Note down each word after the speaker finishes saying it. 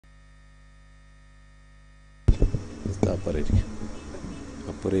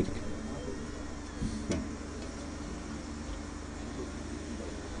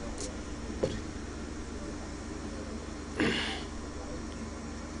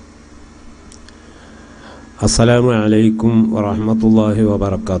അസ്സലാമു അലൈക്കും വറഹ്മത്തുള്ളാഹി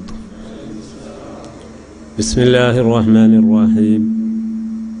വബറകാതുഹു. ബിസ്മില്ലാഹിർ റഹ്മാനിർ റഹീം.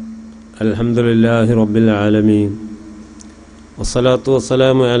 അൽഹംദുലില്ലാഹി റബ്ബിൽ ആലമീൻ. വസ്സലാത്തു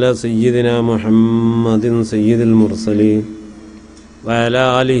വസ്സലാമു അലാ സയ്യിദിനാ മുഹമ്മദിൻ സയ്യിദിൽ മുർസലീൻ വഅലാ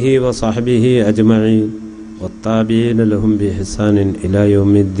ആലിഹി വസഹ്ബിഹി അജ്മഈൻ വത്താബിഈന ലഹും ബിഇഹ്സാനിൻ ഇലാ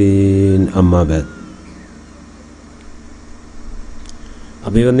യൗമിദ്ദീൻ. അമ്മാ ബഅദ്.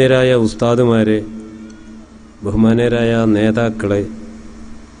 അഭിവന്യരായ ഉസ്താദുമാരെ, ബഹുമാന്യരായ നേതാക്കളെ,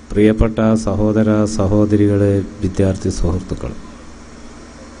 പ്രിയപ്പെട്ട സഹോദര സഹോദരികളെ, വിദ്യാർത്ഥി സുഹൃത്തുക്കളെ,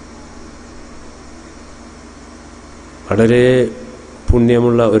 വളരെ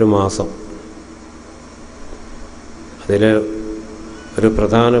പുണ്യമുള്ള ഒരു മാസം, അതിലെ ഒരു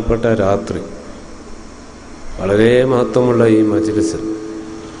പ്രധാനപ്പെട്ട രാത്രി, വളരെ മഹത്വമുള്ള ഈ മജ്ലിസിൽ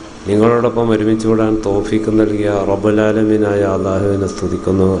നിങ്ങളോടൊപ്പം ഒരുമിച്ച് കൂടാൻ തൗഫീഖ് നൽകിയ റബ്ബുൽ ആലമീനായ അല്ലാഹുവിനെ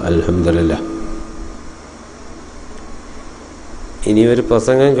സ്തുതിക്കുന്നു. അൽഹംദുലില്ലാഹ്. ഇനി ഒരു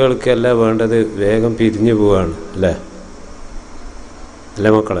പ്രസംഗം കേൾക്കുകയല്ല വേണ്ടത്, വേഗം പിരിഞ്ഞു പോവാണ് അല്ലേ? അല്ലേ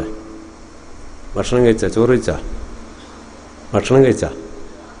മക്കളെ? ഭക്ഷണം കഴിച്ചാ? ചോറ് കഴിച്ചാ? ഭക്ഷണം കഴിച്ചാ?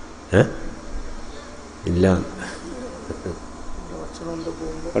 ഇല്ല,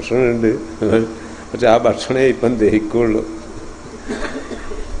 ഭക്ഷണമുണ്ട്, പക്ഷെ ആ ഭക്ഷണമേ ഇപ്പം ദഹിക്കുള്ളൂ.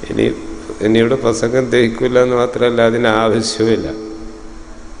 ഇനിയുടെ പ്രസംഗം ദഹിക്കില്ല എന്ന് മാത്രമല്ല, അതിന് ആവശ്യവുമില്ല.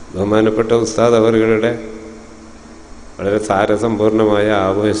 ബഹുമാനപ്പെട്ട ഉസ്താദ് അവരുടെ വളരെ സാരസമ്പൂർണമായ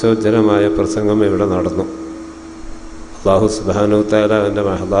ആവേശോജ്ജലമായ പ്രസംഗം ഇവിടെ നടന്നു. അല്ലാഹു സുബ്ഹാനഹു തആല അവൻ്റെ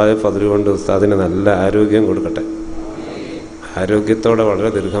മഹദായ ഫദ്ൽ കൊണ്ട് ഉസ്താദിന് നല്ല ആരോഗ്യം കൊടുക്കട്ടെ. ആരോഗ്യത്തോടെ വളരെ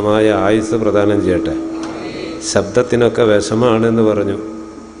ദീർഘമായ ആയുസ് പ്രദാനം ചെയ്യട്ടെ. ശബ്ദത്തിനൊക്കെ വിഷമാണെന്ന് പറഞ്ഞു.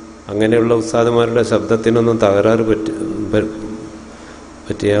 അങ്ങനെയുള്ള ഉസ്താദുമാരുടെ ശബ്ദത്തിനൊന്നും തകരാറ്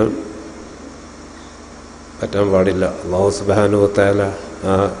പറ്റാൻ പാടില്ല. അല്ലാഹു സുബ്ഹാനഹു തആല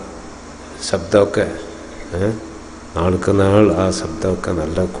ആ ശബ്ദമൊക്കെ നാൾക്ക് നാൾ ആ ശബ്ദമൊക്കെ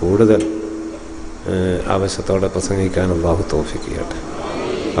നല്ല കൂടുതൽ ആവശ്യത്തോടെ പ്രസംഗിക്കാൻ അല്ലാഹു തൗഫീഖ് ചെയ്യട്ടെ.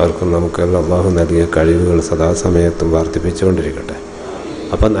 അവർക്കും നമുക്കെല്ലാം അല്ലാഹു നൽകിയ കഴിവുകൾ സദാസമയത്തും വർദ്ധിപ്പിച്ചുകൊണ്ടിരിക്കട്ടെ.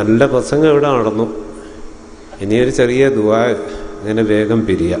 അപ്പം നല്ല പ്രസംഗം ഇവിടെ നടന്നു. ഇനിയൊരു ചെറിയ ദുആ, ഇങ്ങനെ വേഗം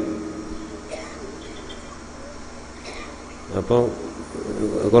പിരിയാം. അപ്പം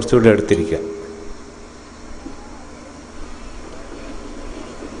കുറച്ചുകൂടി അടുത്തിരിക്കാം.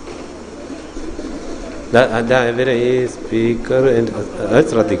 അല്ല, ഇവരെ ഈ സ്പീക്കർ അത്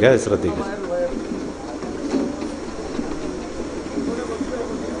ശ്രദ്ധിക്കുക.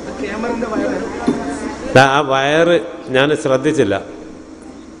 ആ വയറ് ഞാൻ ശ്രദ്ധിച്ചില്ല.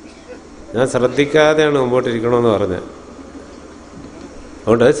 ഞാൻ ശ്രദ്ധിക്കാതെയാണ് മുമ്പോട്ടിരിക്കണമെന്ന് പറഞ്ഞത്.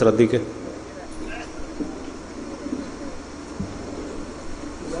 അതുകൊണ്ട് അത് ശ്രദ്ധിക്കുക.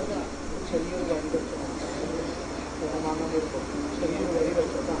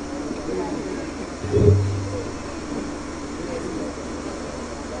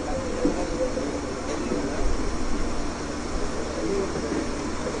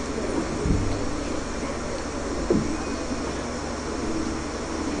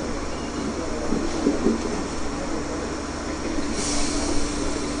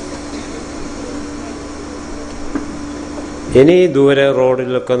 ഇനി ദൂരെ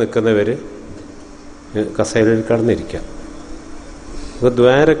റോഡിലൊക്കെ നിൽക്കുന്നവർ കസേരയിൽ കടന്നിരിക്കാം. ഇപ്പോൾ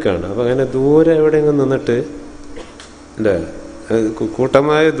ദ്വാരക്കാണ്. അപ്പോൾ അങ്ങനെ ദൂരെ എവിടെയെങ്കിലും നിന്നിട്ട് അല്ലേ,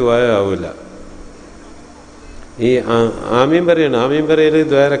 കൂട്ടമായ ദ്വാര ആവില്ല. ഈ ആമീൻ പറയണം. ആമീൻ പറയൽ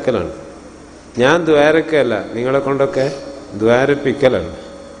ദ്വാരക്കലാണ്. ഞാൻ ദ്വാരക്കല്ല, നിങ്ങളെ കൊണ്ടൊക്കെ ദ്വാരപ്പിക്കലാണ്.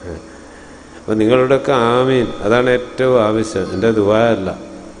 അപ്പോൾ നിങ്ങളുടെയൊക്കെ ആമീൻ, അതാണ് ഏറ്റവും ആവശ്യം, എൻ്റെ ദ്വാ അല്ല.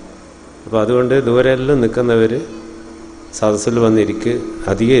 അപ്പോൾ അതുകൊണ്ട് ദൂരെല്ലാം നിൽക്കുന്നവർ സദസ്സിൽ വന്നിരിക്ക്.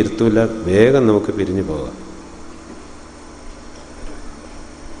 അധികം ഇരുത്തൂല, വേഗം നമുക്ക് പിരിഞ്ഞു പോകാം.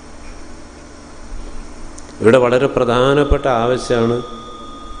 ഇവിടെ വളരെ പ്രധാനപ്പെട്ട ആവശ്യമാണ്.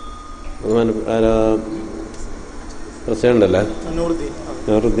 പ്രസിഡന്റ് അല്ലേ?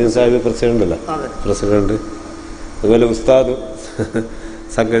 നൂറുദ്ദീൻ സാഹിബ് പ്രസിഡന്റ്. അതുപോലെ ഉസ്താദ്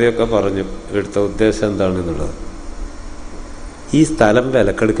സംഗതിയൊക്കെ പറഞ്ഞു. ഇവിടുത്തെ ഉദ്ദേശം എന്താണെന്നുള്ളത്. ഈ സ്ഥലം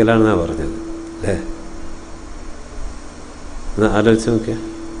വിലക്കെടുക്കലാണെന്നാണ് പറഞ്ഞത് അല്ലേ? ആലോചിച്ച് നോക്കിയ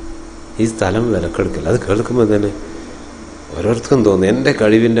ഈ സ്ഥലം വിലക്കെടുക്കൽ. അത് കേൾക്കുമ്പോൾ തന്നെ ഓരോരുത്തർക്കും തോന്നും, എൻ്റെ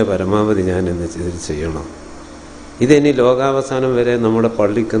കഴിവിൻ്റെ പരമാവധി ഞാൻ എന്ന് ചെയ്യണം. ഇതിനി ലോകാവസാനം വരെ നമ്മുടെ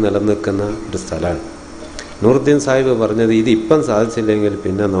പള്ളിക്ക് നിലനിൽക്കുന്ന ഒരു സ്ഥലമാണ്. നൂറുദ്ദീൻ സാഹിബ് പറഞ്ഞത്, ഇതിപ്പം സാധിച്ചില്ലെങ്കിൽ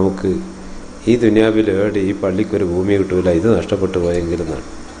പിന്നെ നമുക്ക് ഈ ദുനിയാവിൽ ഏടി ഈ പള്ളിക്കൊരു ഭൂമി കിട്ടൂല, ഇത് നഷ്ടപ്പെട്ടു പോയെങ്കിലെന്നാണ്.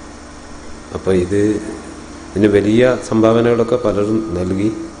 അപ്പോൾ ഇത് ഇതിന് വലിയ സംഭാവനകളൊക്കെ പലരും നൽകി.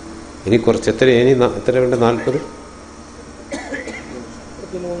 ഇനി കുറച്ച് എത്ര വേണ്ട? 40,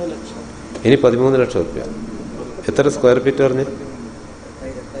 ഇനി 13 ലക്ഷം റുപ്യ. എത്ര സ്ക്വയർ ഫീറ്റ് പറഞ്ഞ്?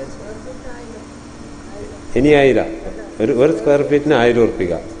 ഇനി 1000. ഒരു സ്ക്വയർ ഫീറ്റിന് 1000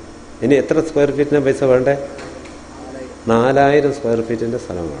 റുപ്യ. ഇനി എത്ര സ്ക്വയർ ഫീറ്റിന് പൈസ വേണ്ടേ? 4000 സ്ക്വയർ ഫീറ്റിന്റെ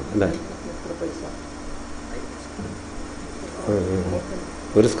സ്ഥലമാണ് അല്ലേ?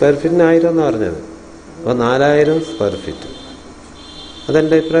 ഒരു സ്ക്വയർ ഫീറ്റിന് 1000 എന്നാണ് പറഞ്ഞത്. അപ്പോൾ 4000 സ്ക്വയർ ഫീറ്റ്.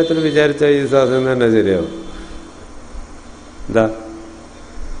 അതെൻ്റെ അഭിപ്രായത്തിൽ വിചാരിച്ച ഈ സാധനം തന്നെ ശരിയാവും. എന്താ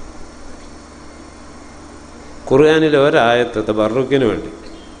ഖുർആനിലെ ഒരായത്ത് തബറുക്കിന് വേണ്ടി,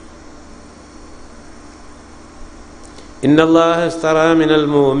 ഇന്നല്ലാഹ ഇസ്തറാ മിനൽ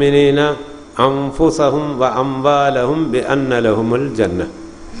മുഅ്മിനീന അൻഫുസഹും വ അംവാലഹും ബിഅന്ന ലഹുമുൽ ജന്ന.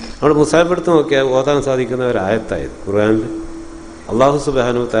 നമ്മൾ മുസാഫ് എടുത്ത് നോക്കിയാൽ ഓതാൻ സാധിക്കുന്ന ഒരായത്തായത് ഖുർആനിൽ അല്ലാഹു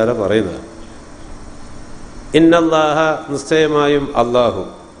സുബ്ഹാനഹു തആല പറയുന്നത്, ഇന്നല്ലാഹ നിശ്ചയമായും അല്ലാഹു.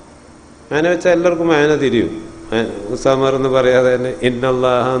 അങ്ങനെ വെച്ചാൽ എല്ലാവർക്കും അയന തിരിയും. ഉസാമർ എന്ന് പറയാതെ തന്നെ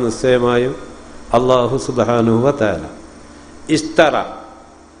ഇന്നല്ലാഹ നിശ്ചയമായും അല്ലാഹു സുബ്ഹാനഹു വ തആല ഇസ്തറ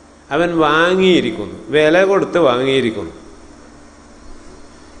അവൻ വാങ്ങിയിരിക്കുന്നു, വില കൊടുത്ത് വാങ്ങിയിരിക്കുന്നു,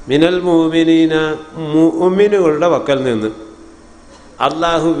 മിനൽ മുഅ്മിനീന മുഅ്മിനുകളുടെ വക്കൽ നിന്ന്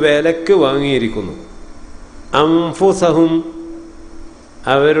അല്ലാഹു വിലക്ക് വാങ്ങിയിരിക്കുന്നു, അൻഫുസഹും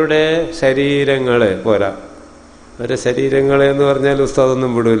അവരുടെ ശരീരങ്ങളെ. പോരാ, അവരുടെ ശരീരങ്ങളെ എന്ന് പറഞ്ഞാൽ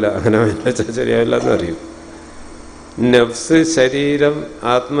ഉസ്താദൊന്നും വിടില്ല, അങ്ങനെ വെച്ചാൽ ശരിയാവില്ല എന്ന് അറിയും. നഫ്സ്, ശരീരം,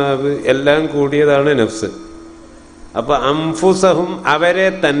 ആത്മാവ് എല്ലാം കൂടിയതാണ് നഫ്സ്. അപ്പൊ അൻഫുസഹും അവരെ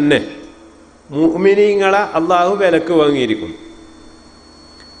തന്നെ, മുഅ്മിനീങ്ങളെ അല്ലാഹു വിലക്ക് വാങ്ങിയിരിക്കുന്നു.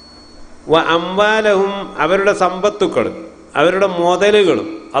 വ അംവാലഹും അവരുടെ സമ്പത്തുക്കളും അവരുടെ മുതലുകളും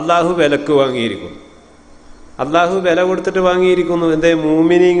അല്ലാഹു വിലക്ക് വാങ്ങിയിരിക്കുന്നു. അല്ലാഹു വില കൊടുത്തിട്ട് വാങ്ങിയിരിക്കുന്നു എന്തേ?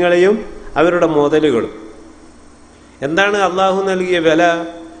 മുഅ്മിനീങ്ങളെയും അവരുടെ മുതലുകളും. എന്താണ് അല്ലാഹു നൽകിയ വില?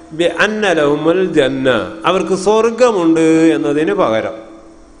 ബിഅന്ന ലഹുമുൽ ജന്ന, അവർക്ക് സ്വർഗമുണ്ട് എന്നതിന് പകരം.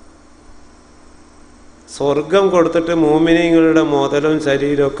 സ്വർഗം കൊടുത്തിട്ട് മുഅ്മിനീങ്ങളുടെ മുതലും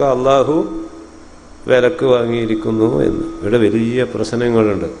ശരീരമൊക്കെ അല്ലാഹു വിലക്ക് വാങ്ങിയിരിക്കുന്നു എന്ന്. ഇവിടെ വലിയ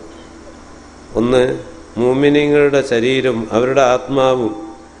പ്രശ്നങ്ങളുണ്ട്. ഒന്ന്, മുഅ്മിനീങ്ങളുടെ ശരീരം, അവരുടെ ആത്മാവും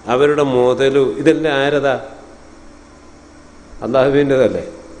അവരുടെ മുതലും ഇതെല്ലാം ആരതാ? അല്ലാഹുവിൻ്റെതല്ലേ.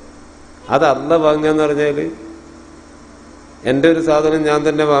 അത് അല്ല വാങ്ങുകയെന്ന് പറഞ്ഞാൽ എൻ്റെ ഒരു സാധനം ഞാൻ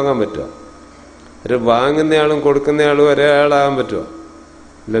തന്നെ വാങ്ങാൻ പറ്റുമോ? ഒരു വാങ്ങുന്നയാളും കൊടുക്കുന്നയാളും ഒരാളാകാൻ പറ്റുമോ?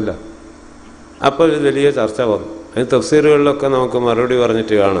 ഇല്ലല്ലോ. അപ്പോൾ ഇത് വലിയ ചർച്ച വന്നു. അതിന് തഫ്സീറുകളിലൊക്കെ നമുക്ക് മറുപടി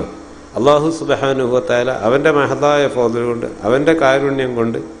പറഞ്ഞിട്ട് കാണാം. അല്ലാഹു സുബ്ഹാനഹു വ തആല അവൻ്റെ മഹദായ ഫضل കൊണ്ട്, അവൻ്റെ കാരുണ്യം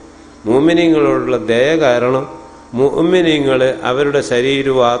കൊണ്ട്, മുഅ്മിനീങ്ങളോടുള്ള ദയ കാരണം മുഅ്മിനീങ്ങൾ അവരുടെ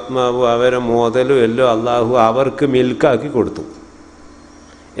ശരീരവും ആത്മാവും അവരെ മുതലും എല്ലാം അല്ലാഹു അവർക്ക് മിൽക്കാക്കി കൊടുത്തു.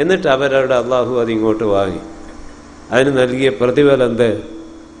 എന്നിട്ട് അവരുടെ അല്ലാഹു അതിങ്ങോട്ട് വാങ്ങി. അതിന് നൽകിയ പ്രതിഫലം എന്ത്?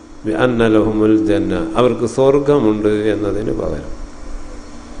 ബിഅന്ന ലഹുമുൽ ജന്ന, അവർക്ക് സ്വർഗമുണ്ട് എന്നതിന് പകരം.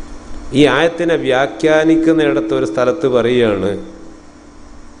 ഈ ആയത്തിനെ വ്യാഖ്യാനിക്കുന്നിടത്ത് ഒരു സ്ഥലത്ത് പറയുകയാണ്,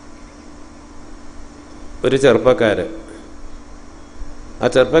 ഒരു ചെറുപ്പക്കാരൻ, ആ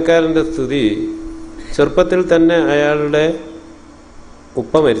ചെറുപ്പക്കാരൻ്റെ സ്ഥിതി, ചെറുപ്പത്തിൽ തന്നെ അയാളുടെ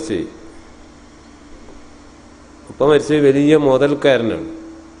ഉപ്പ മരിച്ചു. വലിയ മുതൽക്കാരനാണ്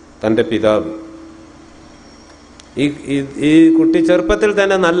തൻ്റെ പിതാവ്. ഈ കുട്ടി ചെറുപ്പത്തിൽ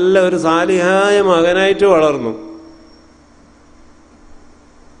തന്നെ നല്ല ഒരു സാലിഹായ മകനായിട്ട് വളർന്നു.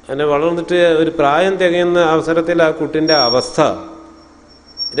 അങ്ങനെ വളർന്നിട്ട് ഒരു പ്രായം തികയുന്ന അവസരത്തിൽ ആ കുട്ടിൻ്റെ അവസ്ഥ,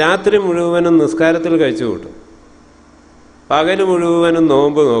 രാത്രി മുഴുവനും നിസ്കാരത്തിൽ കഴിച്ചു കൂട്ടും, പകല് മുഴുവനും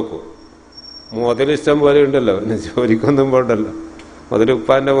നോമ്പ് നോക്കും. മുതലിഷ്ടം പോലെ ഉണ്ടല്ലോ, പിന്നെ ജോലിക്കൊന്നും പോണ്ടല്ലോ.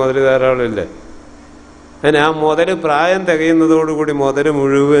 ഉപ്പാൻ്റെ മുതൽ ധാരാളമില്ലേ. അങ്ങനെ ആ മുതൽ പ്രായം തികയുന്നതോടുകൂടി മുതൽ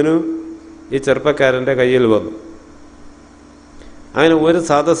മുഴുവനും ഈ ചെറുപ്പക്കാരൻ്റെ കയ്യിൽ വന്നു. അങ്ങനെ ഒരു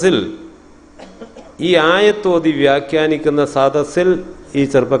സദസ്സിൽ, ഈ ആയത്തോതി വ്യാഖ്യാനിക്കുന്ന സദസ്സിൽ ഈ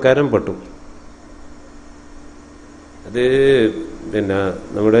ചെറുപ്പക്കാരൻ പെട്ടു. അത് പിന്നെ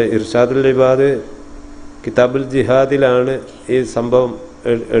നമ്മുടെ ഇർഷാദുൽ ഇബാദ് കിതാബുൽ ജിഹാദിലാണ് ഈ സംഭവം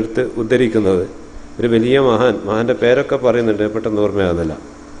എടുത്ത് ഉദ്ധരിക്കുന്നത്. ഒരു വലിയ മഹാൻ്റെ പേരൊക്കെ പറയുന്നുണ്ട്, പെട്ടെന്ന് ഓർമ്മയാകുന്നില്ല.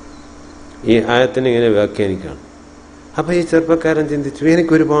 ഈ ആയത്തിന് ഇങ്ങനെ വ്യാഖ്യാനിക്കുകയാണ്. അപ്പോൾ ഈ ചെറുപ്പക്കാരൻ ചിന്തിച്ചു,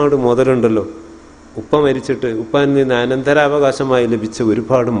 എനിക്കൊരുപാട് മുതലുണ്ടല്ലോ, ഉപ്പ മരിച്ചിട്ട് ഉപ്പാനിൽ നിന്ന് അനന്തരാവകാശമായി ലഭിച്ച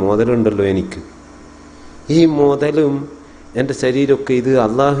ഒരുപാട് മുതലുണ്ടല്ലോ എനിക്ക്. ഈ മുതലും എൻ്റെ ശരീരമൊക്കെ ഇത്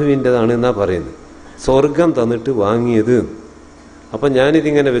അള്ളാഹുവിൻ്റെതാണ് എന്നാണ് പറയുന്നത്, സ്വർഗം തന്നിട്ട് വാങ്ങിയത്. അപ്പം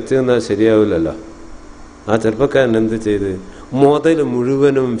ഞാനിതിങ്ങനെ വെച്ച് തന്നാൽ ശരിയാവില്ലല്ലോ. ആ ചെറുപ്പക്കാരൻ എന്ത് ചെയ്ത്, മുതൽ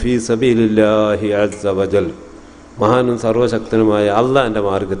മുഴുവനും ഫീ സബീലില്ലാഹി അസ്സ വജൽ, മഹാനും സർവശക്തനുമായ അള്ളാഹിൻ്റെ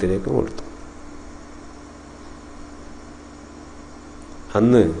മാർഗത്തിലേക്ക് കൊടുത്തു.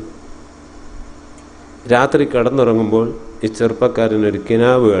 അന്ന് രാത്രി കിടന്നുറങ്ങുമ്പോൾ ഈ ചെറുപ്പക്കാരനൊരു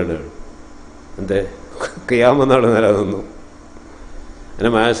കിനാവ് കാണുകയാണ്. എന്തേ ഖിയാമത്ത് നിലനിന്നു. അങ്ങനെ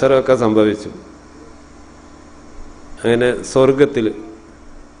മാശറൊക്കെ സംഭവിച്ചു. അങ്ങനെ സ്വർഗത്തിൽ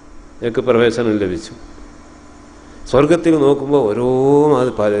എനിക്ക് പ്രവേശനം ലഭിച്ചു. സ്വർഗത്തിൽ നോക്കുമ്പോൾ ഓരോ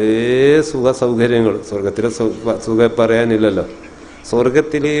പല സുഖ സൗകര്യങ്ങൾ. സ്വർഗത്തിലെ സുഖം പറയാനില്ലല്ലോ.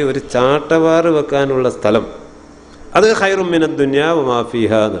 സ്വർഗത്തിൽ ഒരു ചാട്ടവാറ് വെക്കാനുള്ള സ്ഥലം, അത് ഖൈറും മിനദ് ദുനിയാ വമാ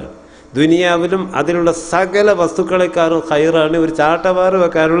ഫീഹാ എന്നാണ്. ദുനിയാവിലും അതിലുള്ള സകല വസ്തുക്കളെക്കാളും ഖൈറാണ് ഒരു ചാട്ടവാറ്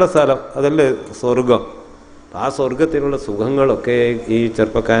വെക്കാനുള്ള സ്ഥലം. അതല്ലേ സ്വർഗം. ആ സ്വർഗത്തിലുള്ള സുഖങ്ങളൊക്കെ ഈ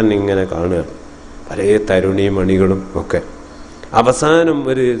ചെറുപ്പക്കാരൻ ഇങ്ങനെ കാണുകയാണ്. പല തരുണി മണികളും ഒക്കെ. അവസാനം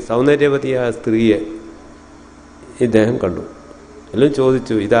ഒരു സൗന്ദര്യവതിയായ സ്ത്രീയെ ഇദ്ദേഹം കണ്ടു. എല്ലാം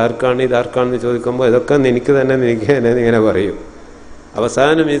ചോദിച്ചു, ഇതാർക്കാണെന്ന് ചോദിക്കുമ്പോൾ ഇതൊക്കെ എനിക്ക് തന്നെ ഇങ്ങനെ പറയും.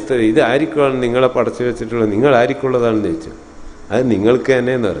 അവസാനം ഈ സ്ത്രീ, ഇത് ആർക്കാണ് നിങ്ങളെ പടച്ചു വെച്ചിട്ടുള്ളത്, നിങ്ങൾ ആർക്കുള്ളതാണെന്ന് ചോദിച്ചു. അത് നിങ്ങൾക്ക്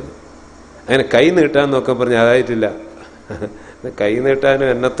തന്നെ എന്ന് പറഞ്ഞു. അങ്ങനെ കൈ നീട്ടാൻ നോക്കാൻ പറഞ്ഞു, അതായിട്ടില്ല. കൈ നീട്ടാനും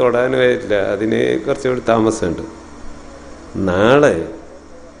എന്നെ തൊടാനും ആയിട്ടില്ല, അതിന് കുറച്ചുകൂടി താമസമുണ്ട്. നാളെ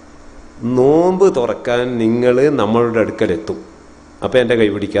നോമ്പ് തുറക്കാൻ നിങ്ങൾ നമ്മളുടെ അടുക്കലെത്തും, അപ്പം എൻ്റെ കൈ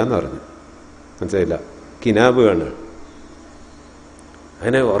പിടിക്കാമെന്ന് പറഞ്ഞു. മനസ്സിലായില്ല, കിനാബ് കാണുക.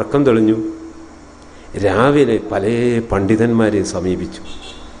 അങ്ങനെ ഉറക്കം തെളിഞ്ഞു. രാവിലെ പല പണ്ഡിതന്മാരെ സമീപിച്ചു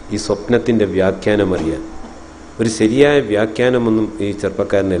ഈ സ്വപ്നത്തിൻ്റെ വ്യാഖ്യാനം അറിയാൻ. ഒരു ശരിയായ വ്യാഖ്യാനമൊന്നും ഈ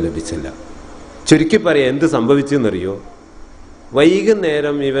ചെറുപ്പക്കാരനെ ലഭിച്ചില്ല. ചുരുക്കി പറയാം, എന്ത് സംഭവിച്ചെന്നറിയോ?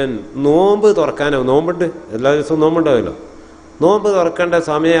 വൈകുന്നേരം ഇവൻ നോമ്പ് തുറക്കാനാവും. നോമ്പുണ്ട്, എല്ലാ ദിവസവും നോമ്പുണ്ടാവുമല്ലോ. നോമ്പ് തുറക്കേണ്ട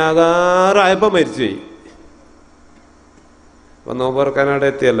സമയമാകാറായപ്പോൾ മരിച്ചുപോയി. അപ്പം നോമ്പ് തുറക്കാൻ അവിടെ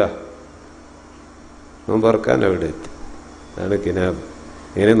എത്തിയല്ല, നോമ്പ് തുറക്കാൻ അവിടെ എത്തി. അതാണ് കിനാബ്.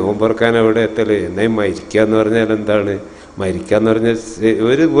 ഇങ്ങനെ നോമ്പ് തുറക്കാൻ അവിടെ എത്തല്. എന്നാലും മരിക്കുക എന്ന് പറഞ്ഞാൽ എന്താണ്? മരിക്കുക എന്ന് പറഞ്ഞാൽ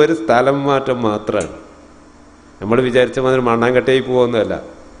ഒരു സ്ഥലം മാറ്റം മാത്രമാണ്. നമ്മൾ വിചാരിച്ച മാതിരി മണ്ണാങ്കട്ടയായി പോകുന്നതല്ല.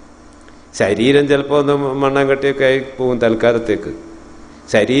 ശരീരം ചിലപ്പോൾ ഒന്ന് മണ്ണാങ്കട്ടയൊക്കെ ആയി പോകും തൽക്കാലത്തേക്ക്.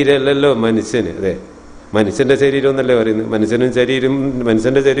 ശരീരമല്ലല്ലോ മനുഷ്യന്. അതെ, മനുഷ്യൻ്റെ ശരീരം എന്നല്ലേ പറയുന്നത്. മനുഷ്യൻ്റെ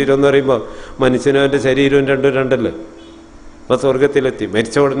ശരീരം എന്ന് പറയുമ്പോൾ മനുഷ്യനും അവൻ്റെ ശരീരവും രണ്ടും രണ്ടല്ലേ. അപ്പോൾ സ്വർഗത്തിലെത്തി,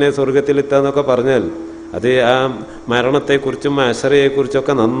 മരിച്ച ഉടനെ സ്വർഗത്തിലെത്താന്നൊക്കെ പറഞ്ഞാൽ അത് ആ മരണത്തെക്കുറിച്ചും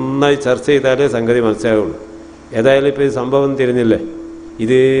അശറയെക്കുറിച്ചൊക്കെ നന്നായി ചർച്ച ചെയ്താലേ സംഗതി മനസ്സിലാവുള്ളൂ. ഏതായാലും ഇപ്പോൾ ഈ സംഭവം തിരിഞ്ഞില്ലേ,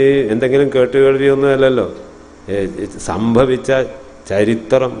 ഇത് എന്തെങ്കിലും കേട്ടുകേൾവിയൊന്നും അല്ലല്ലോ, സംഭവിച്ച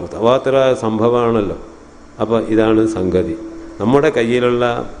ചരിത്രം മുതവാത്തിറായ സംഭവമാണല്ലോ. അപ്പോൾ ഇതാണ് സംഗതി. നമ്മുടെ കയ്യിലുള്ള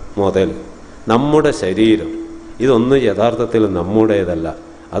മുതൽ, നമ്മുടെ ശരീരം, ഇതൊന്നും യഥാർത്ഥത്തിൽ നമ്മുടേതല്ല.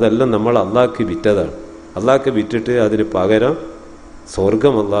 അതെല്ലാം നമ്മൾ അള്ളാഹ്ക്ക് വിറ്റതാണ്. അള്ളാഹ്ക്ക് വിറ്റിട്ട് അതിന് പകരം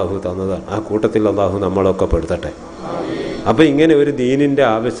സ്വർഗം അള്ളാഹു തന്നതാണ്. ആ കൂട്ടത്തിൽ അള്ളാഹു നമ്മളൊക്കെ പെടുത്തട്ടെ. അപ്പം ഇങ്ങനെ ഒരു ദീനിൻ്റെ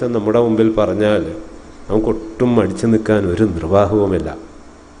ആവശ്യം നമ്മുടെ മുമ്പിൽ പറഞ്ഞാൽ നമുക്കൊട്ടും മടിച്ചു നിൽക്കാൻ ഒരു നിർവാഹവുമില്ല.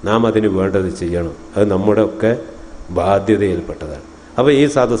 നാം അതിന് വേണ്ടത് ചെയ്യണം. അത് നമ്മുടെ ഒക്കെ ബാധ്യതയിൽപ്പെട്ടതാണ്. അപ്പോൾ ഈ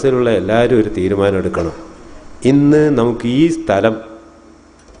സദസ്സിലുള്ള എല്ലാവരും ഒരു തീരുമാനം എടുക്കണം. ഇന്ന് നമുക്ക് ഈ സ്ഥലം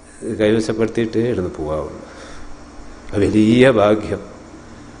കൈവശപ്പെടുത്തിയിട്ട് ഇവിടുന്ന് പോകാവുള്ളൂ. വലിയ ഭാഗ്യം,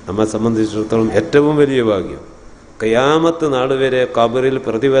 നമ്മെ സംബന്ധിച്ചിടത്തോളം ഏറ്റവും വലിയ ഭാഗ്യം. ഖിയാമത്ത് നാൾ വരെ ഖബറിൽ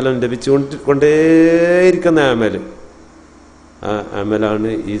പ്രതിഫലം ലഭിച്ചുകൊണ്ടേയിരിക്കുന്ന അമൽ, ആ അമലാണ്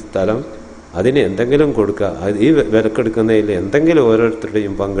ഈ സ്ഥലം. അതിന് എന്തെങ്കിലും കൊടുക്കുക, ഈ വിലക്കെടുക്കുന്നതിൽ എന്തെങ്കിലും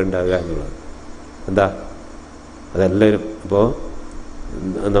ഓരോരുത്തരുടെയും പങ്കുണ്ടാകുക എന്നുള്ളത്. എന്താ അതെല്ലാവരും. ഇപ്പോൾ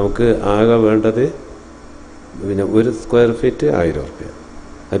നമുക്ക് ആകെ വേണ്ടത് പിന്നെ 1 സ്ക്വയർ ഫീറ്റ് 1000 റുപ്യ.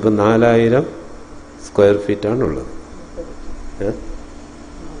 അതിപ്പോൾ 4000 സ്ക്വയർ ഫീറ്റാണുള്ളത്.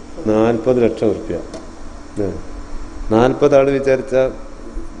 40 ലക്ഷം റുപ്യ. 40 ആൾ വിചാരിച്ചാൽ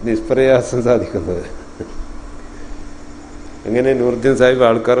നിഷ്പ്രയാസം സാധിക്കുന്നത്. എങ്ങനെ നൂറുദ്ദീൻ സാഹിബ്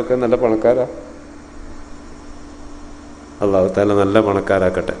ആൾക്കാരൊക്കെ നല്ല പണക്കാരാ. അല്ലാഹു തആല നല്ല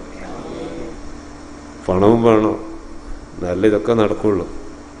പണക്കാരാക്കട്ടെ. പണവും വേണം, നല്ല ഇതൊക്കെ നടക്കുള്ളൂ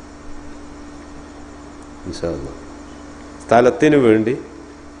ഇൻഷാ അല്ലാഹ്. സ്ഥലത്തിന് വേണ്ടി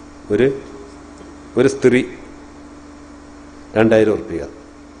ഒരു സ്ത്രീ 2000 റുപ്യ.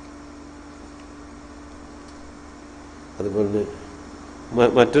 അതുപോലെ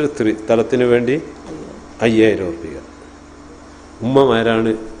മറ്റൊരു സ്ത്രീ സ്ഥലത്തിന് വേണ്ടി 5000 റുപ്യ.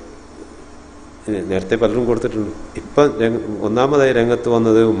 ഉമ്മമാരാണ് നേരത്തെ പലരും കൊടുത്തിട്ടുണ്ട്. ഇപ്പം ഒന്നാമതായി രംഗത്ത്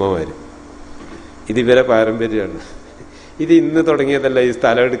വന്നത് ഉമ്മമാർ. ഇതിവരെ പാരമ്പര്യമാണ്. ഇത് ഇന്ന് തുടങ്ങിയതല്ല. ഈ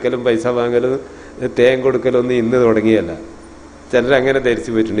സ്ഥലം എടുക്കലും പൈസ വാങ്ങലും തേൻ കൊടുക്കലൊന്നും ഇന്ന് തുടങ്ങിയല്ല. ചിലരങ്ങനെ ധരിച്ചു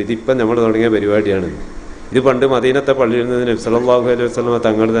പോയിട്ടുണ്ട്. ഇതിപ്പം നമ്മൾ തുടങ്ങിയ പരിപാടിയാണ്. ഇത് പണ്ട് മദീനത്തെ പള്ളിയിൽ നിന്ന് നബി സല്ലല്ലാഹു അലൈഹി വസല്ലം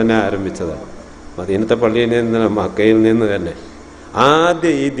തങ്ങൾ തന്നെ ആരംഭിച്ചതാണ്. മദീനത്തെ പള്ളിയിൽ നിന്ന്, മക്കയിൽ നിന്ന് തന്നെ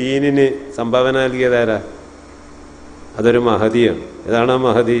ആദ്യം ഈ ദീനിന് സംഭാവന നൽകിയതാരാ? അതൊരു മഹദിയാണ്. ഏതാണ് ആ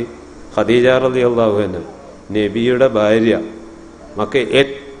മഹദി? ഖദീജ റളിയല്ലാഹു അൻഹ, നബിയുടെ ഭാര്യ. മക്ക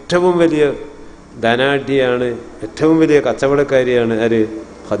ഏറ്റവും വലിയ ധനാഢ്യയാണ്, ഏറ്റവും വലിയ കച്ചവടക്കാരിയാണ് ആര്?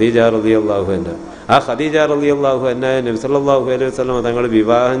 ഖദീജ റളിയല്ലാഹു അൻഹ. ആ ഖദീജ റളിയല്ലാഹു അൻഹ നബി സല്ലല്ലാഹു അലൈഹി വസല്ലം തങ്ങൾ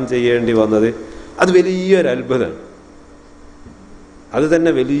വിവാഹം ചെയ്യേണ്ടി വന്നത് അത് വലിയൊരു അത്ഭുതമാണ്. അത്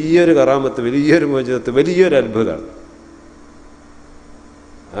തന്നെ വലിയൊരു കറാമത്ത്, വലിയൊരു മോചിതത്ത്, വലിയൊരു അത്ഭുതമാണ്.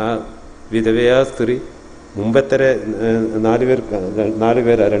 ആ വിധവയാ സ്ത്രീ മുമ്പത്തെ 4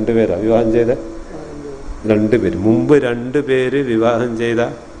 പേരാ 2 പേരാ വിവാഹം ചെയ്ത 2 പേര്, മുമ്പ് 2 പേര് വിവാഹം ചെയ്ത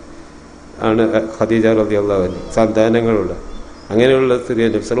ആണ് ഖദീജ റളിയല്ലാഹു അൻഹ, സന്താനങ്ങളുള്ള അങ്ങനെയുള്ള സ്ത്രീ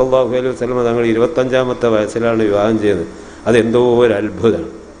നബി സല്ലല്ലാഹു അലൈഹി വസല്ലം തങ്ങൾ 25ാമത്തെ വയസ്സിലാണ് വിവാഹം ചെയ്തത്. അതെന്തോ ഒരു അത്ഭുതമാണ്.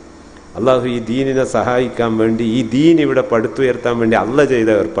 അള്ളാഹു ഈ ദീനിനെ സഹായിക്കാൻ വേണ്ടി, ഈ ദീൻ ഇവിടെ പടുത്തുയർത്താൻ വേണ്ടി അള്ള ചെയ്ത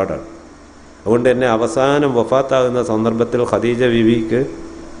ഏർപ്പാടാണ്. അതുകൊണ്ട് തന്നെ അവസാനം വഫാത്താകുന്ന സന്ദർഭത്തിൽ ഖദീജ ബീവിക്ക്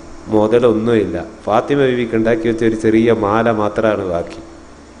മുതലൊന്നുമില്ല. ഫാത്തിമ ബീവിക്ക് ഉണ്ടാക്കി വെച്ച ഒരു ചെറിയ മാല മാത്രമാണ്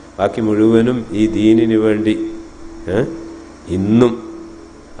ബാക്കി മുഴുവനും ഈ ദീനിന് വേണ്ടി ഇന്നും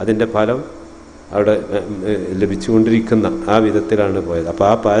അതിൻ്റെ ഫലം അവിടെ ലഭിച്ചുകൊണ്ടിരിക്കുന്ന ആ വിധത്തിലാണ് പോയത്. അപ്പോൾ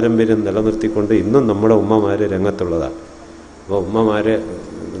ആ പാരമ്പര്യം നിലനിർത്തിക്കൊണ്ട് ഇന്നും നമ്മുടെ ഉമ്മമാർ രംഗത്തുള്ളതാണ്. അപ്പോൾ ഉമ്മമാരെ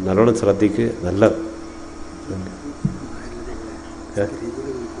നല്ലോണം ശ്രദ്ധിക്ക്. നല്ല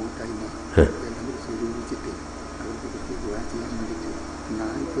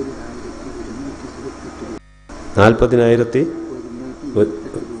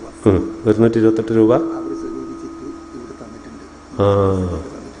 $40,128 രൂപ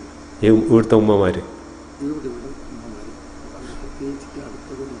ഇവിടുത്തെ ഉമ്മമാർ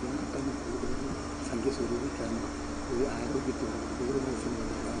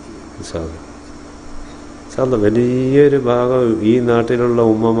വലിയൊരു ഭാഗം ഈ നാട്ടിലുള്ള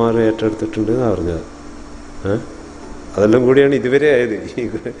ഉമ്മമാർ ഏറ്റെടുത്തിട്ടുണ്ട് എന്നാണ് പറഞ്ഞത്. അതെല്ലാം കൂടിയാണ് ഇതുവരെ ആയത്.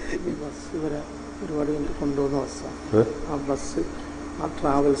 കൊണ്ടുപോകുന്ന ബസ്സാണ്. ആ ബസ്, ആ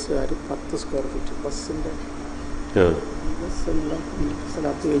ട്രാവൽസുകാർ 10 സ്ക്വയർ ഫീറ്റ് ബസ്സിൻ്റെ ബസ്സെല്ലാം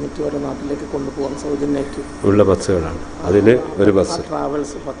സ്ഥലത്ത് കഴിഞ്ഞിട്ട് ഓരോ നാട്ടിലേക്ക് കൊണ്ടുപോകാൻ സൗജന്യമായിട്ട് ഉള്ള ബസ്സുകളാണ്. അതിൽ ഒരു ബസ്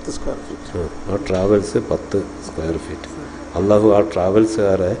ട്രാവൽസ് 10 സ്ക്വയർ ഫീറ്റ്. ആ ട്രാവൽസ് 10 സ്ക്വയർ ഫീറ്റ്. അള്ളാഹു ആ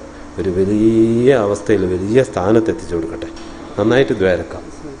ട്രാവൽസുകാരെ ഒരു വലിയ അവസ്ഥയിൽ വലിയ സ്ഥാനത്ത് എത്തിച്ചു കൊടുക്കട്ടെ. നന്നായിട്ട് ദ്വാരക്കാം.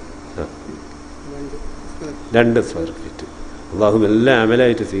 2 സ്ക്വയർ ഫീറ്റ് അള്ളാഹു എല്ലാം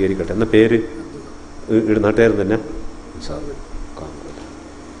അമലായിട്ട് സ്വീകരിക്കട്ടെ. എന്ന പേര് നാട്ടുകാരൻ തന്നെ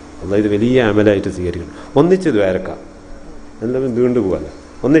അള്ളാഹ് ഇത് വലിയ അമലായിട്ട് സ്വീകരിക്കണം. ഒന്നിച്ച് ദ്വാരക്കാം, എല്ലാം നീണ്ടു പോകാല്ല.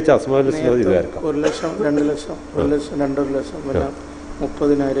 ഒന്നിച്ച് അസ്മാഉൽ ഹുസ്ന ദ്വാരക്കാം. 1 ലക്ഷം 2 ലക്ഷം 1 ലക്ഷം 2.5 ലക്ഷം 30,000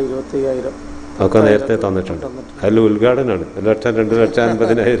 25,000 ഒക്കെ നേരത്തെ തന്നിട്ടുണ്ട്. അതിൽ ഉദ്ഘാടനമാണ് 1 ലക്ഷം 2 ലക്ഷം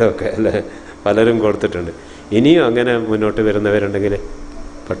 50,000 ഒക്കെ അല്ലേ പലരും കൊടുത്തിട്ടുണ്ട്. ഇനിയും അങ്ങനെ മുന്നോട്ട് വരുന്നവരുണ്ടെങ്കിൽ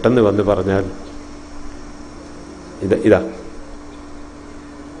പെട്ടെന്ന് വന്ന് പറഞ്ഞാൽ ഇതാ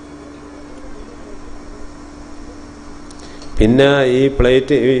പിന്നെ ഈ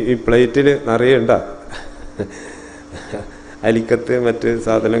പ്ലേറ്റിൽ നിറയണ്ട അലിക്കത്ത് മറ്റ്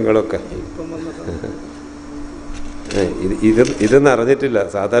സാധനങ്ങളൊക്കെ. ഇത് നിറഞ്ഞിട്ടില്ല.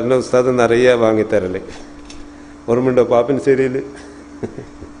 സാധാരണ ഉസ്താദ് നിറയെ വാങ്ങിത്തരല്ലേ. ഓർമ്മയുണ്ടോ പാപ്പിനിശ്ശേരിയിൽ?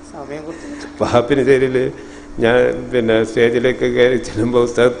 പാപ്പിനിശ്ശേരിയിൽ ഞാൻ പിന്നെ സ്റ്റേജിലേക്ക് കയറി ചെല്ലുമ്പോൾ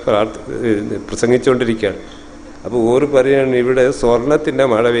ഉസ്താദ് പ്രസംഗിച്ചുകൊണ്ടിരിക്കുകയാണ്. അപ്പോൾ ഓറ് പറയാണ് ഇവിടെ സ്വർണത്തിൻ്റെ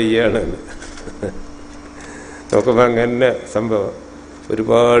മഴ പെയ്യാണെന്ന്. നോക്കുമ്പോൾ അങ്ങനെ സംഭവം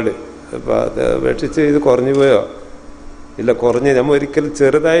ഒരുപാട്. അപ്പോൾ അത് അപേക്ഷിച്ച് ഇത് കുറഞ്ഞു പോയോ? ഇല്ല, കുറഞ്ഞ് നമ്മൾ ഒരിക്കലും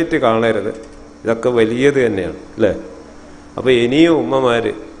ചെറുതായിട്ട് കാണരുത്. ഇതൊക്കെ വലിയത് തന്നെയാണ് അല്ലേ. അപ്പോൾ ഇനിയും ഉമ്മമാർ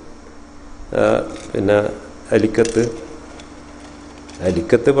പിന്നെ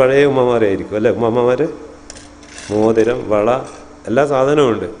അലിക്കത്ത് പഴയ ഉമ്മമാരായിരിക്കും അല്ലേ. ഉമ്മമാർ മോതിരം, വള, എല്ലാ സാധനവും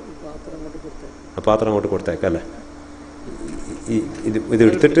ഉണ്ട്. ആ പാത്രം അങ്ങോട്ട് കൊടുത്തേക്കാം അല്ലേ. ഇത്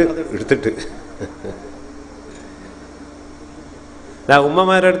എടുത്തിട്ട്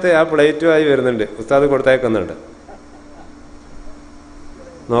ഉമ്മമാരുടെ അടുത്ത് ആ പ്ലേറ്റുമായി വരുന്നുണ്ട്. ഉസ്താദ് കൊടുത്തേക്കുന്നുണ്ട്.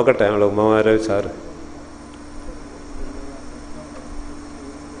 നോക്കട്ടെ ഞങ്ങൾ ഉമ്മമാരെ സാറ്.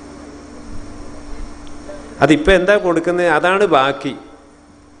 അതിപ്പോൾ എന്താ കൊടുക്കുന്നത് അതാണ് ബാക്കി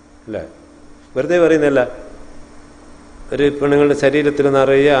അല്ലേ. വെറുതെ പറയുന്നല്ല. ഒരു പെണ്ണുങ്ങളുടെ ശരീരത്തിൽ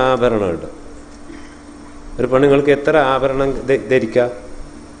നിറയെ ആഭരണമുണ്ട്. ഒരു പെണ്ണുങ്ങൾക്ക് എത്ര ആഭരണം ധരിക്കാം?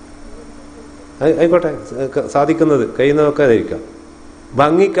 ആയിക്കോട്ടെ, സാധിക്കുന്നത് കഴിയുന്നതൊക്കെ ധരിക്കാം.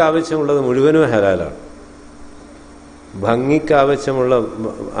 ഭംഗിക്ക് ആവശ്യമുള്ളത് മുഴുവനും ഹലാലാണ്. ഭംഗിക്ക് ആവശ്യമുള്ള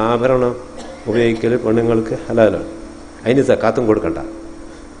ആഭരണം ഉപയോഗിക്കൽ പെണ്ണുങ്ങൾക്ക് ഹലാലാണ്. അതിന് സക്കാത്തും കൊടുക്കണ്ട.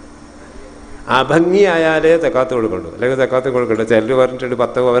 അഭംഗിയായാലേ സക്കാത്ത് കൊടുക്കണ്ടു, അല്ലെങ്കിൽ സക്കാത്ത് കൊടുക്കണ്ട. ചിലർ പറഞ്ഞിട്ടുണ്ട്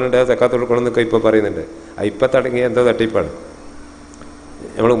 10 പവനുണ്ട് സക്കാത്ത് കൊടുക്കണം എന്നൊക്കെ ഇപ്പോൾ പറയുന്നുണ്ട്. ഇപ്പം തുടങ്ങിയ എന്തോ തട്ടിപ്പാണ്.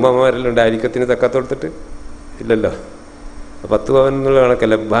 നമ്മൾ ഉമ്മമാരെല്ലാം അരിക്കത്തിന് സക്കാത്ത് കൊടുത്തിട്ട് ഇല്ലല്ലോ. 10 പവൻ എന്നുള്ള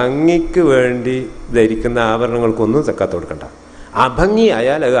കണക്കല്ല. ഭംഗിക്ക് വേണ്ടി ധരിക്കുന്ന ആഭരണങ്ങൾക്കൊന്നും സക്കാത്ത് കൊടുക്കണ്ട.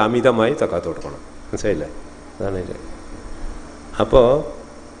 അഭംഗിയായാൽ അത് അമിതമായി സക്കാത്ത് കൊടുക്കണം. മനസ്സിലായില്ലേ? അതാണ് ഇത്. അപ്പോൾ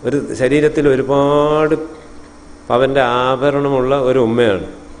ഒരു ശരീരത്തിൽ ഒരുപാട് പവൻ്റെ ആഭരണമുള്ള ഒരു ഉമ്മയാണ്.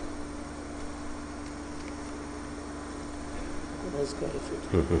 Square feet.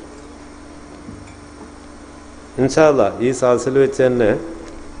 ഇൻഷാ അല്ലാഹ് ഈ സദസ്സിൽ വെച്ച് തന്നെ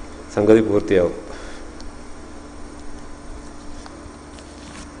സംഗതി പൂർത്തിയാവും.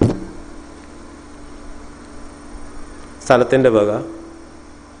 സ്ഥലത്തിൻ്റെ വക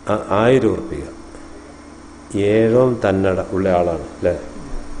 1000 ഉറുപ്പിക. 7 തന്നട ഉള്ള ആളാണ് അല്ലേ.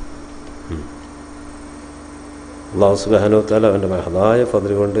 അല്ലാഹു സുബ്ഹാനഹു വ തആല അവൻ്റെ മഹദായ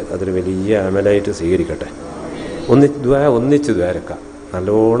ഫദ്ൽ കൊണ്ട് അതൊരു വലിയ അമലായിട്ട് സ്വീകരിക്കട്ടെ. ഒന്നിച്ച് ദ്വാരക്കാം,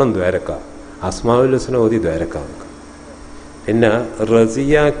 നല്ലോണം ദ്വാരക്കാം. അസ്മാഉൽ ഹുസ്ന ഓതി ദ്വാരക്കാം. പിന്നെ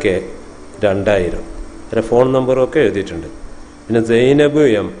റസിയാക്ക് 2000, അതിൻ്റെ ഫോൺ നമ്പറൊക്കെ എഴുതിയിട്ടുണ്ട്. പിന്നെ സൈനബ്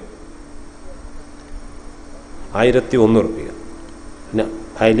എം 1001 ഉറുപ്പിക. പിന്നെ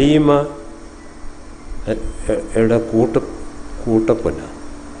ഹലീമ എവിടെ കൂട്ടപ്പുന്ന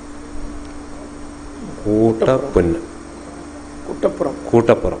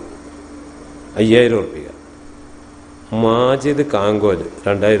കൂട്ടപ്പുറം 5000 ഉറുപ്പിക. മാജിദ് കാങ്കോൽ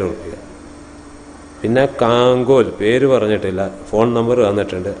 2000 ഉറുപ്പിക. പിന്നെ കാങ്കോൽ പേര് പറഞ്ഞിട്ടില്ല, ഫോൺ നമ്പർ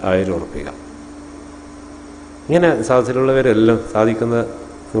തന്നിട്ടുണ്ട് 1000 ഉറുപ്പിക. ഇങ്ങനെ സദസ്സിലുള്ളവരെല്ലാം സാധിക്കുന്ന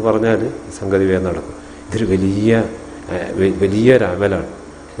പറഞ്ഞാൽ സംഗതി വേഗം നടക്കും. ഇതൊരു വലിയൊരു അമലാണ്.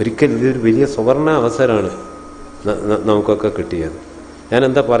 ഒരിക്കലും ഇതൊരു വലിയ സുവർണ അവസരമാണ് നമുക്കൊക്കെ കിട്ടിയത്. ഞാൻ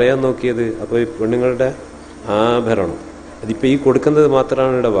എന്താ പറയാൻ നോക്കിയത്, അപ്പോൾ ഈ പെണ്ണുങ്ങളുടെ ആഭരണം അതിപ്പോൾ ഈ കൊടുക്കുന്നത്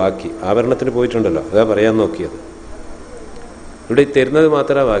മാത്രമാണ് ഇവിടെ ബാക്കി. ആഭരണത്തിന് പോയിട്ടുണ്ടല്ലോ, അതാ പറയാൻ നോക്കിയത്. ഇവിടെ തരുന്നത്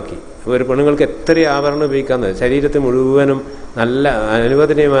മാത്രമേ ബാക്കി. അപ്പോൾ ഒരു പെണ്ണുങ്ങൾക്ക് എത്ര ആഭരണം ഉപയോഗിക്കാമെന്ന്, ശരീരത്തിൽ മുഴുവനും നല്ല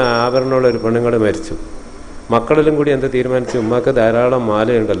അനുവദനീയമായ ആഭരണമുള്ള ഒരു പെണ്ണുങ്ങൾ മരിച്ചു. മക്കളിലും കൂടി എന്ത് തീരുമാനിച്ചു, ഉമ്മാക്ക് ധാരാളം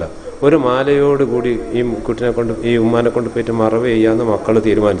മാലയുണ്ടല്ലോ, ഒരു മാലയോട് കൂടി ഈ കുട്ടിനെ കൊണ്ട് ഈ ഉമ്മാനെ കൊണ്ട് പോയിട്ട് മറവ് ചെയ്യാമെന്ന് മക്കൾ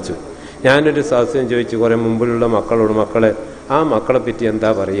തീരുമാനിച്ചു. ഞാനൊരു സദസ്യം ചോദിച്ചു കുറേ മുമ്പിലുള്ള മക്കളോട്, മക്കളെ ആ മക്കളെ പറ്റി എന്താ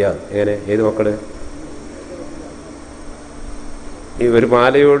പറയുക, എങ്ങനെ ഏത് മക്കള് ഈ ഒരു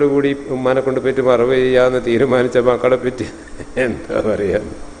മാലയോടുകൂടി ഉമ്മാനെ കൊണ്ട് പോയിട്ട് മറവ് ചെയ്യാമെന്ന് തീരുമാനിച്ച മക്കളെ പറ്റി എന്താ പറയാ?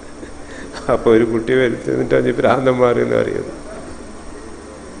 അപ്പൊ ഒരു കുട്ടി വരുത്തിട്ട് ഭ്രാന്തം മാറിയെന്ന് പറയുന്നത്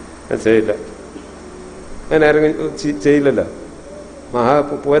ചെയ്യില്ല. അങ്ങനെ ആരെങ്കിലും ചെയ്യില്ലല്ലോ.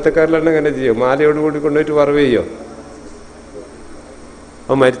 പോയത്തക്കാരിലാണ് അങ്ങനെ ചെയ്യോ? മാലയോടുകൂടി കൊണ്ടുപോയിട്ട് മറവ് ചെയ്യോ?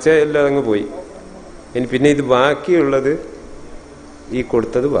 അപ്പോൾ മരിച്ചെല്ലാം അങ്ങ് പോയി. ഇനി പിന്നെ ഇത് ബാക്കിയുള്ളത് ഈ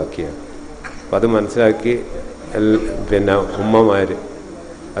കൊടുത്തത് ബാക്കിയാണ്. അപ്പം അത് മനസ്സിലാക്കി പിന്നെ ഉമ്മമാർ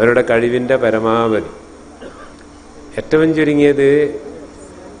അവരുടെ കഴിവിൻ്റെ പരമാവധി ഏറ്റവും ചുരുങ്ങിയത്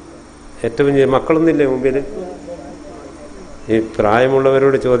മക്കളൊന്നുമില്ലേ മുമ്പിൽ? ഈ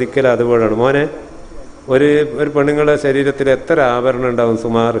പ്രായമുള്ളവരോട് ചോദിക്കൽ അതുപോലെയാണ്. മോനെ, ഒരു പെണ്ണുങ്ങളുടെ ശരീരത്തിൽ എത്ര ആഭരണം ഉണ്ടാവും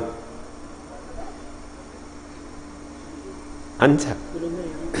സുമാർ? 5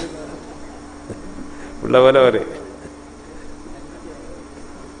 ഉള്ള പോലെ പറയും.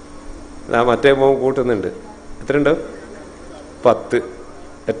 മറ്റേ മോൻ കൂട്ടുന്നുണ്ട്. എത്ര ഉണ്ടോ? 10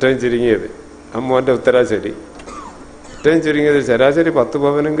 ഏറ്റവും ചുരുങ്ങിയത്. അമ്മോൻ്റെ ഉത്തരാ ശരി. ഏറ്റവും ചുരുങ്ങിയത് ശരാശരി 10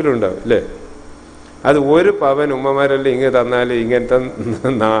 പവനെങ്കിലും ഉണ്ടാവും അല്ലേ? അത് 1 പവൻ ഉമ്മമാരെല്ലാം ഇങ്ങനെ തന്നാൽ ഇങ്ങനത്തെ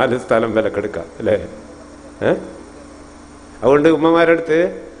 4 സ്ഥലം വിലക്കെടുക്കാം അല്ലേ? അതുകൊണ്ട് ഉമ്മമാരുടെ അടുത്ത്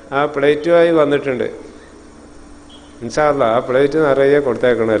ആ പ്ലേറ്റുമായി വന്നിട്ടുണ്ട്. ഇൻഷാ അല്ലാഹ് ആ പ്ലേറ്റ് നിറയെ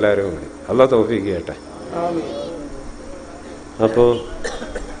കൊടുത്തേക്കണം എല്ലാവരും കൂടി. അല്ലാഹ് തൗഫീഖ് ചെയ്യട്ടെ. അപ്പോൾ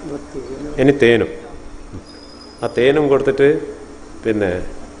ഇനി തേനും, ആ തേനും കൊടുത്തിട്ട് പിന്നെ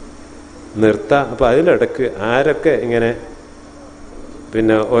നിർത്താം. അപ്പോൾ അതിലിടക്ക് ആരൊക്കെ ഇങ്ങനെ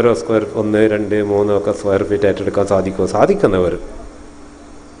പിന്നെ ഓരോ സ്ക്വയർ 1, 2, 3 ഒക്കെ സ്ക്വയർ ഫീറ്റ് ഏറ്റെടുക്കാൻ സാധിക്കുന്നവർ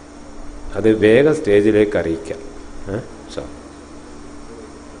അത് വേഗം സ്റ്റേജിലേക്ക് അറിയിക്കാം.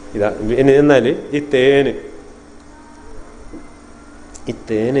 ഇതാ ഇനി എന്നാൽ ഈ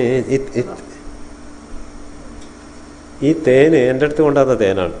തേന് എൻ്റെ അടുത്ത് കൊണ്ടുവന്ന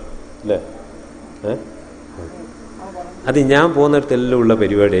തേനാണ് അല്ലേ? അത് ഞാൻ പോകുന്നിടത്തെല്ലാം ഉള്ള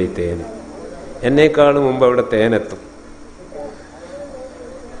പരിപാടിയായി തേന്. എന്നേക്കാളും മുമ്പ് അവിടെ തേനെത്തും.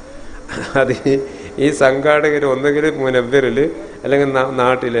 അത് ഈ സംഘാടകർ ഒന്നുകിൽ മുനവ്വറിൽ അല്ലെങ്കിൽ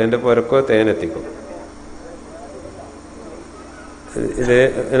നാട്ടിൽ എൻ്റെ പുരക്കോ തേനെത്തിക്കും. ഇത്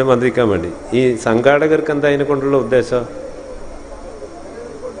ഇതിനെ മന്ത്രിക്കാൻ വേണ്ടി. ഈ സംഘാടകർക്ക് എന്താ അതിനെ കൊണ്ടുള്ള ഉദ്ദേശം?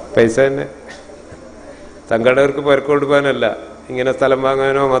 പൈസ തന്നെ. സംഘാടകർക്ക് പുരക്ക് കൊടുക്കാനല്ല, ഇങ്ങനെ സ്ഥലം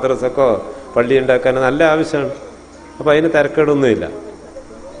വാങ്ങാനോ മദ്രസക്കോ പള്ളി ഉണ്ടാക്കാനോ നല്ല ആവശ്യമാണ്. അപ്പം അതിന് തിരക്കേടൊന്നുമില്ല.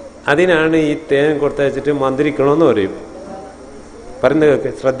 അതിനാണ് ഈ തേൻ കൊടുത്തയച്ചിട്ട് മന്ത്രിക്കണമെന്ന് പറയും. പറയുന്നത്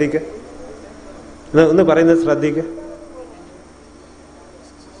കേൾക്ക്, ശ്രദ്ധിക്ക, ഒന്ന് പറയുന്നത് ശ്രദ്ധിക്ക.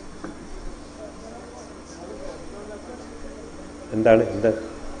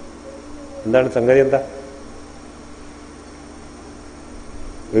 എന്താണ് സംഗതി? എന്താ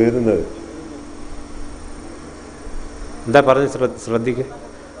എഴുതുന്നത്? എന്താ പറഞ്ഞ് ശ്രദ്ധിക്ക.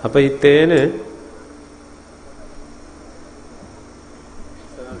 അപ്പൊ ഈ തേന്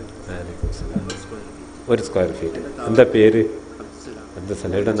ഒരു സ്ക്വയർ ഫീറ്റ് എന്താ പേര്? എന്ത്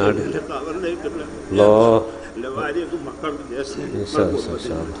സലയുടെ നാട്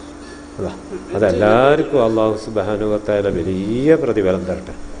അതാ അതെല്ലാവർക്കും അള്ളാഹു സുബ്ഹാനഹു വ തആല വലിയ പ്രതിഫലം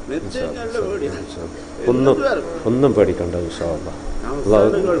തരട്ടെ. ഒന്നും പേടിക്കണ്ട ഇൻഷാ അല്ലാഹ്.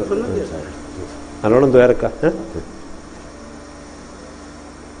 നല്ലോണം ദ്വാരക്കാം.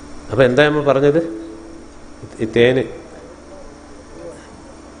 അപ്പം എന്താ നമ്മൾ പറഞ്ഞത്? ഈ തേന്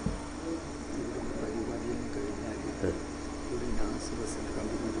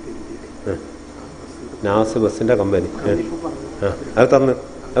നാസ് ബസ്സിൻ്റെ കമ്പനി അത് തന്ന്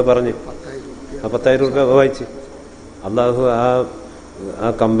അത് പറഞ്ഞ് 10,000 രൂപ വായിച്ച് അള്ളാഹു ആ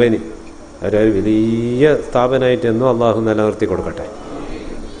കമ്പനി അവരൊരു വലിയ സ്ഥാപനമായിട്ട് എന്നും അള്ളാഹു നിലനിർത്തി കൊടുക്കട്ടെ.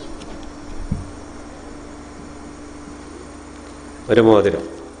 ഒരു മോതിരം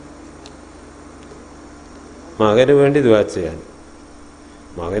മകന് വേണ്ടി ദുആ ചെയ്യാൻ.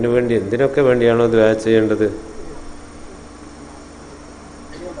 മകന് വേണ്ടി എന്തിനൊക്കെ വേണ്ടിയാണോ ദുആ ചെയ്യേണ്ടത്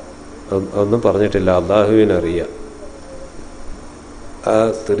ഒന്നും പറഞ്ഞിട്ടില്ല. അള്ളാഹുവിനറിയാം. ആ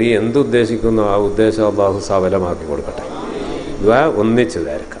സ്ത്രീ എന്തുദ്ദേശിക്കുന്നു ആ ഉദ്ദേശം അള്ളാഹു സഫലമാക്കി കൊടുക്കട്ടെ. ദുആ ഒന്നിച്ച്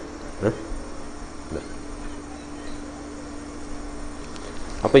ധാരക്കാം.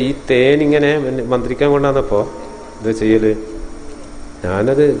 അപ്പം ഈ തേനിങ്ങനെ മന്ത്രിക്കാൻ കൊണ്ടുവന്നപ്പോൾ ഇത് ചെയ്യല്,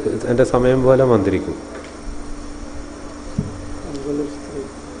 ഞാനത് എൻ്റെ സമയം പോലെ മന്ത്രിക്കും.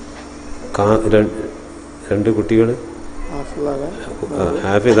 രണ്ട് കുട്ടികൾ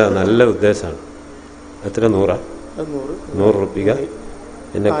ഹാഫിദ, നല്ല ഉദ്ദേശമാണ്. എത്ര 100 റുപ്പിക.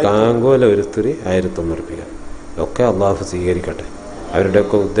 പിന്നെ കാങ്കോല ഒരു സ്ത്രീ 1,100 റുപ്പിക. ഒക്കെ അള്ളാഹു സ്വീകരിക്കട്ടെ.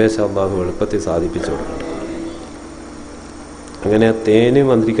 അവരുടെയൊക്കെ ഉദ്ദേശം അള്ളാഹു എളുപ്പത്തിൽ സാധിപ്പിച്ചു കൊടുക്കട്ടെ. അങ്ങനെ തേന്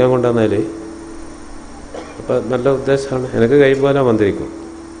മന്ത്രിക്കാൻ കൊണ്ടുവന്നാൽ അപ്പം നല്ല ഉദ്ദേശമാണ്. എനിക്ക് കഴിയുമ്പോലെ മന്ത്രിക്കും.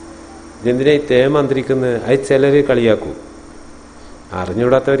 ഇതെന്തിനാ ഈ തേൻ മന്ത്രിക്കുന്നത്? അത് ചിലർ കളിയാക്കും.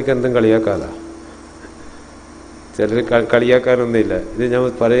 അറിഞ്ഞുകൂടാത്തവർക്ക് എന്തും കളിയാക്കാതാ. ചിലർ കളിയാക്കാനൊന്നുമില്ല. ഇത് ഞാൻ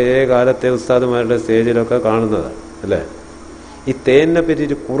പഴയ കാലത്തെ ഉസ്താദുമാരുടെ സ്റ്റേജിലൊക്കെ കാണുന്നതാണ് അല്ലേ. ഈ തേനിനെ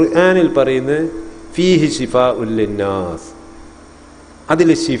പറ്റിയിട്ട് ഖുർആനിൽ പറയുന്നത് ഫീഹി ശിഫാഉൽ ലിന്നാസ്, അതിൽ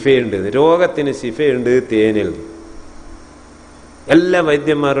ശിഫയുണ്ട്, രോഗത്തിന് ശിഫയുണ്ട് തേനിൽ. എല്ലാ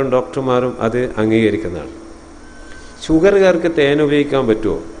വൈദ്യന്മാരും ഡോക്ടർമാരും അത് അംഗീകരിക്കുന്നതാണ്. ഷുഗറുകാർക്ക് തേൻ ഉപയോഗിക്കാൻ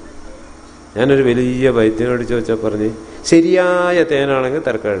പറ്റുമോ? ഞാനൊരു വലിയ വൈദ്യനോട് ചോദിച്ചാൽ പറഞ്ഞ് ശരിയായ തേനാണെങ്കിൽ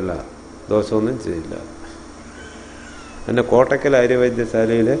തരക്കേടില്ല, ദോഷമൊന്നും ചെയ്യില്ല. എന്നെ കോട്ടക്കൽ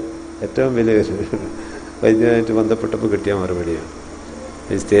ആര്യവൈദ്യശാലയിലെ ഏറ്റവും വലിയ വൈദ്യനായിട്ട് ബന്ധപ്പെട്ടപ്പോൾ കിട്ടിയ മറുപടിയാണ്.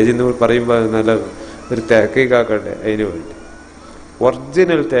 ഈ സ്റ്റേജിൽ നിന്ന് പറയുമ്പോൾ നല്ല ഒരു തിരക്കാക്കട്ടെ, അതിന് വേണ്ടി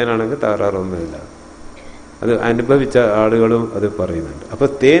ഒറിജിനൽ തേനാണെങ്കിൽ തകരാറൊന്നുമില്ല. അത് അനുഭവിച്ച ആളുകളും അത് പറയുന്നുണ്ട്. അപ്പോൾ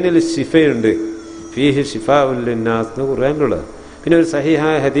തേനിൽ ശിഫയുണ്ട്, ഫീഹി ശിഫാഉൽ ലിന്നാസ് എന്ന് ഖുർആനിലുള്ളത്. പിന്നെ ഒരു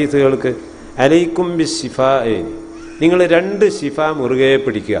സഹിഹായ ഹദീസുകൾക്ക് അലൈക്കും ബിശ്ശിഫാഇൻ, നിങ്ങൾ 2 ശിഫ മുറുകെ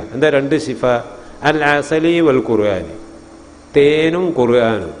പിടിക്കുക. എന്താ 2 ശിഫ? അൽ അസലി വൽ ഖുർആനി, തേനും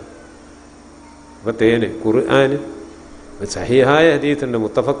ഖുർആനും. അപ്പം തേന് ഖുർആന് സഹിഹായ ഹദീസുണ്ട്,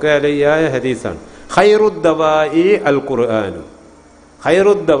 മുത്തഫഖ് അലൈഹിയായ ഹദീസാണ്. ഖൈറുദ്ദവാഇ അൽ ഖുർആനു,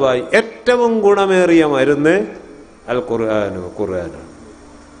 ഖൈറുദ്ദവാഇ ഏറ്റവും ഗുണമേറിയ മരുന്ന് അൽ ഖുർആനു, ഖുർആനാണ്.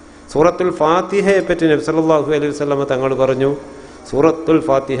 സൂറത്തുൽ ഫാത്തിഹയെ പറ്റി നബി സല്ലല്ലാഹു അലൈഹി വസല്ലം തങ്ങൾ പറഞ്ഞു, സൂറത്തുൽ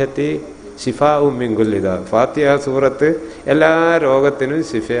ഫാത്തിഹത്തി ശിഫാഉം മിൻ കുല്ലി ദാ, ഫാത്തിഹ സൂറത്ത് എല്ലാ രോഗത്തിനും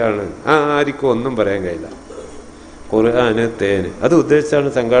ശിഫയാണ്. ആർക്കും ഒന്നും പറയാൻ കഴിയില്ല. ഖുർആന് തേന് അത് ഉദ്ദേശിച്ചാണ്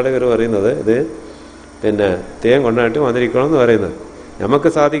സംഘാടകർ പറയുന്നത്. ഇത് പിന്നെ തേൻ കൊണ്ടായിട്ട് മന്ത്രിക്കണം എന്ന് പറയുന്നത്. നമുക്ക്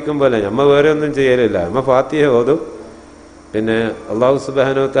സാധിക്കും പോലെ നമ്മൾ വേറെ ഒന്നും ചെയ്യലില്ല. നമ്മൾ ഫാത്തിഹ ഓതും. പിന്നെ അള്ളാഹു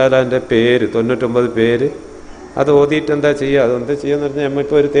സുബ്ഹാനഹു വ തആലാന്റെ പേര് 99 പേര് അത് ഓതിയിട്ട് എന്താ ചെയ്യുക? അതെന്താ ചെയ്യുകയെന്ന് പറഞ്ഞാൽ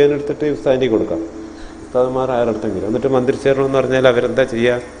നമ്മളിപ്പോൾ ഒരു തേനെടുത്തിട്ട് ഉസ്താദിൻ്റെ കൊടുക്കാം, ഉസ്താദന്മാർ ആരെടുത്തെങ്കിലും, എന്നിട്ട് മന്ത്രിച്ചേരണമെന്ന് പറഞ്ഞാൽ അവരെന്താ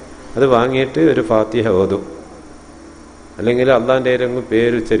ചെയ്യുക? അത് വാങ്ങിയിട്ട് ഒരു ഫാത്തിഹ ഓതും, അല്ലെങ്കിൽ അള്ളാഹിൻ്റെ ഏതെങ്കിലും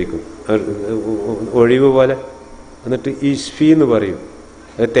പേര് ഉച്ചരിക്കും ഒഴിവ് പോലെ. എന്നിട്ട് ഇഷ്ഫി എന്ന് പറയും.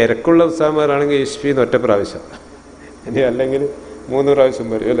 അത് തിരക്കുള്ള ഉസ്താദന്മാരാണെങ്കിൽ ഇഷ്ഫി എന്ന് ഒറ്റ പ്രാവശ്യം, ഇനി അല്ലെങ്കിൽ 3 പ്രാവശ്യം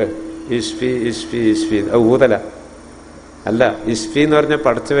പറയും അല്ലേ. ഇഷ്ഫി ഇഷ്ഫി ഇഷ്ഫി, അത് ഊതല അല്ല. ഇഷ്ഫി എന്ന് പറഞ്ഞാൽ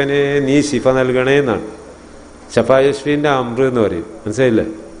പടച്ചവനെ നീ ശിഫ നൽകണേ എന്നാണ്. ഷഫാ ഇഷ്ഫിൻ്റെ അമ്ര എന്ന് പറയും, മനസ്സിലായില്ലേ?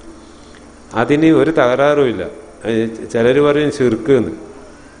 അതിന് ഒരു തകരാറുമില്ല. ചിലർ പറയും ശിർക്ക് എന്ന്.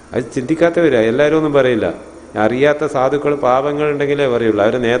 അത് ചിന്തിക്കാത്തവരാ, എല്ലാവരും ഒന്നും പറയില്ല. അറിയാത്ത സാധുക്കൾ പാപങ്ങളുണ്ടെങ്കിലേ പറയുള്ളൂ.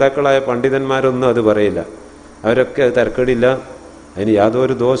 അവരുടെ നേതാക്കളായ പണ്ഡിതന്മാരൊന്നും അത് പറയില്ല. അവരൊക്കെ അത് തരക്കേടില്ല, അതിന്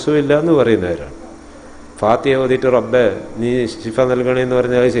യാതൊരു ദോഷവും ഇല്ല എന്ന് പറയുന്നവരാണ്. ഫാത്തിഹ ഓതിയിട്ട് റബ്ബേ നീ ശിഫ നൽകണേ എന്ന്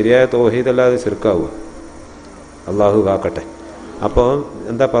പറഞ്ഞാൽ ശരിയായ തൗഹീദല്ലാതെ ശിർക്കാവുക. അള്ളാഹു കാക്കട്ടെ. അപ്പോൾ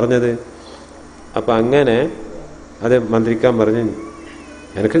എന്താ പറഞ്ഞത്? അപ്പം അങ്ങനെ അത് മന്ത്രിക്കാൻ പറഞ്ഞ്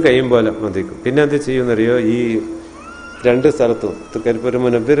എനിക്ക് കഴിയും പോലെ മന്ത്രിക്കും. പിന്നെ എന്ത് ചെയ്യുമെന്നറിയോ? ഈ 2 സ്ഥലത്തും തൃക്കരിപ്പൂർ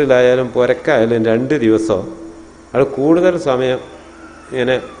മുനവ്വറിലായാലും പുരക്കായാലും 2 ദിവസം അത് കൂടുതൽ സമയം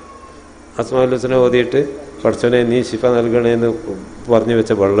ഇങ്ങനെ അസ്മാഉൽ ഹുസ്ന ഓതിയിട്ട് പഠിച്ചവനെ നീ ശിഫ നൽകണേന്ന് പറഞ്ഞു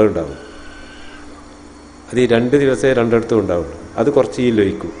വെച്ച വെള്ളം ഉണ്ടാവും. അത് ഈ 2 ദിവസമേ രണ്ടിടത്തും ഉണ്ടാവുള്ളൂ. അത് കുറച്ച് ഈ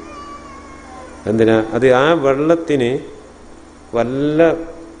ലൊയ്ക്കും. എന്തിനാ? അത് ആ വെള്ളത്തിന് വല്ല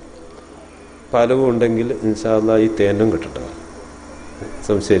ഫലവും ഉണ്ടെങ്കിൽ ഇൻഷാ അല്ലാഹ് ഈ തേനും കിട്ടട്ടെ,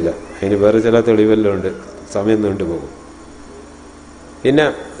 സംശയമില്ല. അതിന് വേറെ ചില തെളിവെല്ലാം ഉണ്ട്, സമയം നീണ്ടു പോകും. പിന്നെ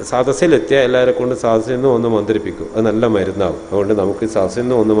സദസ്സിലെത്തിയാൽ എല്ലാവരെ കൊണ്ട് സദസ്സിൽ നിന്ന് ഒന്ന് മന്ത്രിപ്പിക്കും. അത് നല്ല മരുന്നാവും. അതുകൊണ്ട് നമുക്ക് സദസ്സിൽ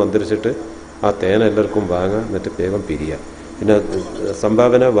നിന്ന് ഒന്ന് മന്ത്രിച്ചിട്ട് ആ തേൻ എല്ലാവർക്കും വാങ്ങാം, എന്നിട്ട് വേഗം പിരിയാം. പിന്നെ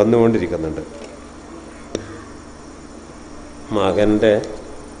സംഭാവന വന്നുകൊണ്ടിരിക്കുന്നുണ്ട്.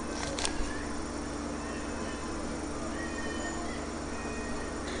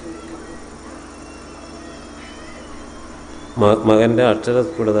 മകൻ്റെ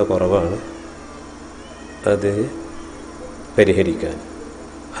അക്ഷരസ്ഫുടത കുറവാണ്. അത് പരിഹരിക്കാൻ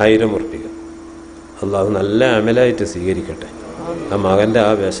 1000 ഉറുപ്പിക അള്ളാഹു നല്ല അമലായിട്ട് സ്വീകരിക്കട്ടെ. ആ മകൻ്റെ ആ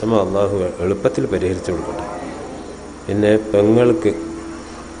വിഷമം അള്ളാഹു എളുപ്പത്തിൽ പരിഹരിച്ചു കൊടുക്കട്ടെ. പിന്നെ പെങ്ങൾക്ക്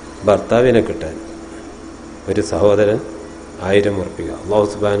ഭർത്താവിനെ കിട്ടാൻ ഒരു സഹോദരൻ 1000 ഉറുപ്പിക അള്ളാഹു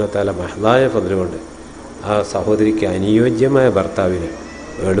സുബ്ഹാനഹു വ തആല മഹ്ലായ ഫദ്ൽ കൊണ്ട് ആ സഹോദരിക്ക് അനുയോജ്യമായ ഭർത്താവിനെ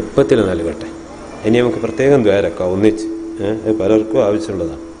എളുപ്പത്തിൽ നൽകട്ടെ. ഇനി നമുക്ക് പ്രത്യേകം ദ്വാരക്കാം ഒന്നിച്ച്. പലർക്കും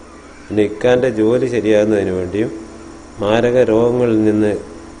ആവശ്യമുള്ളതാണ്. പിന്നെ ഇക്കാൻ്റെ ജോലി ശരിയാകുന്നതിന് വേണ്ടിയും മാരക രോഗങ്ങളിൽ നിന്ന്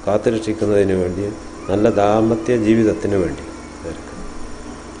കാത്തുരക്ഷിക്കുന്നതിന് വേണ്ടിയും നല്ല ദാമ്പത്യ ജീവിതത്തിന് വേണ്ടി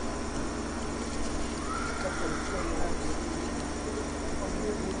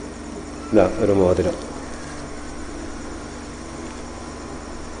ഒരു മോതിരം.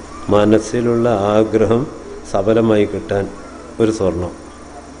 മനസ്സിലുള്ള ആഗ്രഹം സഫലമായി കിട്ടാൻ ഒരു സ്വർണ്ണാഭരണം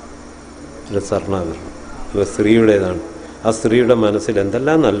സ്ത്രീയുടേതാണ്. ആ സ്ത്രീയുടെ മനസ്സിൽ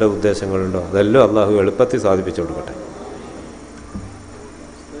എന്തെല്ലാം നല്ല ഉദ്ദേശങ്ങളുണ്ടോ അതെല്ലാം അള്ളാഹു എളുപ്പത്തിൽ സാധിപ്പിച്ചു കൊടുക്കട്ടെ.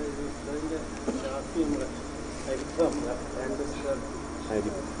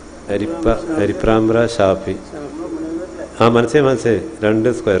 ഹരിപ്രാമ്പ്ര ഷാഫി. ആ മനസ്സേ 2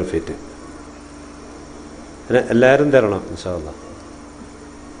 സ്ക്വയർ ഫീറ്റ്. എല്ലാവരും തരണം ഇൻഷാ അല്ലാഹ്.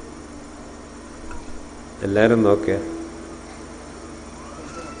 എല്ലാവരും നോക്കിയ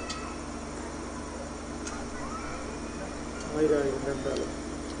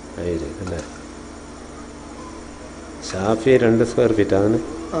അല്ലേ? ഷാഫി 2 സ്ക്വയർ ഫീറ്റ് ആണ്.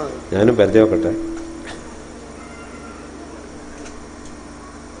 ഞാനും പരിചയപ്പെട്ടെ.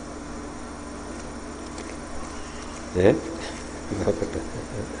 നോക്കട്ടെ.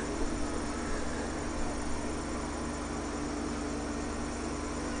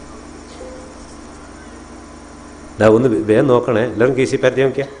 ഒന്ന് വേഗം നോക്കണേ. എല്ലാവരും കീശി പരിചയം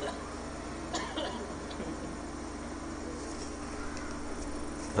നോക്കിയാ.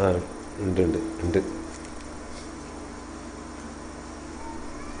 ആ ഉണ്ട്.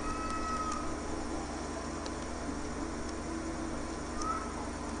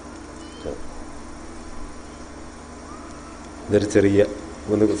 ഇതൊരു ചെറിയ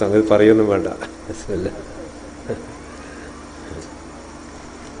ഒന്ന് സംഗതി പറയൊന്നും വേണ്ട.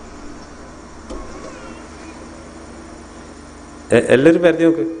 എല്ലാവരും പരിധി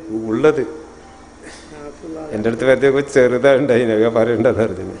നോക്ക്. ഉള്ളത് എൻ്റെ അടുത്ത് പരിധി നോക്ക്. ചെറുതാണ്ടായി പറയണ്ടെന്ന്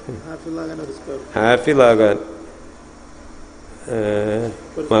പറഞ്ഞു. ഹാഫിലാകാൻ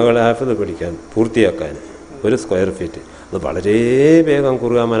മകളെ ഹാഫിൽ പഠിക്കാൻ പൂർത്തിയാക്കാൻ 1 സ്ക്വയർ ഫീറ്റ്. അത് വളരെ വേഗം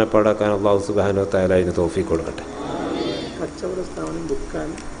ഖുർആൻ മനപ്പാടാക്കാൻ അല്ലാഹു സുബ്ഹാനഹു വ തആല അതിന് തൗഫീഖ് കൊടുക്കട്ടെ.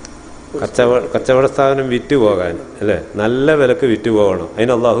 കച്ചവട സ്ഥാപനം വിറ്റുപോകാൻ അല്ലേ? നല്ല വിലക്ക് വിറ്റുപോകണം.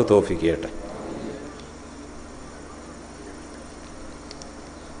 അതിന് അല്ലാഹു തൗഫീഖ് ചെയ്യട്ടെ.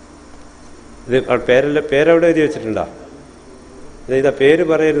 ഇത് പേരെവിടെ എഴുതി വെച്ചിട്ടുണ്ടോ? ഇതാ പേര്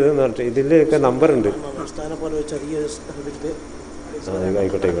പറയരുത് എന്ന് പറഞ്ഞിട്ട് ഇതിലൊക്കെ നമ്പറുണ്ട്.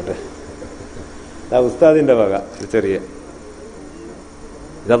 ആയിക്കോട്ടെ. ഉസ്താദിന്റെ വക ചെറിയ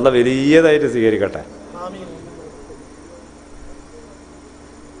ഇതല്ല വലിയതായിട്ട് സ്വീകരിക്കട്ടെ.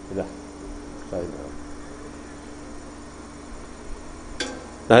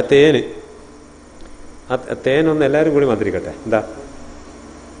 തേനൊന്ന് എല്ലാവരും കൂടി മന്ത്രിക്കട്ടെ. എന്താ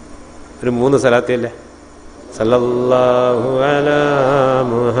ഒരു 3 സലാത്തിയല്ലേ? സല്ലല്ലാഹു അലാ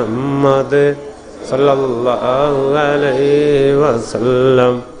മുഹമ്മദ് സല്ലല്ലാഹു അലൈഹി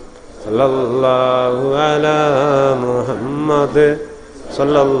വസല്ലം സല്ലല്ലാഹു അലാ മുഹമ്മദ്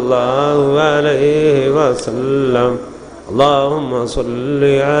സല്ലല്ലാഹു അലൈഹി വസല്ലം അല്ലാഹുമ്മ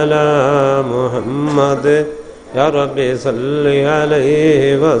സല്ലി അലാ മുഹമ്മദ് യാ റബ്ബി സല്ലി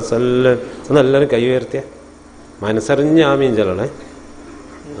അലൈഹി വസല്ലം. നല്ലൊരു കൈ ഉയർത്തിയ മനസ്സറിഞ്ഞ് ആമീൻ ചൊല്ലണേ.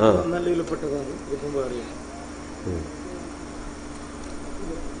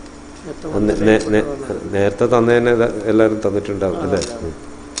 നേരത്തെ തന്നതന്നെ എല്ലാവരും തന്നിട്ടുണ്ടാവും അല്ലേ?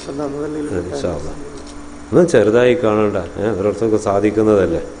 ഒന്നും ചെറുതായി കാണണ്ട. ഓരോരുത്തർക്ക്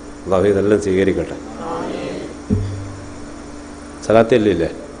സാധിക്കുന്നതല്ലേ. അല്ലാഹു ഇതെല്ലാം സ്വീകരിക്കട്ടെ. സലാത്തില്ലേ?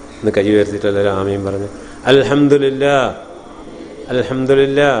 ഇന്ന് കൈ ഉയർത്തിയിട്ടെല്ലാവരും ആമീൻ പറഞ്ഞു. അൽഹംദുലില്ലാ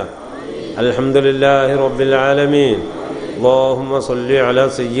അൽഹംദുലില്ലാ അൽഹംദുലില്ലാഹി റബ്ബിൽ ആലമീൻ അല്ലാഹുമ്മ സ്വല്ലി അലാ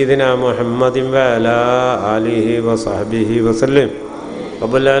സയ്യിദിനാ മുഹമ്മദിൻ വഅലാ ആലിഹി വസഹ്ബിഹി വസല്ലം.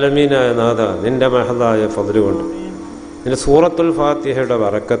 റബ്ബുൽ ആലമീനായ നാഥ, നിന്റെ മഹദായ ഫദ്ല് കൊണ്ട്, നിന്റെ സൂറത്തുൽ ഫാത്തിഹയുടെ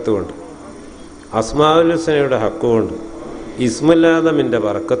ബറക്കത്ത് കൊണ്ട്, അസ്മാഉൽ ഹുസ്നയുടെ ഹക്ക് കൊണ്ട്, ഇസ്മുല്ലാദമിൻ്റെ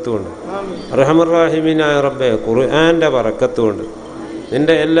ബറക്കത്ത് കൊണ്ട്, റഹ്മാനിർ റബ്ബേ ഖുർആന്റെ ബറക്കത്ത് കൊണ്ട്,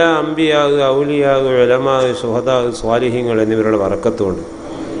 നിന്റെ എല്ലാ അംബിയാവ് ഔലിയാവ് ഉലമാവ് ശുഹദാവ് സ്വാലിഹീങ്ങൾ എന്നിവരുടെ ബറക്കത്ത് കൊണ്ട്,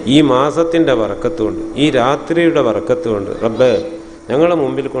 ഈ മാസത്തിൻ്റെ ബറക്കത്ത് കൊണ്ട്, ഈ രാത്രിയുടെ ബറക്കത്ത് കൊണ്ട് റബ്ബേ ഞങ്ങളെ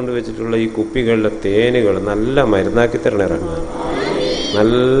മുമ്പിൽ കൊണ്ടുവച്ചിട്ടുള്ള ഈ കുപ്പികളിലെ തേനുകൾ നല്ല മരുന്നാക്കി തരണേ റഹ്മാൻ.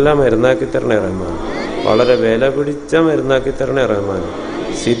 നല്ല മരുന്നാക്കി തരണേ റഹ്മാൻ. വളരെ വില പിടിച്ച മരുന്നാക്കി തരണേ റഹ്മാൻ.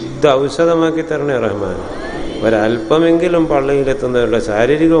 സിദ്ധ ഔഷധമാക്കി തരണേ റഹ്മാൻ. ഒരല്പമെങ്കിലും പള്ളിയിലെത്തുന്നവരുടെ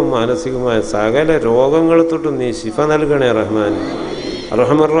ശാരീരികവും മാനസികവുമായ സകല രോഗങ്ങൾ തൊട്ടും നീ ശിഫ നൽകണേ റഹ്മാൻ.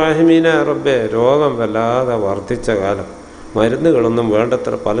 റഹ്മാൻ റബ്ബേ, രോഗം വല്ലാതെ വർദ്ധിച്ച കാലം, മരുന്നുകളൊന്നും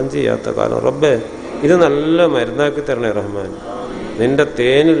വേണ്ടത്ര ഫലം ചെയ്യാത്ത കാലം റബ്ബേ, ഇത് നല്ല മരുന്നാക്കി തരണേ റഹ്മാൻ. നിന്റെ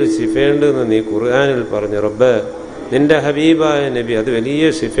തേനിൽ ശിഫയുണ്ടെന്ന് നീ ഖുർആനിൽ പറഞ്ഞു റബ്ബേ. നിന്റെ ഹബീബായ നബി, അത് വലിയ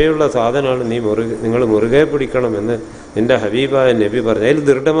ശിഫയുള്ള സാധനമാണ്, നിങ്ങൾ മുറുകെ പിടിക്കണമെന്ന് നിന്റെ ഹബീബായ നബി പറഞ്ഞു. അതിൽ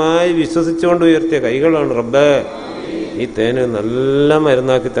ദൃഢമായി വിശ്വസിച്ചുകൊണ്ട് ഉയർത്തിയ കൈകളാണ് റബ്ബേ. ഈ തേന് നല്ല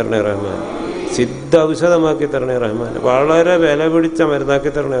മരുന്നാക്കി തരണേ റഹ്മാൻ. സിദ്ധ ഔഷധമാക്കി തരണേ റഹ്മാൻ. വളരെ വില പിടിച്ച മരുന്നാക്കി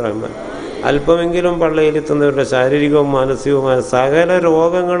തരണേ റഹ്മാൻ. അല്പമെങ്കിലും പള്ളിയിലെത്തുന്നവരുടെ ശാരീരികവും മാനസികവുമായ സകല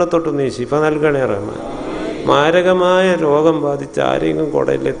രോഗങ്ങളെ തൊട്ട് നീ ശിഫ നൽകണേ റഹ്മാൻ. മാരകമായ രോഗം ബാധിച്ച ആരെങ്കിലും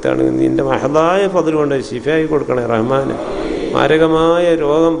കുടയിലെത്താണെങ്കിൽ നിന്റെ മഹദായ ഫദ്ൽ കൊണ്ട് ശിഫയായി കൊടുക്കണേ റഹ്മാന്. മാരകമായ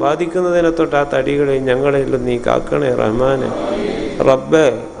രോഗം ബാധിക്കുന്നതിനെ തൊട്ട് ആ തടികളെയും ഞങ്ങളെയും നീ കാക്കണേ റഹ്മാന്. റബ്ബേ,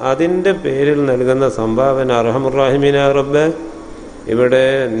 അതിൻ്റെ പേരിൽ നൽകുന്ന സംഭാവന അർഹമുർ-റഹീമീനായ റബ്ബേ, ഇവിടെ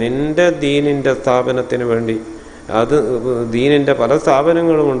നിന്റെ ദീനിൻ്റെ സ്ഥാപനത്തിന് വേണ്ടി, അത് ദീനിൻ്റെ പല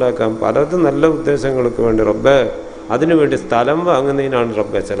സ്ഥാപനങ്ങളും ഉണ്ടാക്കാം, പലതും നല്ല ഉദ്ദേശങ്ങൾക്ക് വേണ്ടി റബ്ബേ, അതിനുവേണ്ടി സ്ഥലം വാങ്ങുന്നതിനാണ്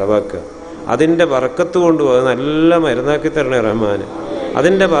റബ്ബേ ചിലവാക്കുക. അതിൻ്റെ ബറക്കത്ത് കൊണ്ട് അത് നല്ല മരുന്നാക്കി തരണേ റഹ്മാന്.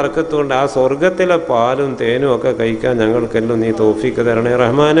 അതിൻ്റെ ബറക്കത്ത് കൊണ്ട് ആ സ്വർഗത്തിലെ പാലും തേനും ഒക്കെ കഴിക്കാൻ ഞങ്ങൾക്കെല്ലാം നീ തൗഫീക്ക് തരണേ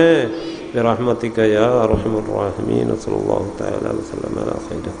റഹ്മാന്. ബിറഹ്മതിക യാ അർഹമർ റഹീമീൻ. സല്ലല്ലാഹു തആല വസല്ലമ അലാ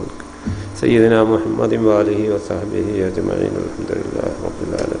ഖൈരി ഖൽഖി സയ്യിദിനാ മുഹമ്മദിൻ വഅലിഹി വസഹ്ബിഹി അജ്മഈൻ. അൽഹംദുലില്ലാഹി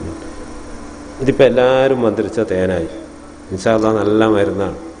റബ്ബിൽ ആലമീൻ. ഇതിപ്പോൾ എല്ലാവരും മന്ത്രിച്ച തേനായി. ഇൻഷാ അല്ലാഹ് നല്ല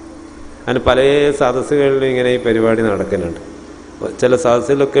മരുന്നാണ്. അതിന് പല സദസ്സുകളിലും ഇങ്ങനെ ഈ പരിപാടി നടക്കുന്നുണ്ട്. ചില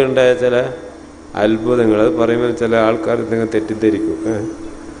സദസ്സിലൊക്കെ ഉണ്ടായ ചില അത്ഭുതങ്ങൾ പറയുമ്പോൾ ചില ആൾക്കാർ നിങ്ങൾ തെറ്റിദ്ധരിക്കും.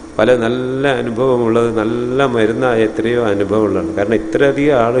 പല നല്ല അനുഭവമുള്ളത്, നല്ല മരുന്നായ എത്രയോ അനുഭവമുള്ളതാണ്. കാരണം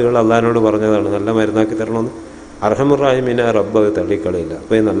ഇത്രയധികം ആളുകൾ അള്ളാഹിനോട് പറഞ്ഞതാണ് നല്ല മരുന്നാക്കി തരണമെന്ന്. അർഹമുർ-റഹീമീനായ റബ്ബ് അത് തള്ളിക്കളിയില്ല.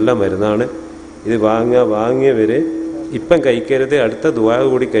 അപ്പോൾ ഇത് നല്ല മരുന്നാണ്. ഇത് വാങ്ങിയവർ ഇപ്പം കഴിക്കരുത്, അടുത്ത ദുആ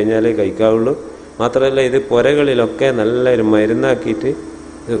കൂടി കഴിഞ്ഞാലേ കഴിക്കാവുള്ളൂ. മാത്രമല്ല ഇത് പുരകളിലൊക്കെ നല്ലൊരു മരുന്നാക്കിയിട്ട്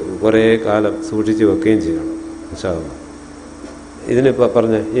കുറേ കാലം സൂക്ഷിച്ച് വെക്കുകയും ചെയ്യണം ഇൻഷാ അല്ലാഹ്. ഇതിന്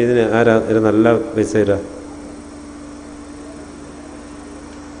പറഞ്ഞ ഇതിന് ആരാ ഒരു നല്ല പൈസ തരാ?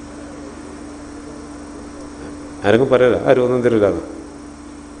 ആരെങ്കിലും പറയല? ആരും ഒന്നും തരില്ല.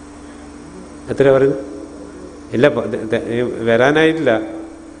 എത്ര പറയുന്നു? ഇല്ല, വരാനായിട്ടില്ല.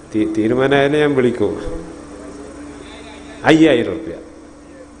 തീരുമാനമായാലും ഞാൻ വിളിക്കും. 5000 റുപ്യ.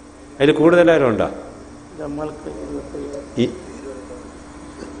 അതിൽ കൂടുതലാരും ഉണ്ടോ?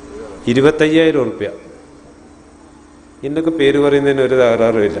 25,000 റുപ്യ. ഇന്നൊക്കെ പേര് പറയുന്നതിന് ഒരു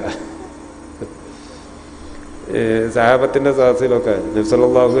തകരാറുമില്ല. സഹാബത്തിന്റെ സദസ്സിലൊക്കെ നബി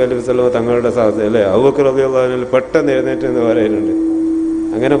സല്ലല്ലാഹു അലൈഹി വസല്ലം തങ്ങളുടെ സദസ്സിൽ അല്ലേ, അബൂബക്കർ റളിയല്ലാഹു അൻഹു പെട്ടെന്ന് എഴുന്നേറ്റ് എന്ന് പറയുന്നുണ്ട്.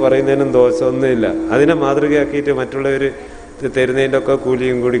 അങ്ങനെ പറയുന്നതിനും ദോഷമൊന്നുമില്ല. അതിനെ മാതൃകയാക്കിയിട്ട് മറ്റുള്ളവർ തരുന്നതിൻ്റെ ഒക്കെ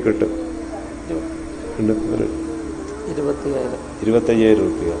കൂലിയും കൂടി കിട്ടും. 25,000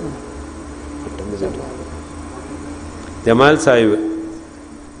 റുപ്യ. ജമാൽ സാഹിബ്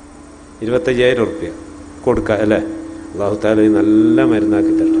 25,000 റുപ്യ കൊടുക്കുക അല്ലേ? അല്ലാഹു തആല നല്ല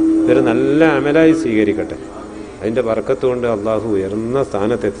മരുന്നാക്കി തരട്ടെ. ഇതൊരു നല്ല അമലായി സ്വീകരിക്കട്ടെ. അതിൻ്റെ ബർക്കത്ത് കൊണ്ട് അള്ളാഹു ഉയർന്ന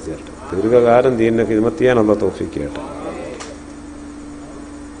സ്ഥാനത്ത് എത്തിച്ചേരട്ടെ. ദീർഘകാലം ദീനിനെ ഖിദ്മത്ത് ചെയ്യാൻ അള്ളാഹു തൗഫീഖ് ചെയ്യട്ടെ.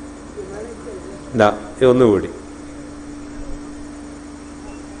 ഒന്നുകൂടി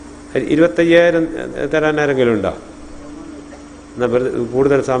 25,000 തരാൻ ആരെങ്കിലും ഉണ്ടോ? എന്നാൽ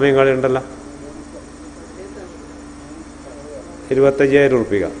കൂടുതൽ സമയം കളിയുണ്ടല്ലോ. 25,000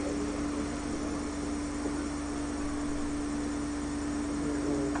 റുപ്യ.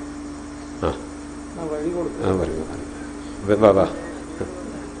 ബാബാ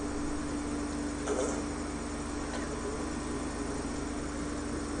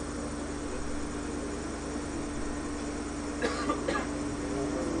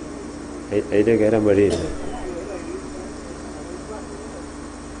അതിൻ്റെ കയറാൻ വഴിയില്ല.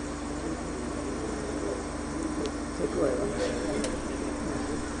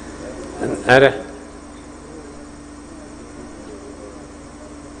 ആരാ?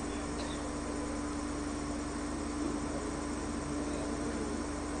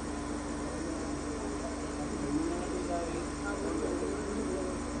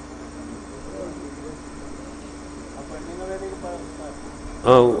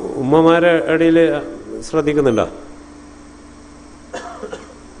 ആ, ഉമ്മമാരെ ഇടയിൽ ശ്രദ്ധിക്കുന്നുണ്ടോ?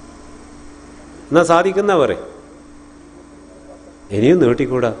 എന്നാ സാധിക്കുന്ന പറയും. ഇനിയും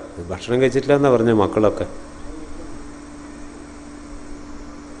നീട്ടിക്കൂടാ, ഭക്ഷണം കഴിച്ചിട്ടില്ല എന്നാ പറഞ്ഞ മക്കളൊക്കെ.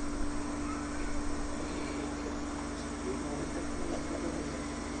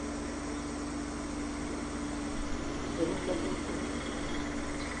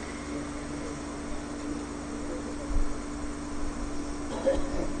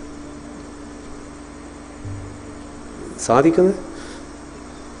 സാധിക്കുന്നത്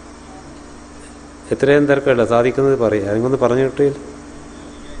എത്രയും തിരക്കല്ല, സാധിക്കുന്നത് പറയും. അതിനൊന്ന് പറഞ്ഞു കിട്ടില്ല.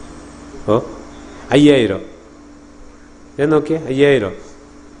 ഓ 5000 ഞാൻ നോക്കിയേ. 5000,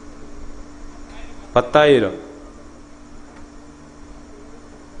 10,000,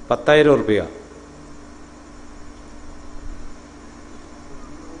 10,000 ഉറുപ്പിക.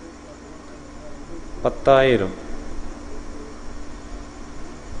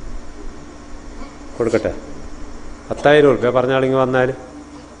 കൊടുക്കട്ടെ. 10,000 ഉറുപ്പിക പറഞ്ഞാളിങ്ങ് വന്നാൽ.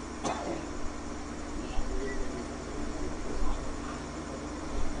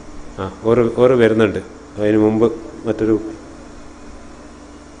 ആ, ഓരോ വരുന്നുണ്ട്. അതിന് മുമ്പ് മറ്റൊരു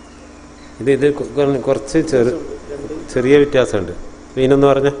ഇത് കുറച്ച് ചെറിയ വ്യത്യാസമുണ്ട്. ഇതിനൊന്ന്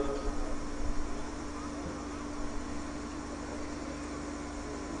പറഞ്ഞ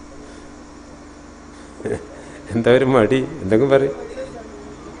എന്താ ഒരു മടി, എന്തെങ്കിലും പറയും.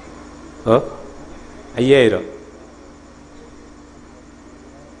 ഓ 5000.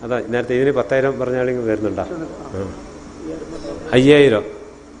 അതാ നേരത്തെ ഇതിന് 10,000 പറഞ്ഞാളിങ്ങ് വരുന്നുണ്ടോ? 5000,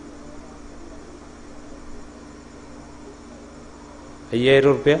 5000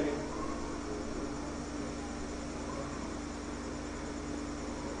 ഉറുപ്പ്യ.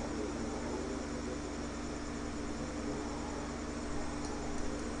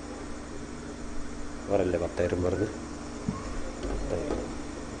 പറയല്ലേ 10,000 പറഞ്ഞ്. 10,000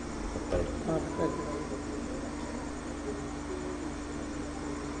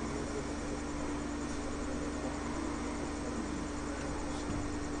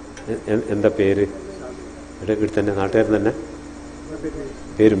 എന്താ പേര്? ഇവിടെ തന്നെ നാട്ടുകാരൻ തന്നെ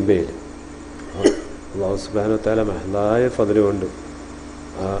പെരുമ്പയിൽ. അല്ലാഹു സുബ്ഹാനഹു വ തആല മഹലായ ഫദ്ല് കൊണ്ട്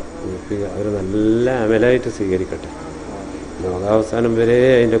ആ അവർ നല്ല അമലായിട്ട് സ്വീകരിക്കട്ടെ. ലോകാവസാനം വരെ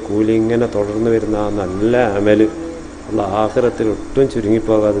അതിൻ്റെ കൂലി ഇങ്ങനെ തുടർന്ന് വരുന്ന ആ നല്ല അമല് അല്ലാഹു ആഖിറത്തിൽ ഒട്ടും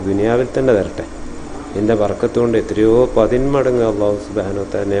ചുരുങ്ങിപ്പോകാതെ ദുനിയാവിൽ തന്നെ തരട്ടെ. ഇതിൻ്റെ ബർക്കത്ത് കൊണ്ട് എത്രയോ 10 മടങ്ങ് അല്ലാഹു സുബ്ഹാനഹു വ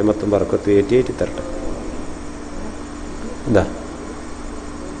തആല നിഅമത്തും ബർക്കത്തും ഏറ്റി തരട്ടെ. എന്താ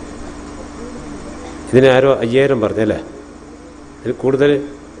ഇതിന് ആരോ 5000 പറഞ്ഞല്ലേ? ഇതിൽ കൂടുതൽ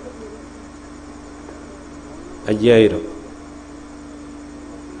 5000.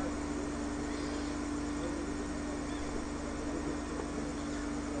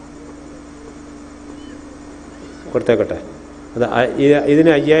 കൊടുത്തേക്കട്ടെ. അത് ഇതിന്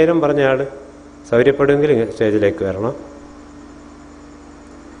 5000 പറഞ്ഞ ആൾ സൗകര്യപ്പെടുമെങ്കിൽ സ്റ്റേജിലേക്ക് വരണം.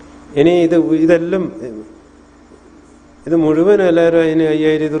 ഇനി ഇതെല്ലാം ഇത് മുഴുവനും എല്ലാവരും അതിന്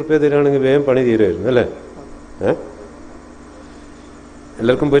 5000 ഉറുപ്പ്യ തരാണെങ്കിൽ വേഗം പണി തീരുമായിരുന്നു അല്ലേ?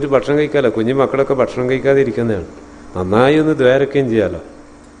 എല്ലാവർക്കും പോയിട്ട് ഭക്ഷണം കഴിക്കാമല്ലോ. കുഞ്ഞു മക്കളൊക്കെ ഭക്ഷണം കഴിക്കാതെ ഇരിക്കുന്നതാണ്. നന്നായി ഒന്ന് ദ്വാരക്കുകയും ചെയ്യാമല്ലോ.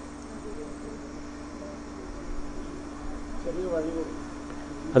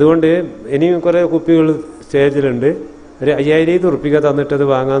 അതുകൊണ്ട് ഇനിയും കുറേ കുപ്പികൾ സ്റ്റേജിലുണ്ട്. ഒരു 5000 ഉറുപ്പിക തന്നിട്ടത്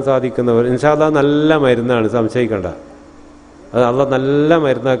വാങ്ങാൻ സാധിക്കുന്നവർ ഇൻഷാ അല്ലാഹ് നല്ല മരുന്നാണ്, സംശയിക്കണ്ട. അത് അല്ലാഹ് നല്ല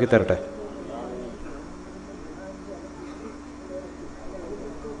മരുന്നാക്കി തരട്ടെ.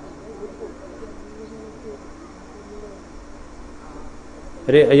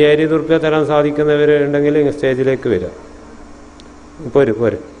 ഒരു 5000 ഉറുപ്പ്യ തരാൻ സാധിക്കുന്നവർ ഉണ്ടെങ്കിൽ സ്റ്റേജിലേക്ക് വരാം.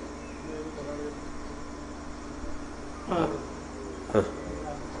 പോര്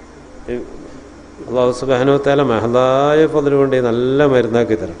അല്ലാഹു സുബ്ഹാനഹു വ തആല മഹലായ ഫദ്ല് കൊണ്ട് നല്ല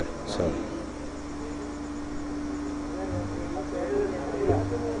മരുന്നാക്കി തരട്ടെ.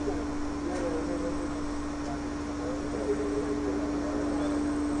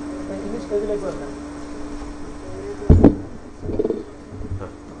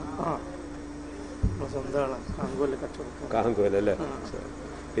 കാങ്കോലല്ലേ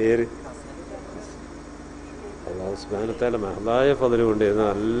പേര്? അല്ലാഹു സുബ്ഹാനഹു വ തആല മഹലായ ഫദ്ല് കൊണ്ട്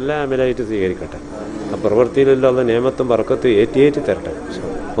നല്ല അമലായിട്ട് സ്വീകരിക്കട്ടെ. ആ പ്രവൃത്തിയിലുള്ള നിഅമത്തും ബർക്കത്തും ഏറ്റി തരട്ടെ.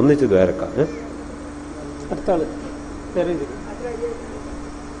 ഒന്നിച്ച് ദ്വാരക്കാം.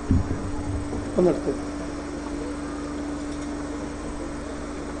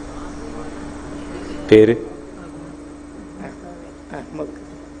 പേര് അഹമ്മദ്.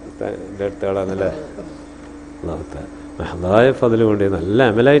 എൻ്റെ അടുത്ത ആളാണല്ലേ. മഹദായ ഫضل കൊണ്ട് നല്ല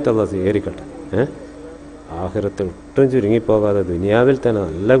അമലായിട്ടുള്ള സ്വീകരിക്കട്ടെ. ആഖിറത്തിൽ ഒട്ടും ചുരുങ്ങിപ്പോകാതെ ദുനിയാവിൽ തന്നെ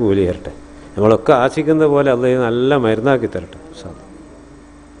നല്ല കൂലി തരട്ടെ. നമ്മളൊക്കെ ആശിക്കുന്ന പോലെ അള്ളാഹു നല്ല മരുന്നാക്കി തരട്ടെ.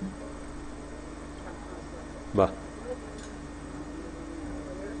 വാ,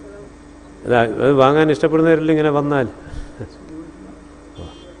 അത് വാങ്ങാൻ ഇഷ്ടപ്പെടുന്നവരിൽ ഇങ്ങനെ വന്നാൽ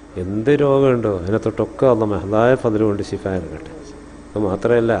എന്ത് രോഗമുണ്ടോ അതിനെ തൊട്ടൊക്കെ അള്ളാഹ് മഹദായ ഫضل കൊണ്ട് ശിഫ നൽകട്ടെ. അത്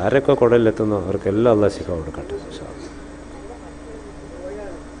മാത്രമല്ല ആരൊക്കെ കുടലിലെത്തുന്നോ അവർക്കെല്ലാം അള്ളാഹ് ശിഫ കൊടുക്കട്ടെ.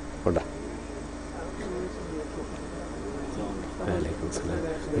 കൊണ്ടാ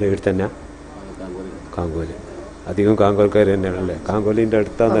ഇവിടെ തന്നെ കാങ്കോല്, അധികം കാങ്കോൽക്കാർ തന്നെയാണല്ലേ. കാങ്കോലിൻ്റെ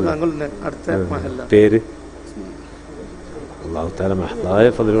അടുത്താന്നല്ലേ പേര്. അള്ളാഹു തആല മഹദായ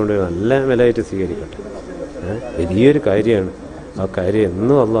ഫضل കൊണ്ട് നല്ല വിലയായിട്ട് സ്വീകരിക്കട്ടെ. വലിയൊരു കാര്യമാണ്. ആ കാര്യം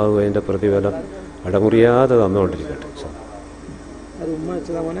എന്നും അള്ളാഹു അതിൻ്റെ പ്രതിഫലം അടമുറിയാതെ തന്നുകൊണ്ടിരിക്കട്ടെ.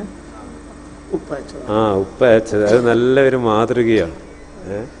 ഉപ്പ അയച്ചത് അത് നല്ലൊരു മാതൃകയാണ്.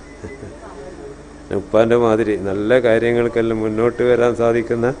 ഉപ്പാൻ്റെ മാതിരി നല്ല കാര്യങ്ങൾക്കെല്ലാം മുന്നോട്ട് വരാൻ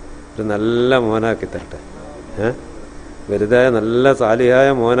സാധിക്കുന്ന ഒരു നല്ല മോനാക്കി തരട്ടെ. വലുതായ നല്ല സാലിഹായ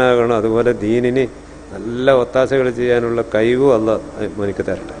മോനാകണം. അതുപോലെ ദീനിന് നല്ല ഒത്താശകൾ ചെയ്യാനുള്ള കഴിവും അള്ളാഹ് മോനിക്ക്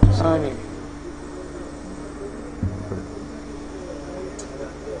തരട്ടെ.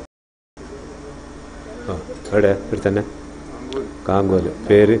 എവിടെ? ഇവിടെ തന്നെ കാങ്കോല്.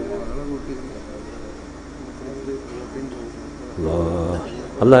 പേര്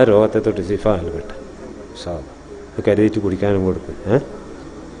അള്ളാഹ് രോഗത്തെ തൊട്ട് ശിഫ നൽകട്ടെ. കരുതിയിട്ട് കുടിക്കാനും കൊടുക്കും.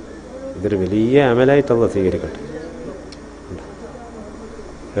 ഇതൊരു വലിയ അമലായിട്ടുള്ള സ്വീകരിക്കട്ടെ.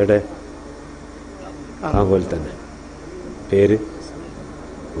 എവിടെ? കാങ്കോൽ തന്നെ. പേര്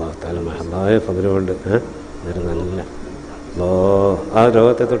അള്ളാഹു തആല മഹദായ ഫضل കൊണ്ട് ഇതൊരു നല്ല ആ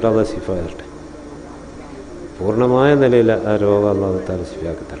രോഗത്തെ തൊട്ട് അള്ളാഹ് ശിഫ തരട്ടെ. പൂർണ്ണമായ നിലയിൽ ആ രോഗം അള്ളാഹു തആല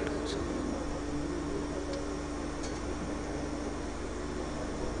ശിഫയാക്കി തരട്ടെ.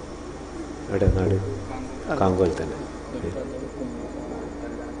 എവിടെ? നാട് കാങ്കോൽ തന്നെ.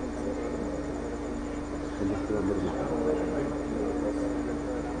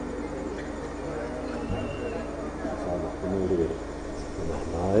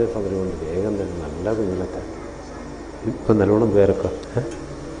 മഹദായ ഫضل കൊണ്ട് വേഗം തന്നെ നല്ല കുഞ്ഞിലത്തെ ഇപ്പം നല്ലോണം പേരൊക്കെ.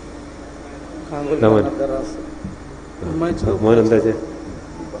 മോനെന്താ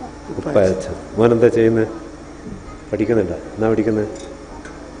ഉപ്പ അയച്ചത്? മോനെന്താ ചെയ്യുന്നത്? പഠിക്കുന്നുണ്ടോ? എന്നാ പഠിക്കുന്നത്?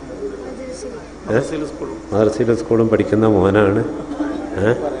 മദ്രസയിലും സ്കൂളും പഠിക്കുന്ന മോനാണ്.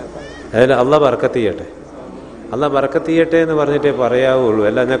 അതിൽ അള്ളാഹ് ബർക്കത്ത് ചെയ്യട്ടെ. അള്ളാഹ് ബർക്കത്ത് ചെയ്യട്ടെ എന്ന് പറഞ്ഞിട്ടേ പറയാവുള്ളൂ,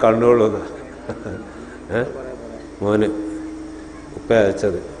 എല്ലാം ഞാൻ കണ്ടോളൂ എന്ന്. മോന് ഉപ്പ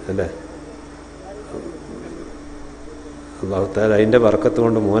അയച്ചത് അല്ലേ. അള്ളാഹു തആല അതിൻ്റെ ബർക്കത്ത്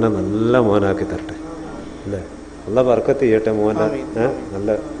കൊണ്ട് മോനെ നല്ല മോനാക്കി തരട്ടെ അല്ലേ. അള്ളാഹ് ബർക്കത്ത് ചെയ്യട്ടെ മോനെ. നല്ല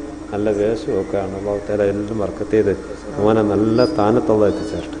നല്ല വേഷമൊക്കെയാണ്. അള്ളാഹു തആല എല്ലാം ബർക്കത്ത് ചെയ്ത് മോനെ നല്ല സ്ഥാനത്തുള്ള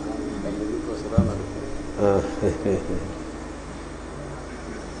എത്തിച്ചേരട്ടെ.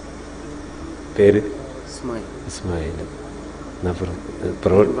 പേര് ഇസ്മായിൽ.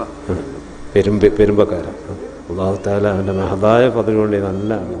 പെരുമ്പക്കാരൻ. അള്ളാഹു തആല അവൻ്റെ മഹദായ ഫضل കൊണ്ട്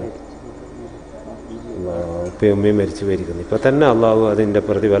നല്ല ഉപ്പയും ഉമ്മയും മരിച്ചു പോയിരിക്കുന്നു. ഇപ്പം തന്നെ അള്ളാഹു അതിൻ്റെ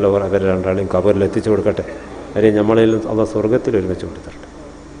പ്രതിഫലം അവർ രണ്ടാളെയും ഖബറിൽ എത്തിച്ചു കൊടുക്കട്ടെ. അല്ലെങ്കിൽ നമ്മളെല്ലാം അള്ളാഹ് സ്വർഗത്തിൽ ഒരുമിച്ച് കൊടുത്തരട്ടെ.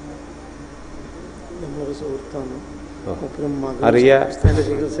 അറിയാം,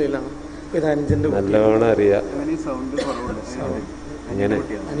 നല്ലവണ്ണം അറിയാം. ഇങ്ങനെ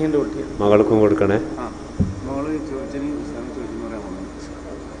മകൾക്കും കൊടുക്കണേ.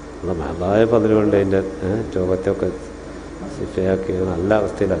 മഹദായ ഫضل കൊണ്ട് അതിൻ്റെ രോഗത്തെയൊക്കെ ശിഫയാക്കി നല്ല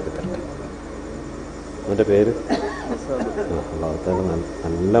അവസ്ഥയിലാക്കി തരട്ടെ. അവൻ്റെ പേര് അള്ളാഹു തആല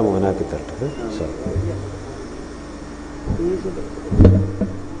നല്ല മോനാക്കി തരട്ടെ.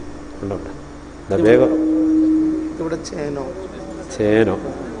 വേഗം ചേനോ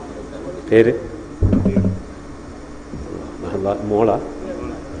പേര് മോളാ.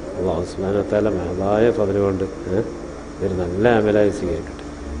 അള്ളാഹു സുബ്ഹാനഹു വ തആല മഹദായ ഫضل കൊണ്ട് ഒരു നല്ല അമലായി സ്വീകരിക്കട്ടെ.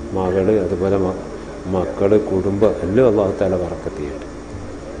 മകള് അതുപോലെ മക്കള് കുടുംബം എല്ലാം അള്ളാഹു തആല ബർക്കത്ത് ചെയ്യട്ടെ.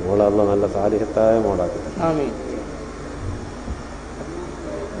 മോളെ അള്ളാഹ് നല്ല സാലിഹത്തായ മോളാക്കി.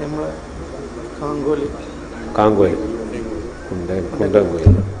 കാങ്കോലി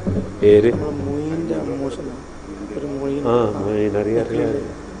കുണ്ടൻകോയിൽ. പേര് മൊയ്ൻ. അറിയാം.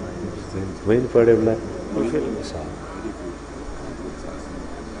 മൊയ്ൻ ഇപ്പോഴെയുള്ള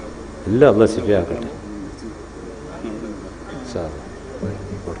എല്ലാം അള്ളാഹ് ശിഫയാക്കട്ടെ.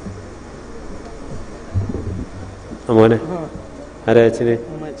 മോനെ ആരാച്ചന്?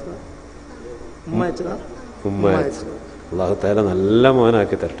 ഉമ്മ. അള്ളാഹു തആല നല്ല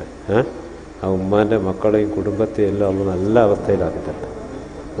മോനാക്കി തരട്ടെ. ആ ഉമ്മാൻ്റെ മക്കളെയും കുടുംബത്തെയും എല്ലാം അള്ള നല്ല അവസ്ഥയിലാക്കി തരട്ടെ.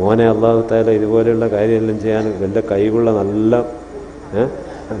 മോനെ അള്ളാഹു തആല ഇതുപോലെയുള്ള കാര്യമെല്ലാം ചെയ്യാൻ വലിയ കഴിവുള്ള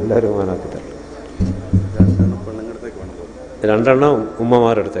നല്ലൊരു മോനാക്കി തരട്ടെ. 2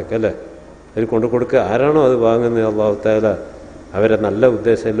 ഉമ്മമാരുടെ അടുത്തേക്ക് അല്ലേ അതിൽ കൊണ്ടു കൊടുക്കുക. ആരാണോ അത് വാങ്ങുന്നത് അള്ളാഹു തആല അവരെ നല്ല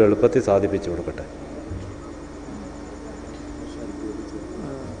ഉദ്ദേശം എളുപ്പത്തിൽ സാധിപ്പിച്ചു കൊടുക്കട്ടെ.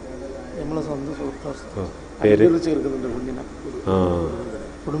 പേര്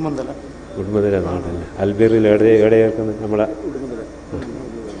ഉടുമ്പതിലെ നാടല്ലേ അൽബിറിൽ എവിടെ കേൾക്കുന്നത് നമ്മളെ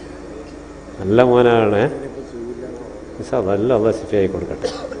നല്ല മോനാണ്. നല്ല ശിഫയായി കൊടുക്കട്ടെ,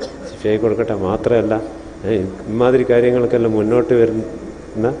 ശിഫയായി കൊടുക്കട്ടെ. മാത്രമല്ല ഇമാതിരി കാര്യങ്ങൾക്കെല്ലാം മുന്നോട്ട്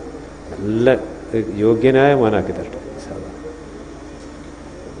വരുന്ന നല്ല യോഗ്യനായ മോനാക്കി തരട്ടെ.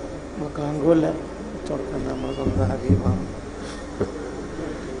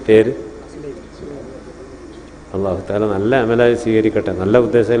 പേര് അള്ളാഹു തആല നല്ല അമലായി സ്വീകരിക്കട്ടെ, നല്ല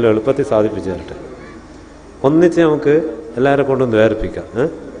ഉദ്ദേശം എളുപ്പത്തിൽ സാധിപ്പിച്ചു തരട്ടെ. ഒന്നിച്ച് നമുക്ക് എല്ലാവരെ കൊണ്ടും ദ്വേർപ്പിക്കാം.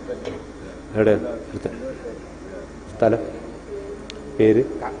 എവിടെ സ്ഥലം പേര്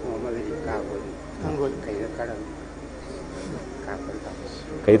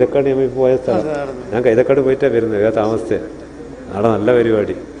കൈതക്കാട് നമ്മൾ പോയ സ്ഥലം. ഞാൻ കൈതക്കാട് പോയിട്ടാണ് വരുന്നത്, താമസിച്ചേ. അവിടെ നല്ല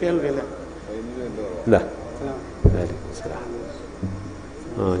പരിപാടി. എന്താ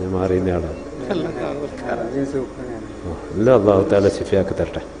ഞാൻ മാറിയുന്ന ആളാണ്. എല്ലാം അള്ളാഹു തആല ശിഫയാക്കി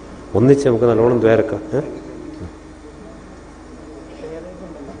തരട്ടെ. ഒന്നിച്ച് നമുക്ക് നല്ലോണം ദ്വേർക്കാം.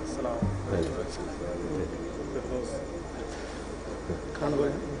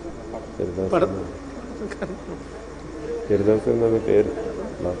 ഫിർദൗസ് എന്നാണ് പേര്.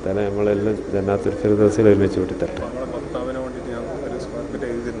 അള്ളാഹു തആല നമ്മളെല്ലാം ജന്നാത്തുൽ ഫിർദൗസിൽ ഒരുമിച്ച് വിട്ടി തരട്ടെ.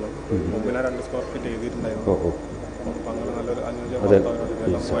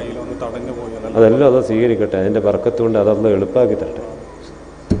 അതെല്ലാം അത് സ്വീകരിക്കട്ടെ. അതിൻ്റെ ബർക്കത്തുകൊണ്ട് അതൊന്ന് എളുപ്പമാക്കി തരട്ടെ.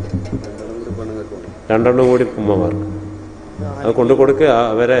 2 കൂടി ഉമ്മമാർക്ക് അത് കൊണ്ടു കൊടുക്കുക.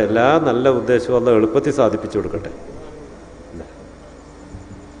 അവരെ എല്ലാ നല്ല ഉദ്ദേശവും അത് എളുപ്പത്തിൽ സാധിപ്പിച്ചു കൊടുക്കട്ടെ.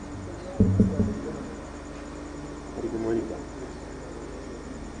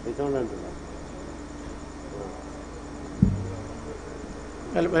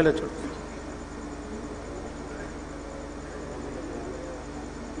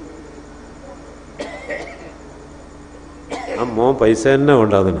 ആ മോൻ പൈസ തന്നെ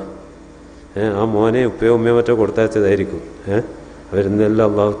ഉണ്ടാകുന്നു. ആ മോനെ ഉപ്പയോ ഉമ്മയോ മറ്റോ കൊടുത്തയച്ചതായിരിക്കും. അവരിന്നെല്ലാം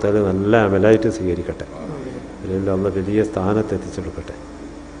അള്ളാഹു തആല നല്ല അമലായിട്ട് സ്വീകരിക്കട്ടെ. അവരെല്ലാം അള്ള വലിയ സ്ഥാനത്ത് എത്തിച്ചെടുക്കട്ടെ.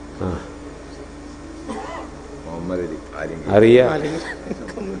 അറിയാം,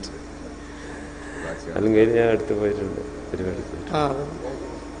 അല്ലെങ്കിൽ ഞാൻ അടുത്ത് പോയിട്ടുണ്ട് പരിപാടി.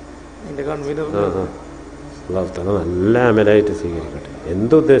 അള്ളാഹു തആല നല്ല അമലായിട്ട് സ്വീകരിക്കട്ടെ.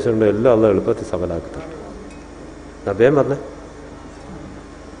 എന്തുദ്ദേശമുണ്ടോ എല്ലാം അള്ള എളുപ്പത്തിൽ സഫലാക്കി തരട്ടെ. അദ്ദേഹം പറഞ്ഞേ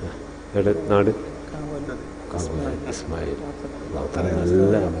നാട് ഇസ്മായിൽ. അള്ളാഹു തആല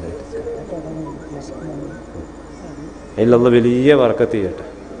നല്ല അമലായിട്ട് അതിലൊന്ന് വലിയ ബർക്കത്ത് ചെയ്യട്ടെ.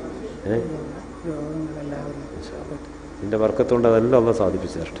 ഇതിൻ്റെ ബർക്കത്തുകൊണ്ട് അതെല്ലാം ഒന്ന്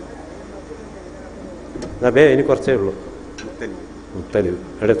സാധിപ്പിച്ചു തരട്ടെ. അതെ ഇനി കുറച്ചേ ഉള്ളൂ. മുത്തലിബ്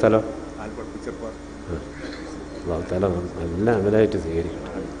എവിടെ സ്ഥലം? അള്ളാഹു തആല നല്ല അമലായിട്ട്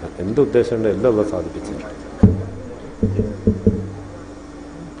സ്വീകരിക്കട്ടെ. എന്തുദ്ദേശമുണ്ടോ എല്ലാം ഒന്ന് സാധിപ്പിച്ചു തരട്ടെ.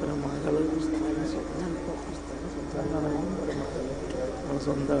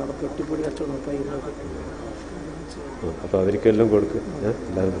 അപ്പോൾ അവർക്കെല്ലാം കൊടുക്കും.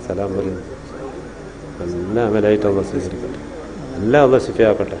 എല്ലാവർക്കും സലാം പറയുന്നു. നല്ല അമലായിട്ട് അള്ളാഹു സ്വീകരിക്കട്ടെ. എല്ലാം അള്ളാഹു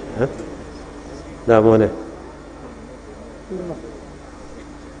ശിഫയാക്കട്ടെ. ഇതാ മോനെ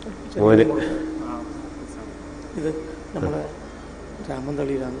മോന് ഇത് നമ്മളെ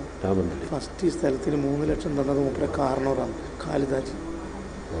രാമന്തളിയിലാണ്. ഫസ്റ്റ് ഈ സ്ഥലത്തിന് 3 ലക്ഷം തന്നത് മൂപ്പരെ കാരണവരാണ്, ഖാലിദാജി.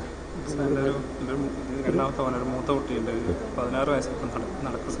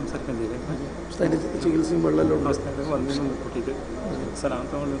 ചികിത്സയും വെള്ളമെല്ലാം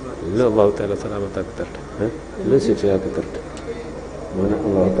അള്ളാഹു തആല സലാമത്താക്കി തരട്ടെ. എല്ലാം ശിഫയാക്കി തരട്ടെ.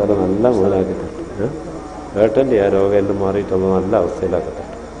 അള്ളാഹു തആല നല്ല മോനാക്കി തരട്ടെ. ഏട്ടൻ്റെ ആ രോഗം എല്ലാം മാറിയിട്ടുള്ള നല്ല അവസ്ഥയിലാക്കി തരട്ടെ.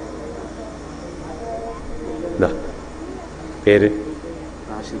 പേര്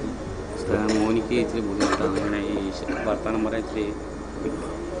മോനിക്ക് ഇച്ചിരി ബുദ്ധിമുട്ടാണ്. ഇങ്ങനെ ഈ വർത്തമാനം പറയാൻ ഇച്ചിരി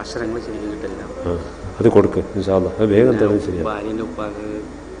അക്ഷരങ്ങൾ ശരിക്കും കിട്ടില്ല. അത് കൊടുക്കും ഇൻഷാ അല്ലാഹ്. അത് വേഗം തന്നെ ശരിയാവും. ഭാര്യൻ്റെ ഉപ്പാക്ക്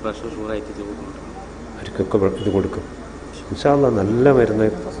പ്രഷർ ഷുഗറായിട്ട് ഇച്ചിരി ബുദ്ധിമുട്ടാണ്. അവർക്കൊക്കെ ഇത് കൊടുക്കും ഇൻഷാ അല്ലാഹ്. നല്ല മരുന്ന്.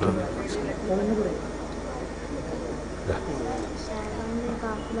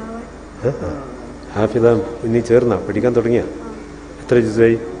 ഹാഫിദ ഇനി ചേർന്നാ പഠിക്കാൻ തുടങ്ങിയ? എത്ര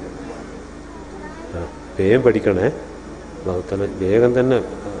ജിസായി? വേഗം പഠിക്കണേ. അല്ലാഹു തആല വേഗം തന്നെ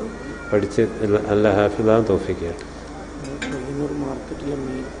പഠിച്ച് നല്ല ഹാഫിദാൻ തൗഫീഖ് ചെയ്യട്ടെ.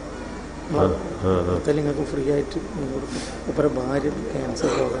 നിങ്ങൾക്ക് ഫ്രീ ആയിട്ട് മൂപ്പരെ ഭാര്യ ക്യാൻസർ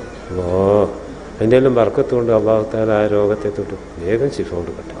രോഗം. ഓ അതിൻ്റെ എല്ലാം ബർക്കത്തുകൊണ്ട് അള്ളാഹു തആല ആ രോഗത്തെ തൊട്ട് വേഗം ശിഫ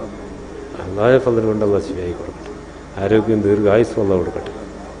കൊടുക്കട്ടെ. അള്ളാഹുവിന്റെ ഫضل കൊണ്ട് അള്ളാഹു ശിഫയായി കൊടുക്കട്ടെ. ആരോഗ്യം ദീർഘായുസ്സും അള്ളാഹു കൊടുക്കട്ടെ.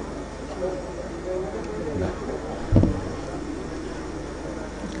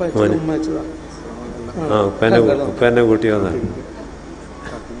 ഉപ്പേനെ കൂട്ടി വന്നാൽ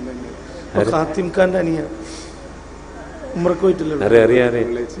അറിയാം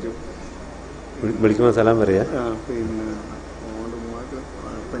വിളിക്കുമ്പോൾ സലാം പറയാ.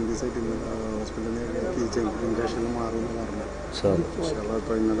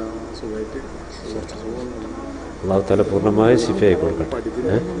 അള്ളാഹു തആല പൂർണ്ണമായ ശിഫയായി കൊടുക്കട്ടെ.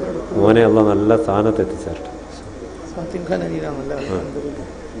 മോനെ അള്ളാഹ് നല്ല സ്ഥാനത്ത് എത്തിച്ചേരട്ടെ.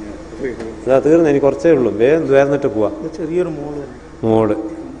 തീർന്നു, എനിക്ക് കുറച്ചേ ഉള്ളൂ. വേഗം വേർന്നിട്ട് പോവാ. ചെറിയൊരു മോള്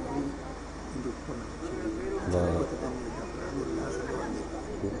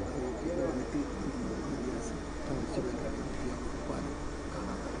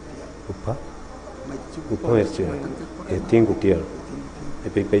ഉപ്പ മരിച്ചു. എത്തിയും കുട്ടിയാണ്.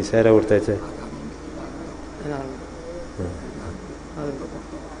 ഇപ്പം ഈ പൈസ ആരാ കൊടുത്തയച്ചേ?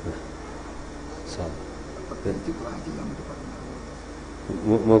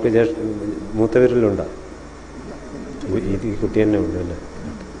 മോക്ക് മൂത്തവരിലുണ്ടോ? ഇത് ഈ കുട്ടി തന്നെ ഉണ്ട് അല്ലേ?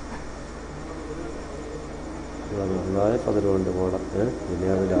 നന്നായ പതിലുണ്ട് മോളെ. പിന്നെ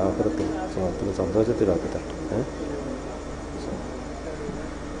അതിൻ്റെ ആഹ്റത്തിൽ സ്വാത്തിന് സന്തോഷത്തിലാക്കി തട്ടെ.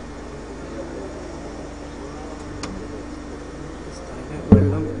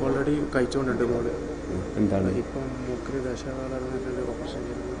 വെള്ളം ഓൾറെഡി കഴിച്ചുകൊണ്ടുണ്ട് മോള്. എന്താണ് ഇപ്പം മൂക്കിന് ഓപ്പറേഷൻ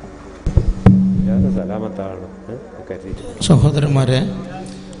ചെയ്തു. സലാമത്താണ്. സഹോദരന്മാരെ,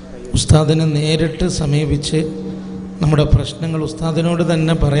 ഉസ്താദിനെ നേരിട്ട് സമീപിച്ച് നമ്മുടെ പ്രശ്നങ്ങൾ ഉസ്താദിനോട്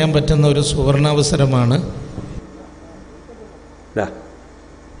തന്നെ പറയാൻ പറ്റുന്ന ഒരു സുവർണാവസരമാണ്.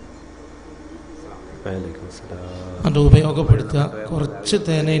 അത് ഉപയോഗപ്പെടുത്തുക. കുറച്ച്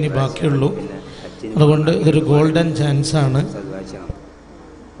തേനേ ഇനി ബാക്കിയുള്ളൂ. അതുകൊണ്ട് ഇതൊരു ഗോൾഡൻ ചാൻസ് ആണ്.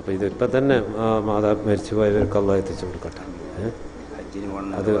 അപ്പോൾ ഇതിപ്പോൾ തന്നെ മാതാവ് മരിച്ചുപോയവർക്ക് അള്ളാഹ് എത്തിച്ചു കൊടുക്കട്ടെ.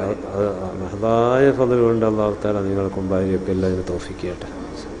 അത് മഹദായ ഫضل കൊണ്ട് അള്ളാഹു തആല നിങ്ങൾക്കും ഭാര്യയൊക്കെ എല്ലാവരും തൗഫീഖ് ചെയ്യട്ടെ.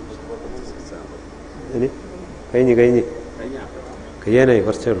 ഇനി കഴിയാനായി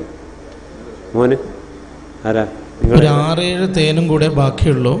കുറച്ചേ ഉള്ളൂ. മോന് ആരാ? ഒരു 6-7 തേനും കൂടെ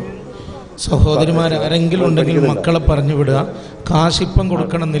ബാക്കിയുള്ളൂ. സഹോദരിമാരാരെങ്കിലും ഉണ്ടെങ്കിൽ മക്കളെ പറഞ്ഞു വിടുക. കാശിപ്പം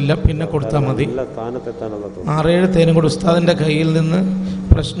കൊടുക്കണമെന്നില്ല, പിന്നെ കൊടുത്താൽ മതി. 6-7 തേനും കൂടെ ഉസ്താദിൻ്റെ കയ്യിൽ നിന്ന്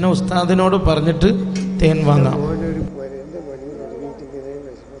പ്രശ്നം ഉസ്താദിനോട് പറഞ്ഞിട്ട് തേൻ വാങ്ങാം.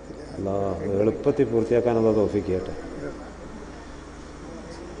 എളുപ്പത്തിൽ പൂർത്തിയാക്കാനുള്ള തൗഫീഖ് ചെയ്യട്ടെ.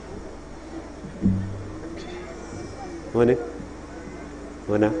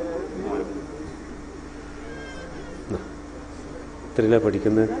 മോനാ എത്രയിലാ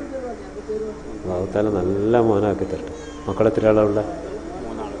പഠിക്കുന്നത്? അള്ളാഹു തആല നല്ല മോനാക്കി തരട്ടെ. മക്കളെത്ര ആളുള്ള?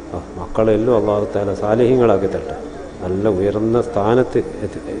 മക്കളെല്ലാം അള്ളാഹു തആല സാലിഹീങ്ങളാക്കി തരട്ടെ. നല്ല ഉയർന്ന സ്ഥാനത്ത്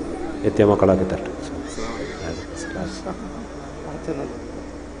എത്തിയ മക്കളാക്കി തരട്ടെ.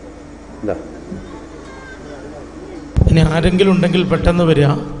 എന്താ ഇനി ആരെങ്കിലും ഉണ്ടെങ്കിൽ പെട്ടെന്ന് വരിക.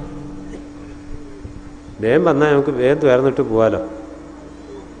 വേഗം വന്നാൽ നമുക്ക് വേഗം വേർന്നിട്ട് പോവാലോ.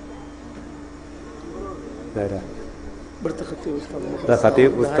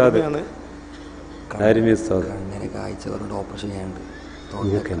 ഖതീബ് ഉസ്താദ് ഓപ്പറേഷൻ ചെയ്യാനുണ്ട്.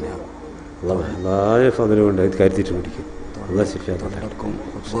 കൊണ്ട് കരുതിയിട്ട് പിടിക്കും. അള്ളാഹ് ശിഫയാക്കട്ടെ.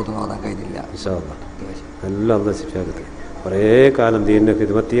 എല്ലാം അള്ളാഹ് ശിഫയാക്കട്ടെ. കുറേ കാലം ദീനിനെ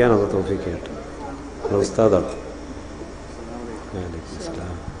ഖിദ്മത്ത് ചെയ്യാൻ അള്ളാഹ് തൗഫീഖ് ചെയ്യട്ടെ. ഉസ്താദാണ്.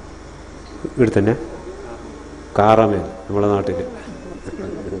 ഇവിടെ തന്നെ കാറമേൽ നമ്മളെ നാട്ടിൽ.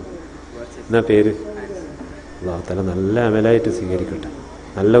 എന്നാ പേര്? അള്ളാഹു തആല നല്ല അമലായിട്ട് സ്വീകരിക്കട്ടെ.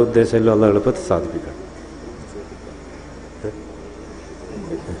 നല്ല ഉദ്ദേശമല്ലോ അള്ളാഹ് എളുപ്പത്തിൽ സാധിപ്പിക്കട്ടെ.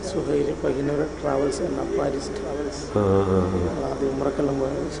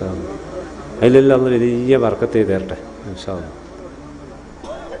 അതിലെല്ലാം ഒന്ന് വലിയ ബർക്കത്ത് ചെയ്ത് തരട്ടെ. ഇൻഷാ അല്ലാഹ്.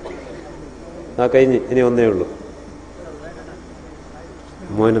 കഴിഞ്ഞ് ഇനി ഒന്നേ ഉള്ളൂ.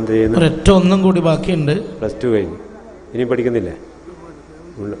 മോനെന്ത് ചെയ്യുന്നു? ഒന്നും കൂടി ബാക്കിയുണ്ട്. +2 കഴിഞ്ഞു. ഇനി പഠിക്കുന്നില്ലേ?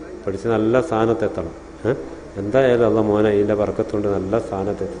 പഠിച്ച് നല്ല സ്ഥാനത്തെത്തണം. എന്തായാലും അള്ളാഹ് മോനെ ഇതിൻ്റെ ബർക്കത്തുകൊണ്ട് നല്ല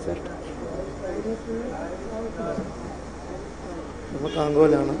സ്ഥാനത്ത് എത്തിച്ചേരട്ടെ.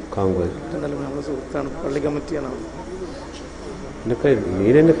 കാങ്കോൽ എന്നൊക്കെ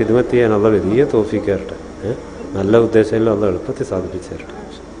നീരെന്നെ ഖിദ്മത്ത് ചെയ്യാൻ അള്ളാഹ് വലിയ തൗഫീഖ് തരട്ടെ. നല്ല ഉദ്ദേശമെല്ലാം അള്ളാഹ് എളുപ്പത്തിൽ സാധിപ്പിച്ചു തരട്ടെ.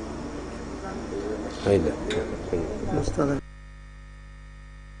 അതില്ല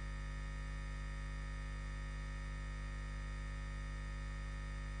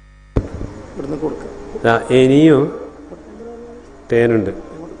ഇനിയും തേനുണ്ട്.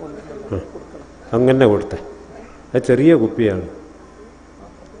 അങ്ങനെ കൊടുത്തേ. അത് ചെറിയ കുപ്പിയാണ്.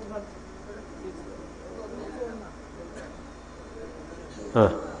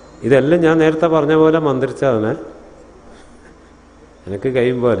 ഇതെല്ലാം ഞാൻ നേരത്തെ പറഞ്ഞ പോലെ മന്ത്രിച്ചതാണ്, എനിക്ക്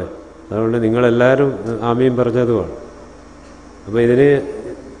കഴിയും പോലെ. അതുകൊണ്ട് നിങ്ങളെല്ലാവരും ആമീൻ പറഞ്ഞതുമാണ്. അപ്പോൾ ഇതിന്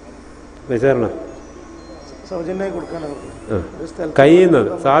പൈസ തരണം. കഴിയുന്നത്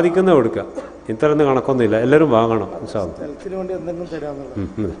സാധിക്കുന്നത് കൊടുക്കുക. ഇത്രയൊന്നും കണക്കൊന്നുമില്ല, എല്ലാവരും വാങ്ങണം.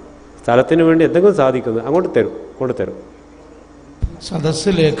 സ്ഥലത്തിന് വേണ്ടി എന്തെങ്കിലും സാധിക്കുന്നത് അങ്ങോട്ട് തരും, കൊണ്ടുതരും.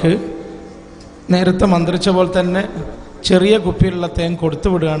 സദസ്സിലേക്ക് നേരത്തെ മന്ത്രിച്ച പോലെ തന്നെ ചെറിയ കുപ്പിയിലുള്ള തേൻ കൊടുത്തു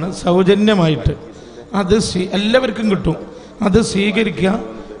വിടുകയാണ് സൗജന്യമായിട്ട്. അത് എല്ലാവർക്കും കിട്ടും. അത് സ്വീകരിക്കുക,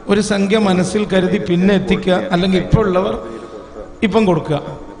 ഒരു സംഖ്യ മനസ്സിൽ കരുതി പിന്നെ എത്തിക്കുക, അല്ലെങ്കിൽ ഇപ്പോൾ ഉള്ളവർ ഇപ്പം കൊടുക്കുക.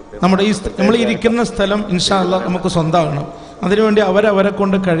 നമ്മൾ ഇരിക്കുന്ന സ്ഥലം ഇൻഷാ അല്ലാഹ് നമുക്ക് സ്വന്തമാകണം. അതിനുവേണ്ടി അവരവരെ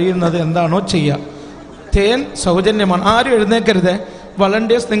കൊണ്ട് കഴിയുന്നത് എന്താണോ ചെയ്യുക. തേൻ സൗജന്യമാണ്. ആരും എഴുന്നേക്കരുത്.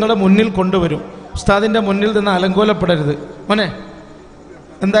 വളണ്ടിയേഴ്സ് നിങ്ങളുടെ മുന്നിൽ കൊണ്ടുവരും. ഉസ്താദിൻ്റെ മുന്നിൽ നിന്ന് അലങ്കോലപ്പെടരുത് മോനെ.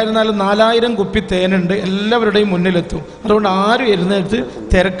 എന്തായിരുന്നാലും 4000 കുപ്പി തേനുണ്ട്, എല്ലാവരുടെയും മുന്നിലെത്തും. അതുകൊണ്ട് ആരും എഴുന്നേറ്റ്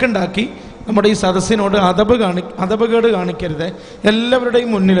തിരക്കുണ്ടാക്കി നമ്മുടെ ഈ സദസ്സിനോട് അതപകേട് കാണിക്കരുത്. എല്ലാവരുടെയും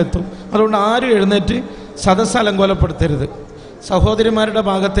മുന്നിലെത്തും. അതുകൊണ്ട് ആരും എഴുന്നേറ്റ് സദസ്സ് അലങ്കോലപ്പെടുത്തരുത്. സഹോദരിമാരുടെ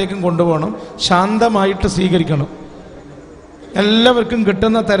ഭാഗത്തേക്കും കൊണ്ടുപോകണം. ശാന്തമായിട്ട് സ്വീകരിക്കണം. എല്ലാവർക്കും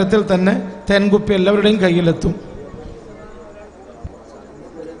കിട്ടുന്ന തരത്തിൽ തന്നെ തേൻകുപ്പി എല്ലാവരുടെയും കയ്യിലെത്തും.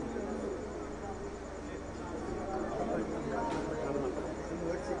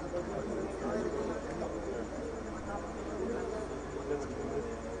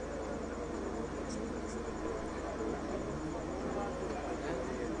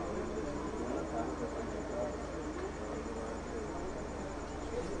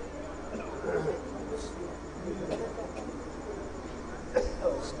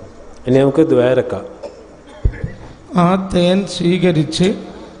 ഇനി നമുക്ക് ദ്വാരക്കാം. ആ തേൻ സ്വീകരിച്ച്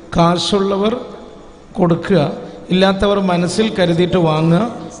കാശുള്ളവർ കൊടുക്കുക, ഇല്ലാത്തവർ മനസ്സിൽ കരുതിയിട്ട് വാങ്ങുക,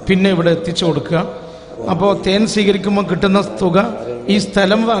 പിന്നെ ഇവിടെ എത്തിച്ചു കൊടുക്കുക. അപ്പോൾ തേൻ സ്വീകരിക്കുമ്പോൾ കിട്ടുന്ന തുക ഈ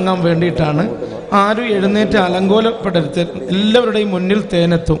സ്ഥലം വാങ്ങാൻ വേണ്ടിയിട്ടാണ്. ആരും എഴുന്നേറ്റ് അലങ്കോലപ്പെടരുത്. എല്ലാവരുടെയും മുന്നിൽ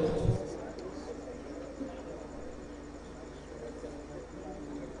തേനെത്തും.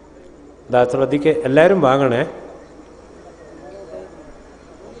 ശ്രദ്ധിക്ക്, എല്ലാവരും വാങ്ങണേ.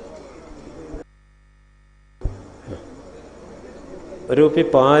 ഒരു കുപ്പി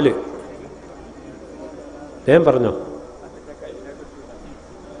പാല്. ഞാൻ പറഞ്ഞോ?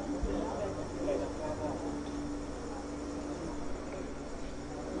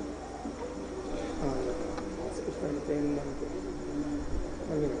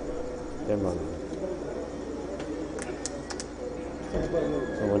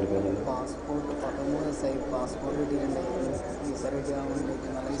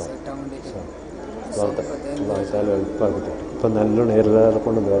 ഇപ്പം നല്ലോണം ഏറെ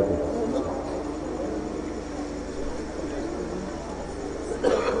കൊണ്ട് നേർക്കും.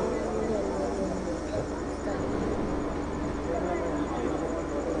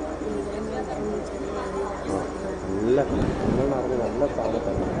 നല്ല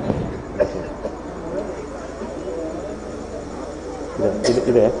സ്ഥാനത്താണ്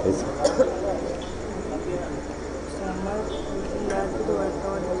ഇതേ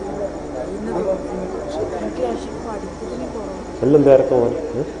എല്ലാം തിരക്കും.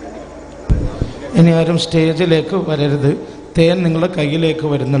 ഇനി ആരും സ്റ്റേജിലേക്ക് വരരുത്. തേൻ നിങ്ങളുടെ കയ്യിലേക്ക്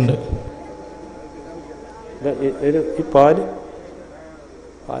വരുന്നുണ്ട്. ഈ പാല്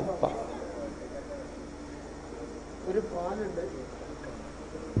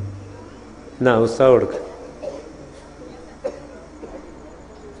എന്നാ ഉത്സാഹം കൊടുക്ക.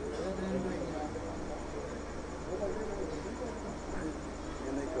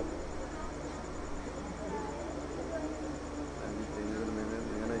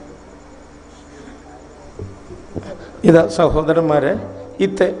 ഇതാ സഹോദരന്മാരെ,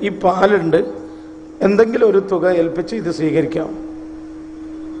 ഈ പാലുണ്ട്. എന്തെങ്കിലും ഒരു തുക ഏൽപ്പിച്ച് ഇത് സ്വീകരിക്കാം.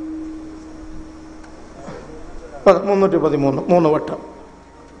 313 3 വട്ടം.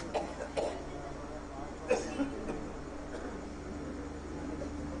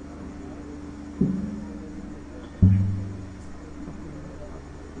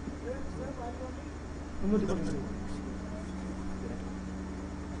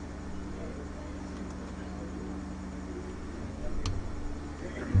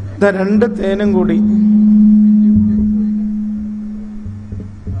 ഇതാ 2 തേനും കൂടി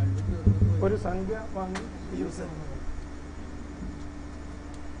ഒരു സംഖ്യ വാങ്ങി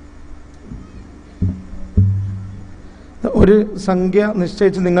ഒരു സംഖ്യ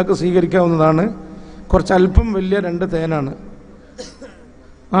നിശ്ചയിച്ച് നിങ്ങൾക്ക് സ്വീകരിക്കാവുന്നതാണ്. കുറച്ച് അല്പം വലിയ 2 തേനാണ്.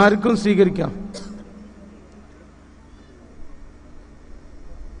 ആർക്കും സ്വീകരിക്കാം.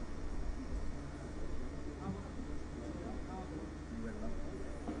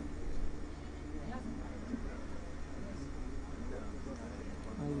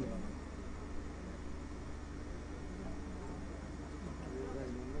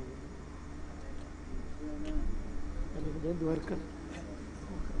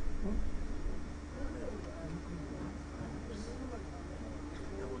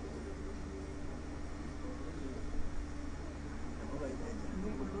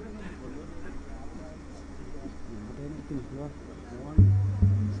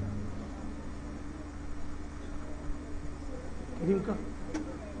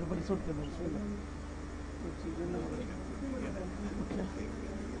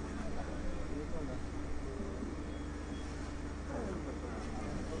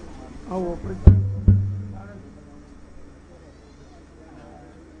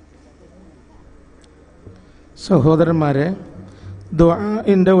 സഹോദരന്മാരെ,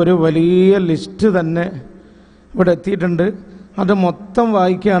 ദുആഇൻ്റെ ഒരു വലിയ ലിസ്റ്റ് തന്നെ ഇവിടെ എത്തിയിട്ടുണ്ട്. അത് മൊത്തം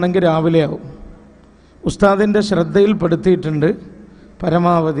വായിക്കുകയാണെങ്കിൽ രാവിലെ ആവും. ഉസ്താദിൻ്റെ ശ്രദ്ധയിൽപ്പെടുത്തിയിട്ടുണ്ട്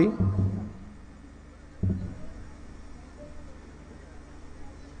പരമാവധി.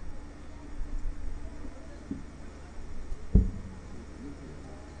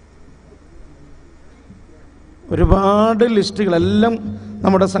 ഒരുപാട് ലിസ്റ്റുകളെല്ലാം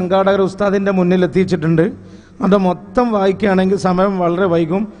നമ്മുടെ സംഘാടകർ ഉസ്താദിൻ്റെ മുന്നിൽ എത്തിച്ചിട്ടുണ്ട്. അത് മൊത്തം വായിക്കുകയാണെങ്കിൽ സമയം വളരെ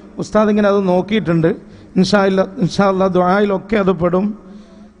വൈകും. ഉസ്താദ് ഇങ്ങനെ അത് നോക്കിയിട്ടുണ്ട്. ഇൻഷാ അല്ലാ ദുആയിലൊക്കെ അത് പെടും.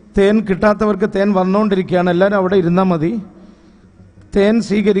 തേൻ കിട്ടാത്തവർക്ക് തേൻ വന്നുകൊണ്ടിരിക്കുകയാണ്. എല്ലാവരും അവിടെ ഇരുന്നാൽ മതി. തേൻ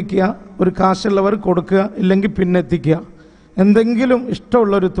സ്വീകരിക്കുക, ഒരു കാശുള്ളവർ കൊടുക്കുക, ഇല്ലെങ്കിൽ പിന്നെ എത്തിക്കുക. എന്തെങ്കിലും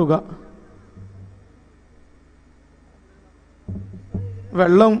ഇഷ്ടമുള്ളൊരു തുക.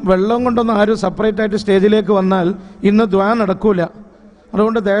 വെള്ളം കൊണ്ടൊന്നും ആരും സെപ്പറേറ്റ് ആയിട്ട് സ്റ്റേജിലേക്ക് വന്നാൽ ഇന്ന് ദുആ നടക്കൂല.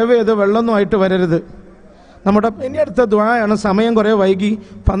 അതുകൊണ്ട് ദയവ് ചെയ്ത് വെള്ളമൊന്നും ആയിട്ട് വരരുത്. നമ്മുടെ ഇനി അടുത്ത ദുആയാണ്. സമയം കുറേ വൈകി,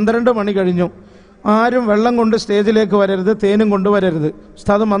 12 മണി കഴിഞ്ഞു. ആരും വെള്ളം കൊണ്ട് സ്റ്റേജിലേക്ക് വരരുത്, തേനും കൊണ്ട് വരരുത്.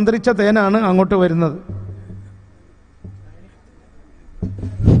 ഉസ്താദ് മന്ത്രിച്ച തേനാണ് അങ്ങോട്ട് വരുന്നത്.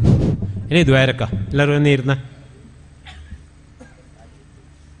 ഇനി ദ്വാരക്ക എല്ലാവരും വന്നിരുന്ന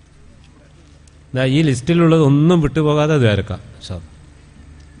ഈ ലിസ്റ്റിലുള്ളത് ഒന്നും വിട്ടുപോകാതെ ദ്വാരക്ക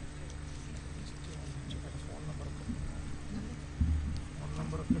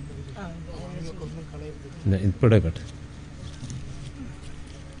ഇപ്പോഴേ കേട്ടെ.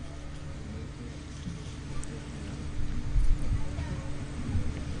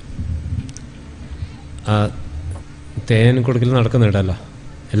 ആ തേൻ കൊടുക്കൽ നടക്കുന്നുണ്ടല്ലോ,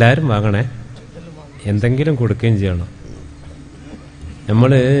 എല്ലാവരും വാങ്ങണേ. എന്തെങ്കിലും കൊടുക്കുകയും ചെയ്യണം.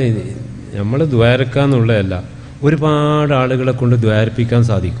 നമ്മൾ ദ്വാരക്കാന്നുള്ളതല്ല, ഒരുപാട് ആളുകളെ കൊണ്ട് ദ്വാരിപ്പിക്കാൻ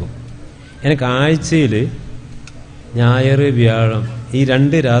സാധിക്കും. എനിക്ക് ആഴ്ചയിൽ ഞായർ വ്യാഴം ഈ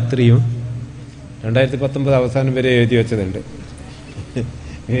 2 രാത്രിയും 2019 അവസാനം വരെ എഴുതി വെച്ചതുണ്ട്.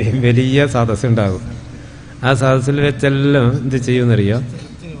 വലിയ സദസ്സുണ്ടാകും. ആ സദസ്സിൽ വെച്ചെല്ലാം എന്ത് ചെയ്യുമെന്നറിയാം,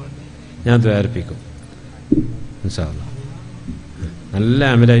 ഞാൻ ദ്വാരിപ്പിക്കും. ഇൻഷാ അല്ലാഹ് നല്ല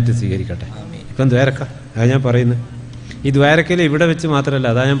അമലായിട്ട് സ്വീകരിക്കട്ടെ. ഇപ്പം ദ്വാരക്ക അതാ ഞാൻ പറയുന്നത്. ഈ ദ്വാരക്കയിൽ ഇവിടെ വെച്ച് മാത്രമല്ല,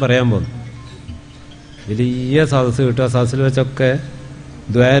 അതാ ഞാൻ പറയാൻ പോകുന്നു. വലിയ സദസ്സ് കിട്ടും. ആ സദസ്സിൽ വെച്ചൊക്കെ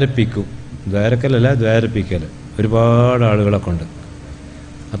ദ്വാരപ്പിക്കും. ദ്വാരക്കലല്ല, ദ്വാരപ്പിക്കൽ. ഒരുപാട് ആളുകളെ കൊണ്ട്.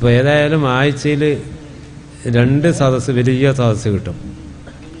 അപ്പോൾ ഏതായാലും ആഴ്ചയിൽ 2 സദസ്സ്, വലിയ സദസ്സ് കിട്ടും.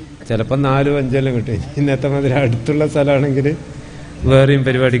 ചിലപ്പോൾ 4 5 കിട്ടും. ഇന്നത്തെ മാതിരി അടുത്തുള്ള സ്ഥലമാണെങ്കിൽ വേറെയും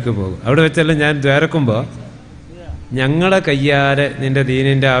പരിപാടിക്ക് പോകും. അവിടെ വെച്ചെല്ലാം ഞാൻ ദ്വാരക്കുമ്പോൾ ഞങ്ങളെ കയ്യാലെ നിൻ്റെ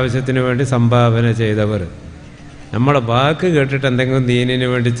ദീനിൻ്റെ ആവശ്യത്തിന് വേണ്ടി സംഭാവന ചെയ്തവർ, നമ്മളെ വാക്ക് കേട്ടിട്ട് എന്തെങ്കിലും ദീനിന്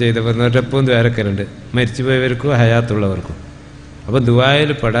വേണ്ടി ചെയ്തവർ എന്നിട്ടെപ്പോഴും ദ്വാരക്കലുണ്ട്, മരിച്ചുപോയവർക്കും ഹയാത്തുള്ളവർക്കും. അപ്പം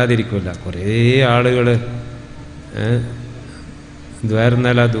ദുആയിൽ പെടാതിരിക്കില്ല. കുറേ ആളുകൾ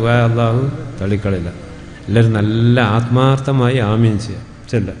ദ്വാരുന്നാൽ ആ ദുആ അല്ലാഹു തള്ളിക്കളില്ല. എല്ലാവരും നല്ല ആത്മാർത്ഥമായി ആമീൻ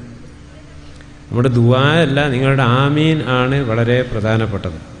ചെല്ല. നമ്മുടെ ദുആ അല്ല, നിങ്ങളുടെ ആമീൻ ആണ് വളരെ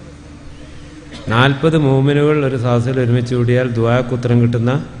പ്രധാനപ്പെട്ടത്. 40 മൂമിനുകൾ ഒരു സദസ്സിൽ ഒരുമിച്ച് കൂടിയാൽ ദുആക്ക് ഉത്തരം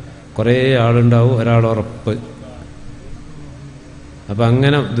കിട്ടുന്ന കുറേ ആളുണ്ടാവും, ഒരാൾ ഉറപ്പ്. അപ്പം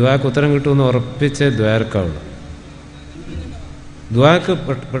അങ്ങനെ ദുആക്ക് ഉത്തരം കിട്ടുമെന്ന് ഉറപ്പിച്ച് ദ്വാരക്കാവുള്ളൂ. ദുആക്ക്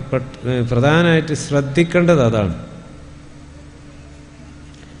പ്രധാനമായിട്ട് ശ്രദ്ധിക്കേണ്ടത് അതാണ്.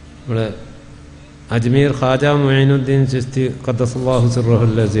 നമ്മുടെ അജ്മീർ ഖാജ മൊയ്നുദ്ദീൻ ചിസ്തി ഖദ്ദസല്ലാഹു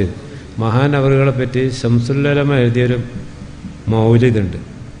സിർറഹുൽ അസീസ് മഹാനവറുകളെ പറ്റി ശംസുല്ലലമ എഴുതിയൊരു മൗലിദുണ്ട്.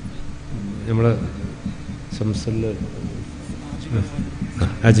 നമ്മൾ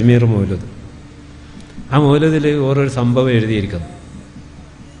അജ്മീർ മൗലിദ്. ആ മൗലിദിൽ ഓരോരു സംഭവം എഴുതിയിരിക്കുന്നു.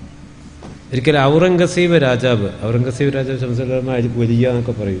 ഒരിക്കലും ഔറംഗസീബ് രാജാവ് ശംസുല്ലലമ വലിയ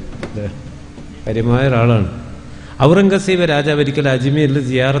എന്നൊക്കെ പറയും, കാര്യമായ ഒരാളാണ്. ഔറംഗസീബ് രാജാവ് ഒരിക്കൽ അജ്മീരിൽ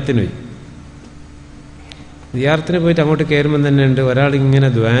സിയാറത്തിന് പോയി. സിയാറത്തിന് പോയിട്ട് അങ്ങോട്ട് കയറുമ്പം തന്നെ ഉണ്ട് ഒരാളിങ്ങനെ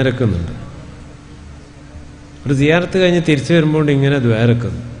ദ്വാരക്കുന്നുണ്ട്. ഒരു സിയാറത്ത് കഴിഞ്ഞ് തിരിച്ചു വരുമ്പോൾ ഇങ്ങനെ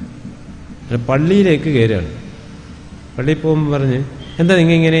ദ്വാരക്കുന്നു. പള്ളിയിലേക്ക് കയറുകയാണ്. പള്ളിയിൽ പോകുമ്പോൾ പറഞ്ഞ്, എന്താ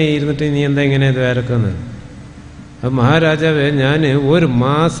ഇങ്ങനെ ഇരുന്നിട്ട് നീ എന്താ ഇങ്ങനെ ദ്വാരക്കുന്നത്? അപ്പം മഹാരാജാവേ, ഞാൻ 1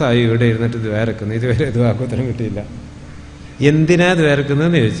 മാസമായി ഇവിടെ ഇരുന്നിട്ട് ദ്വാരക്കുന്നു, ഇതുവരെ ദ്വാക്കുത്തരം കിട്ടിയില്ല. എന്തിനാ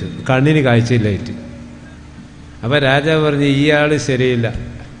ദ്വാരക്കുന്നതെന്ന് ചോദിച്ചു. കണ്ണിന് കാഴ്ചയില്ലായിട്ട്. അപ്പം രാജാവ് പറഞ്ഞു, ഇയാൾ ശരിയില്ല,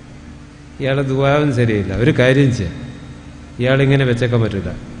 ഇയാളെ ദുആവും ശരിയില്ല, ഒരു കാര്യം ചെയ്യാം, ഇയാളിങ്ങനെ വെച്ചേക്കാൻ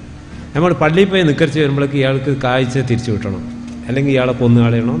പറ്റില്ല. നമ്മൾ പള്ളിയിൽ പോയി നിക്കറിച്ച് വരുമ്പോഴേക്ക് ഇയാൾക്ക് കാഴ്ച തിരിച്ചു വിട്ടണം, അല്ലെങ്കിൽ ഇയാളെ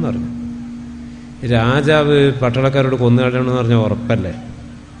കൊന്നുകളയണമെന്ന് പറഞ്ഞു. രാജാവ് പട്ടാളക്കാരോട് കൊന്നുകളയണമെന്ന് പറഞ്ഞാൽ ഉറപ്പല്ലേ?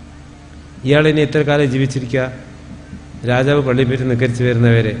 ഇയാളിനി എത്ര കാലം ജീവിച്ചിരിക്കുക? രാജാവ് പള്ളിയിൽ പോയിട്ട് നിക്കരിച്ച്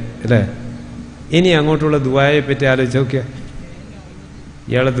വരുന്നവരെ അല്ലേ? ഇനി അങ്ങോട്ടുള്ള ദുആയെ പറ്റി ആലോചിച്ച് നോക്കിയാൽ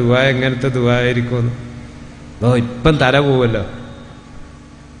ഇയാളെ ദുആ എങ്ങനത്തെ ദുആ ആയിരിക്കുമെന്ന്. ഇപ്പം തല പോവല്ലോ.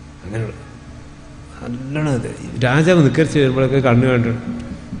 അങ്ങനെ നല്ലോണം രാജാവ് നിക്കരിച്ച് വരുമ്പോഴൊക്കെ കണ്ണു കണ്ടു.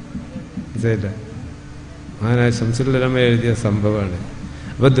 മനസ്സിലായില്ല? മഹാനായ ശംസുൽ എഴുതിയ സംഭവമാണ്.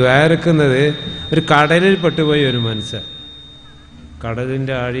 അപ്പോൾ ദ്വാരക്കുന്നത് ഒരു കടലിൽ പെട്ടുപോയി ഒരു മനുഷ്യൻ,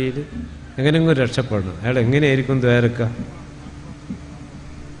 കടലിൻ്റെ ആഴിയിൽ എങ്ങനെയെങ്കിലും രക്ഷപ്പെടണം. അയാൾ എങ്ങനെയായിരിക്കും ദ്വാരക്കുക?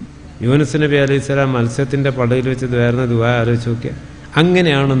 യൂനുസ് നബി അലൈഹി സ്വലാം മത്സ്യത്തിൻ്റെ പടയിൽ വെച്ച് ദ്വാരുന്ന ദുആ ആലോചിച്ച് നോക്കിയാൽ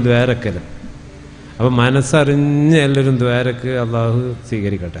അങ്ങനെയാണ് ദ്വാരക്കൽ. അപ്പം മനസ്സറിഞ്ഞ് എല്ലാവരും ദ്വാരക്ക് അള്ളാഹു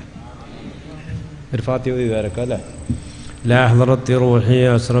സ്വീകരിക്കട്ടെ. ഒരു ഫാത്തിഹ ദ്വാരക്ക അല്ലേ? لا حضرت روحي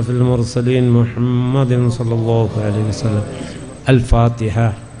أشرف المرسلين محمد صلى الله عليه وسلم. الفاتحة.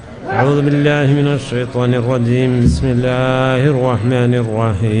 أعوذ بالله من الشيطان الرجيم. بسم الله الرحمن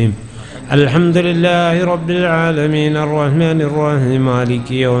الرحيم. الحمد لله رب العالمين الرحمن الرحيم مالك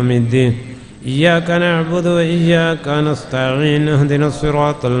يوم الدين. إياك نعبد وإياك نستعين. اهدنا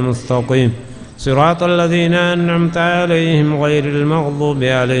الصراط المستقيم صراط الذين أنعمت عليهم غير المغضوب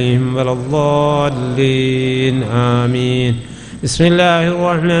عليهم ولا الضالين آمين. بسم الله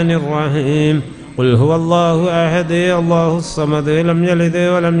الرحمن الرحيم. قل هو الله أحد الله الصمد لم يلد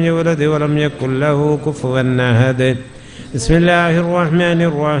ولم يولد ولم يكن له كفوا أحد. بسم الله الرحمن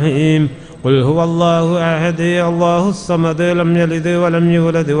الرحيم. قل هو الله أحد الله الصمد لم يلد ولم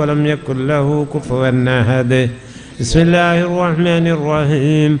يولد ولم يكن له كفوا أحد. بسم الله الرحمن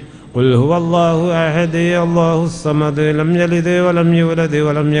الرحيم. قل هو الله أحد الله الصمد لم يلد ولم يولد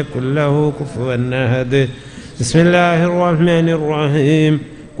ولم يكن له كفوا أحد. بسم الله الرحمن الرحيم.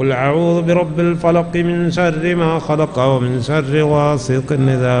 قل أعوذ برب الفلق من شر ما خلق ومن شر غاسق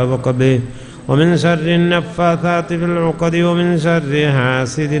إذا وقب ومن شر النفاثات في العقد ومن شر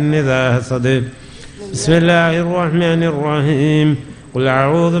حاسد إذا حسد. بسم الله الرحمن الرحيم. قل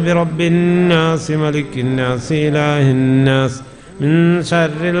أعوذ برب الناس ملك الناس إله الناس من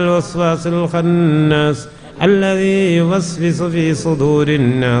شر الوسواس الخناس الذي يوسوس في صدور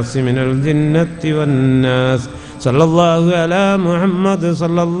الناس من الجنة والناس. صلى الله على محمد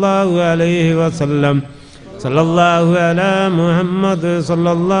صلى الله عليه وسلم. صلى الله على محمد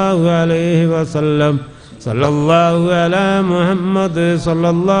صلى الله عليه وسلم. صلى الله على محمد صلى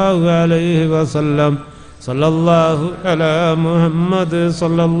الله عليه وسلم. صلى الله على محمد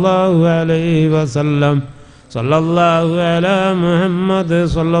صلى الله عليه وسلم. صلى الله على محمد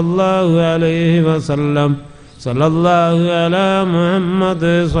صلى الله عليه وسلم. صلى الله على محمد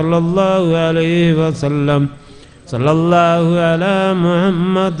صلى الله عليه وسلم. صلى الله على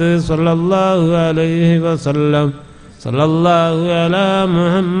محمد صلى الله عليه وسلم. صلى الله على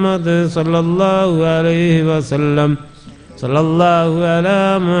محمد صلى الله عليه وسلم. صلى الله على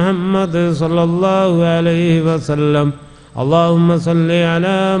محمد صلى الله عليه وسلم. اللهم صل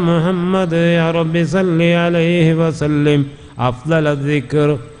على محمد يا رب صل عليه وسلم. أفضل الذكر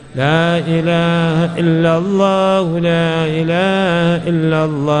لا إله إلا الله لا إله إلا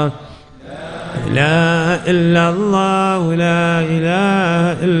الله لا إلا الله لا إله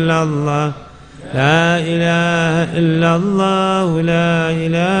إلا الله لا إله إلا الله لا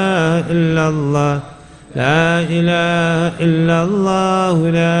إله إلا الله لا إله إلا الله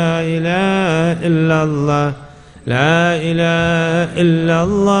لا إله إلا الله لا إله إلا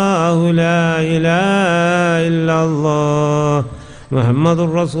الله لا إله إلا الله محمد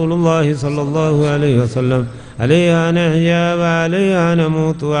رسول الله صلى الله عليه وسلم. عليها نحيا وعليها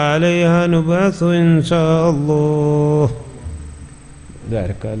نموت وعليها نبعث إن شاء الله.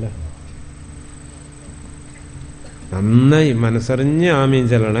 ذلك الله നന്നായി മനസ്സറിഞ്ഞ് ആമീൻ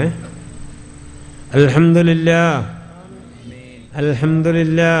ചൊല്ലണേ. അൽഹംദുലില്ലാഹ്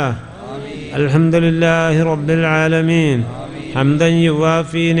അൽഹംദുലില്ലാഹ് അൽഹംദുലില്ലാഹി റബ്ബിൽ ആലമീൻ ഹംദൻ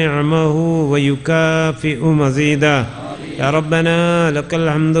യുവാഫി നിഅമഹു വയുകാഫിഉ മസീദാ. يا ربنا لك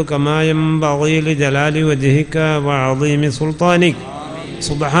الحمد كما ينبغي لجلال وجهك وعظيم سلطانك.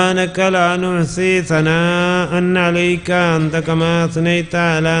 سبحانك لا نحصي ثناء عليك أنت كما أثنيت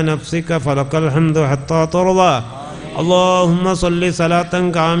على نفسك فلك الحمد حتى ترضى. اللهم صل صلاة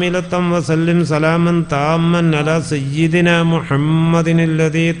كاملة وسلم سلاما تاما على سيدنا محمد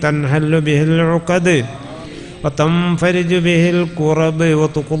الذي تنحل به العقد وتنفرج به الكرب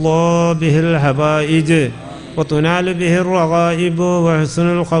وتقضى به الحوائج وتنال به الرغائب وحسن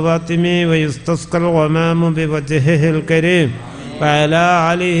الخواتم ويستسقى الغمام بوجهه الكريم وعلى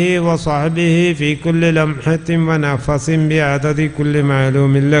آله وصحبه في كل لمحة ونفس بعدد كل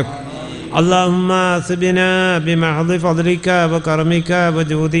معلوم لك. اللهم أسبنا بمحض فضلك وكرمك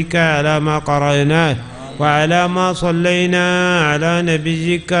وجودك على ما قرأناه وعلى ما صلينا على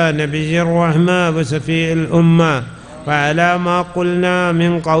نبيك نبي الرحمة وشفيع الأمة وعلى ما قلنا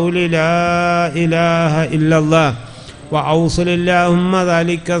من قول لا إله إلا الله وأوصل اللهم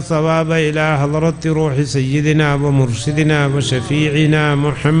ذلك الصواب إلى حضرة روح سيدنا ومرشدنا وشفيعنا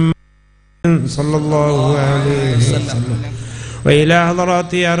محمد صلى الله عليه وسلم وإلى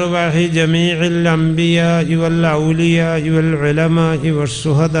حضرات أرواح جميع الأنبياء والأولياء والعلماء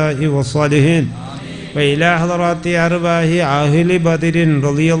والشهداء والصالحين وإلى حضرات أرواح أهل بدر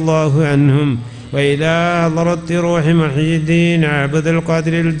رضي الله عنهم وإلى حضرة روح محي الدين عبد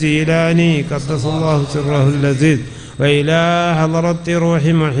القادر الجيلاني قدس الله سره اللذيذ وإلى حضرة روح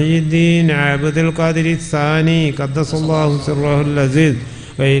محي الدين عبد القادر الثاني قدس الله سره اللذيذ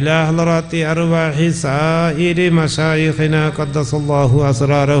وإلى حضرات أرواح سائر مشايخنا قدس الله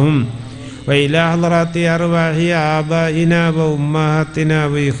أسرارهم وإلى حضرات أرواح آبائنا وأمهاتنا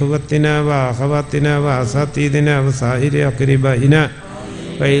وإخوتنا وأخواتنا وأساتذتنا وسائر أقربائنا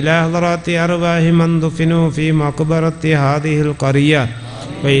وإلى حضرات أرواح من دفنوا في مقبرة هذه القرية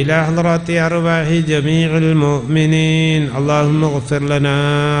وإلى حضرات أرواح جميع المؤمنين. اللهم اغفر لنا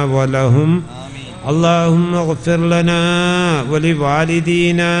ولهم اللهم اغفر لنا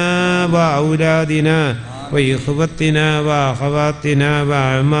ولوالدينا وأولادنا وإخوتنا وأخواتنا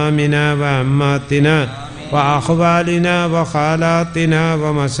وأعمامنا وعماتنا وأخوالنا وخالاتنا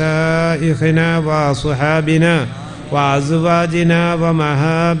ومشايخنا وأصحابنا وأزواجنا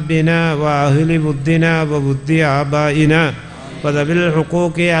ومهابنا وأهل بدنا وبد آبائنا وذوي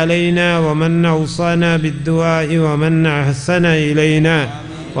الحقوق علينا ومن أوصانا بالدعاء ومن أحسن إلينا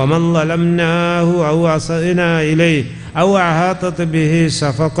ومن ظلمناه أو أسأنا إليه أو أحاطت به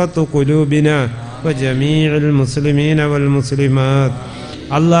شفقة قلوبنا وجميع المسلمين والمسلمات.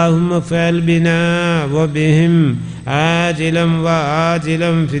 اللهم افعل بنا وبهم عاجلا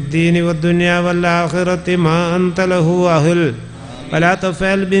وآجلا في الدين والدنيا والآخرة ما أنت له أهل ولا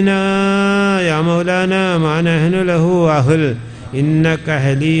تفعل بنا يا مولانا ما نحن له أهل إنك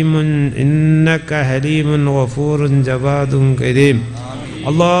حليم غفور جواد كريم.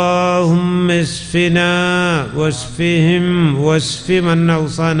 اللهم اشفنا واشفهم واشف من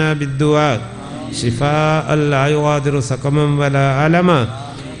أوصانا بالدعاء شفاء لا يغادر سقما ولا ألما.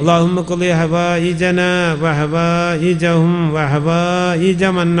 اللهم اقض حوائجنا وحوائجهم وحوائج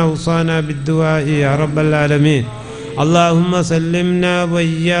من أوصانا بالدعاء يا رب العالمين. اللهم سلمنا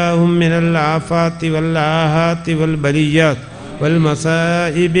وإياهم من الآفات والآهات والبليات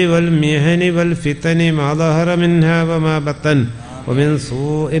والمصائب والمحن والفتن ما ظهر منها وما بطن ومن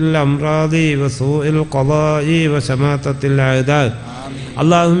سوء الأمراض وسوء القضاء وشماتة الأعداء.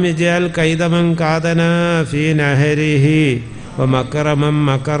 اللهم اجعل كيد من كادنا في نهره ومكر من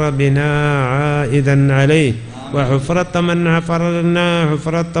مكر بنا عائدا عليه وحفرة من حفر لنا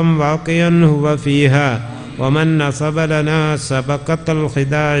حفرة واقيا هو فيها ومن نصب لنا سبقة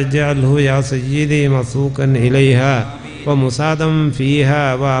الخداع اجعله يا سيدي مسوقا إليها ومصادا فيها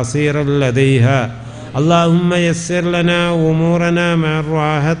وعصيرا لديها. اللهم يسر لنا أمورنا مع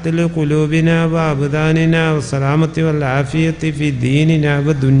الراحة لقلوبنا وأبداننا والسلامة والعافية في ديننا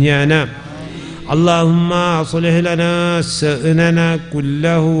ودنيانا. اللهم أصلح لنا شأننا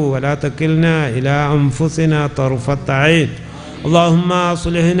كله ولا تكلنا إلى أنفسنا طرفة عين. اللهم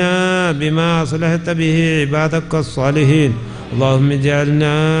أصلحنا بما أصلحت به عبادك الصالحين. اللهم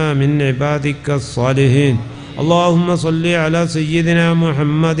اجعلنا من عبادك الصالحين. اللهم صل على سيدنا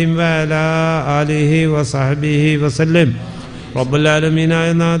محمد وعلى آله وصحبه وسلم. റബ്ബുൽ ആലമീനായ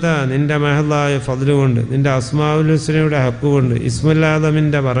നാഥ, നിൻ്റെ മഹളായ ഫദ്ല് കൊണ്ട്, നിൻ്റെ അസ്മാഉൽ ഹുസ്നയുടെ ഹക്ക് കൊണ്ട്, ഇസ്മുൽ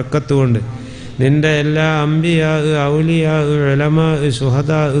ആദമിൻ്റെ ബറക്കത്ത് കൊണ്ട്, നിൻ്റെ എല്ലാ അംബിയാ ഔലിയാ ഉലമാ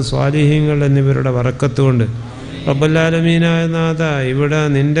ശുഹദാ സ്വാലിഹീങ്ങൾ എന്നിവരുടെ ബറക്കത്ത് കൊണ്ട് റബ്ബുൽ ആലമീനായ നാഥ, ഇവിടെ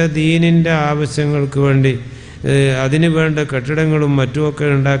നിൻ്റെ ദീനിൻ്റെ ആവശ്യങ്ങൾക്ക് വേണ്ടി അതിനു വേണ്ട കെട്ടിടങ്ങളും മറ്റുമൊക്കെ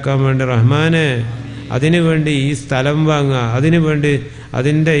ഉണ്ടാക്കാൻ വേണ്ടി റഹ്മാനെ, അതിനുവേണ്ടി ഈ സ്ഥലം വാങ്ങുക, അതിനുവേണ്ടി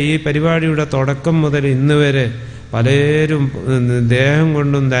അതിൻ്റെ ഈ പരിപാടിയുടെ തുടക്കം മുതൽ ഇന്ന് വരെ പലരും ദേഹം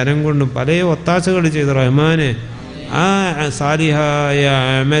കൊണ്ടും ധനം കൊണ്ടും പല ഒത്താശകൾ ചെയ്ത് റഹ്മാനെ, ആ സാലിഹായ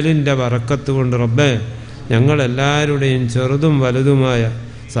അമലിൻ്റെ ബറക്കത്ത് കൊണ്ട് റബ്ബേ, ഞങ്ങളെല്ലാവരുടെയും ചെറുതും വലുതുമായ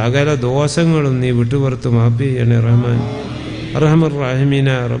സകല ദോഷങ്ങളും നീ വിട്ടുപുറത്ത് മാപ്പി ചെയ്യണേ റഹ്മാൻ. അർഹമർ റഹീമീന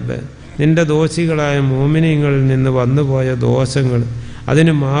റബ്ബേ, നിൻ്റെ ദോഷികളായ മോമിനീങ്ങളിൽ നിന്ന് വന്നുപോയ ദോഷങ്ങൾ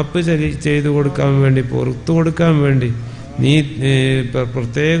അതിന് മാപ്പ് ചെയ്തു കൊടുക്കാൻ വേണ്ടി, പുറത്തു കൊടുക്കാൻ വേണ്ടി നീ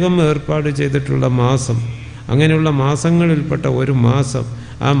പ്രത്യേകം ഏർപ്പാട് ചെയ്തിട്ടുള്ള മാസം, അങ്ങനെയുള്ള മാസങ്ങളിൽപ്പെട്ട ഒരു മാസം,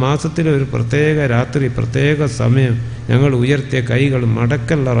 ആ മാസത്തിലെ ഒരു പ്രത്യേക രാത്രി, പ്രത്യേക സമയം ഞങ്ങൾ ഉയർത്തിയ കൈകൾ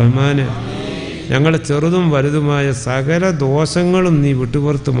മടക്കല്ല റഹ്മാനെ. ഞങ്ങളെ ചെറുതും വലുതുമായ സകല ദോഷങ്ങളും നീ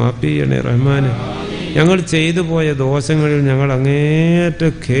വിട്ടുപുറത്ത് മാപ്പ് ചെയ്യണേ റഹ്മാനെ. ഞങ്ങൾ ചെയ്തു പോയ ദോഷങ്ങളിൽ ഞങ്ങൾ അങ്ങേറ്റ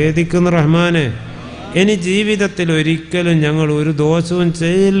ഖേദിക്കുന്ന റഹ്മാനെ. ഇനി ജീവിതത്തിൽ ഒരിക്കലും ഞങ്ങൾ ഒരു ദോഷവും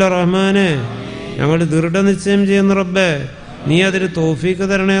ചെയ്യില്ല റഹ്മാനെ. ഞങ്ങൾ ദൃഢനിശ്ചയം ചെയ്യുന്ന റബ്ബേ, നീ അതിന് തൗഫീഖ്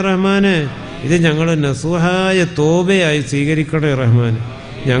തരണേ റഹ്മാനെ. ഇത് ഞങ്ങൾ നസുഹായ തോബയായി സ്വീകരിക്കണേ റഹ്മാനെ.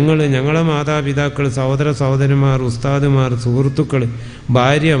 ഞങ്ങളെ മാതാപിതാക്കൾ, സഹോദര സഹോദരന്മാർ, ഉസ്താദുമാർ, സുഹൃത്തുക്കൾ,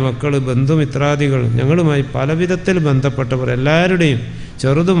 ഭാര്യ, മക്കൾ, ബന്ധുമിത്രാദികൾ, ഞങ്ങളുമായി പലവിധത്തിൽ ബന്ധപ്പെട്ടവർ എല്ലാവരുടെയും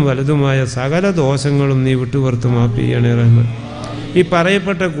ചെറുതും വലുതുമായ സകല ദോഷങ്ങളും നീ വിട്ടുപുറത്ത് മാപ്പ് ചെയ്യണേ റഹ്മാൻ. ഈ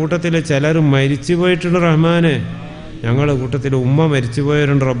പറയപ്പെട്ട കൂട്ടത്തിൽ ചിലരും മരിച്ചു പോയിട്ടുണ്ട് റഹ്മാനെ. ഞങ്ങളുടെ കൂട്ടത്തിൽ ഉമ്മ മരിച്ചു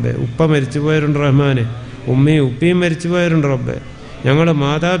പോയവരുണ്ട് റബ്ബെ, ഉപ്പ മരിച്ചു പോയവരുണ്ട് റഹ്മാനെ, ഉമ്മയും ഉപ്പയും മരിച്ചു പോയവരുണ്ട് റബ്ബെ. ഞങ്ങളുടെ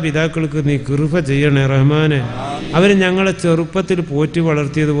മാതാപിതാക്കൾക്ക് നീ കൃപ ചെയ്യണേ റഹ്മാനെ. അവർ ഞങ്ങളെ ചെറുപ്പത്തിൽ പോറ്റി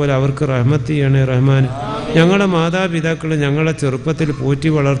വളർത്തിയതുപോലെ അവർക്ക് റഹ്മത്ത് ചെയ്യണേ റഹ്മാനെ. ഞങ്ങളുടെ മാതാപിതാക്കൾ ഞങ്ങളെ ചെറുപ്പത്തിൽ പോറ്റി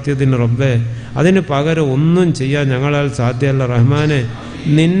വളർത്തിയതിന് റബ്ബെ, അതിന് പകരം ഒന്നും ചെയ്യാൻ ഞങ്ങളാൽ സാധ്യമല്ല റഹ്മാനെ.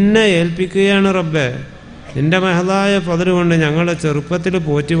 നിന്നെ ഏൽപ്പിക്കുകയാണ് റബ്ബെ. നിന്റെ മഹദായ ഫദ്ല് കൊണ്ട് ഞങ്ങളെ ചെറുപ്പത്തിൽ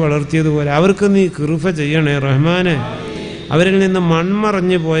പോറ്റി വളർത്തിയതുപോലെ അവർക്ക് നീ കൃപ ചെയ്യണേ റഹ്മാനെ. അവരിൽ നിന്ന്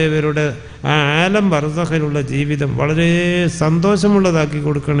മൺമറഞ്ഞു പോയവരുടെ ആ ആലം ബർസഖിലുള്ള ജീവിതം വളരെ സന്തോഷമുള്ളതാക്കി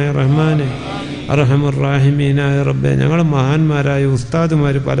കൊടുക്കണേ റഹ്മാനെ. അർഹമുർ റഹീമീനായ റബ്ബെ, ഞങ്ങളെ മഹാന്മാരായ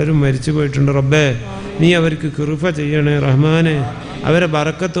ഉസ്താദുമാർ പലരും മരിച്ചു പോയിട്ടുണ്ട് റബ്ബെ. നീ അവർക്ക് കൃപ ചെയ്യണേ റഹ്മാനെ. അവരെ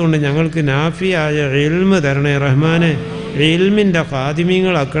ബറക്കത്ത് കൊണ്ട് ഞങ്ങൾക്ക് നാഫിയായ ഇൽമ് തരണേ റഹ്മാനെ. ഇൽമിൻ്റെ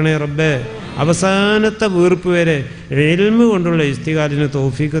ഖാദിമീങ്ങളാക്കണേ റബ്ബെ. അവസാനത്തെ വീർപ്പ് വരെ ഇൽമ് കൊണ്ടുള്ള ഇസ്തിഖാലിന്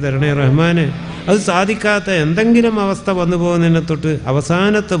തൗഫീഖ് തരണേ റഹ്മാനെ. അത് സാധിക്കാത്ത എന്തെങ്കിലും അവസ്ഥ വന്നു പോകുന്നതിനെ തൊട്ട്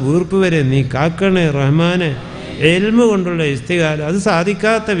അവസാനത്തെ വീർപ്പ് വരെ നീ കാക്കണേ റഹ്മാനെ. ഇൽമ് കൊണ്ടുള്ള ഇസ്തിഖാൽ അത്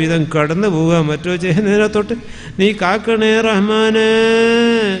സാധിക്കാത്ത വിധം കടന്നു പോവുക മറ്റോ ചെയ്യുന്നതിനെ തൊട്ട് നീ കാക്കണേ റഹ്മാനെ.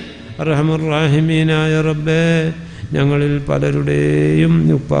 റഹ്മർ റഹീമീനായ റബ്ബേ, ഞങ്ങളിൽ പലരുടെയും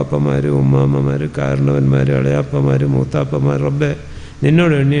ഉപ്പാപ്പമാർ, ഉമ്മാമ്മമാർ, കാരണവന്മാർ, ഇളയാപ്പമാർ, മൂത്താപ്പമാർ റബ്ബേ,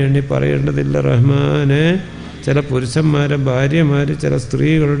 നിന്നോട് എണ്ണി പറയേണ്ടതില്ല റഹ്മാനെ. ചില പുരുഷന്മാരെ ഭാര്യമാർ, ചില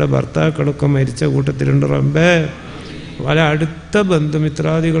സ്ത്രീകളുടെ ഭർത്താക്കളൊക്കെ മരിച്ച കൂട്ടത്തിലുണ്ട് റബ്ബേ. പല അടുത്ത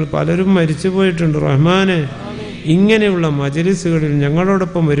ബന്ധുമിത്രാദികൾ പലരും മരിച്ചു പോയിട്ടുണ്ട് റഹ്മാനെ. ഇങ്ങനെയുള്ള മജ്ലിസുകളിൽ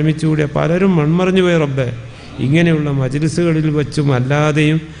ഞങ്ങളോടൊപ്പം ഒരുമിച്ച് കൂടിയ പലരും മൺമറഞ്ഞു പോയി റബ്ബേ. ഇങ്ങനെയുള്ള മജ്ലിസുകളിൽ വച്ചും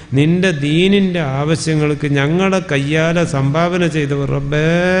അല്ലാതെയും നിന്റെ ദീനിൻ്റെ ആവശ്യങ്ങൾക്ക് ഞങ്ങളെ കയ്യാലെ സംഭാവന ചെയ്തവർ റബ്ബേ.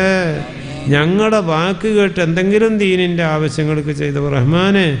 ഞങ്ങളുടെ വാക്ക് കേട്ട് എന്തെങ്കിലും ദീനിൻ്റെ ആവശ്യങ്ങൾക്ക് ചെയ്തവർ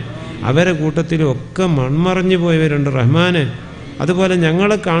റഹ്മാനെ. അവരെ കൂട്ടത്തിലൊക്കെ മൺമറഞ്ഞു പോയവരുണ്ട് റഹ്മാനെ. അതുപോലെ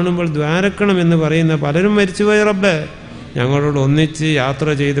ഞങ്ങളെ കാണുമ്പോൾ ദ്വാരക്കണമെന്ന് പറയുന്ന പലരും മരിച്ചുപോയ റബ്ബേ. ഞങ്ങളോട് ഒന്നിച്ച് യാത്ര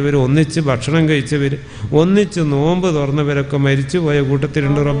ചെയ്തവർ, ഒന്നിച്ച് ഭക്ഷണം കഴിച്ചവർ, ഒന്നിച്ച് നോമ്പ് തുറന്നവരൊക്കെ മരിച്ചുപോയ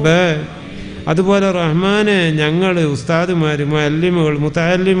കൂട്ടത്തിലുണ്ട് റബ്ബേ. അതുപോലെ റഹ്മാനെ, ഞങ്ങൾ ഉസ്താദുമാർ, മുഅല്ലിമുകൾ,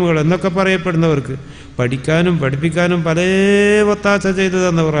 മുതഅല്ലിമുകൾ എന്നൊക്കെ പറയപ്പെടുന്നവർക്ക് പഠിക്കാനും പഠിപ്പിക്കാനും പല ഒത്താശ ചെയ്തു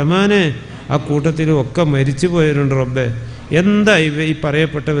തന്നവർ റഹ്മാനെ. ആ കൂട്ടത്തിലും ഒക്കെ മരിച്ചു പോയവരുണ്ട് റബ്ബേ. എന്താ ഈ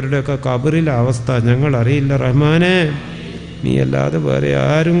പറയപ്പെട്ടവരുടെയൊക്കെ ഖബറിലെ അവസ്ഥ ഞങ്ങൾ അറിയില്ല റഹ്മാനെ. നീ അല്ലാതെ വേറെ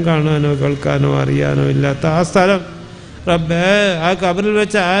ആരും കാണാനോ കേൾക്കാനോ അറിയാനോ ഇല്ലാത്ത ആ സ്ഥലം റബ്ബേ. ആ ഖബറിൽ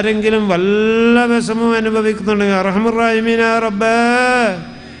വെച്ച് ആരെങ്കിലും വല്ല വിഷമം അനുഭവിക്കുന്നുണ്ടെങ്കിൽ അർഹമുർ റഹീമീനായ റബ്ബേ,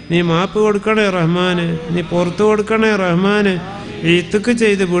 നീ മാപ്പ് കൊടുക്കണേ റഹ്മാനെ. നീ പുറത്തു കൊടുക്കണേ റഹ്മാനെ. ഇത്തൊക്കെ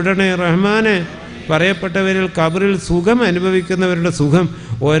ചെയ്ത് വിടണേ റഹ്മാനെ. പറയപ്പെട്ടവരിൽ ഖബറിൽ സുഖം അനുഭവിക്കുന്നവരുടെ സുഖം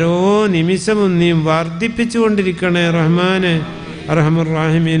ഓരോ നിമിഷവും നീ വർദ്ധിപ്പിച്ചുകൊണ്ടിരിക്കണേ റഹ്മാനെ. അർഹമുർ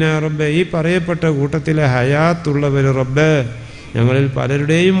റഹീമീന റബ്ബേ, ഈ പറയപ്പെട്ട കൂട്ടത്തിലെ ഹയാത്തുള്ളവർ റബ്ബേ, ഞങ്ങളിൽ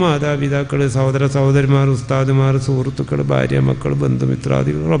പലരുടെയും മാതാപിതാക്കൾ, സഹോദര സഹോദരിമാർ, ഉസ്താദുമാർ, സുഹൃത്തുക്കൾ, ഭാര്യ, മക്കൾ,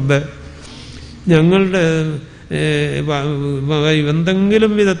 ബന്ധുമിത്രാദികൾ റബ്ബേ, ഞങ്ങളുടെ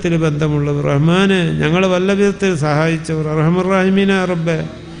എന്തെങ്കിലും വിധത്തിൽ ബന്ധമുള്ളവർ റഹ്മാനെ, ഞങ്ങളെ വല്ല വിധത്തിൽ സഹായിച്ചവർ അർഹമുർ റഹീമീന റബ്ബേ,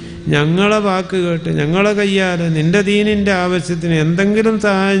 ഞങ്ങളെ വാക്ക് കേട്ട് ഞങ്ങളെ കയ്യാൽ നിന്റെ ദീനിൻ്റെ ആവശ്യത്തിന് എന്തെങ്കിലും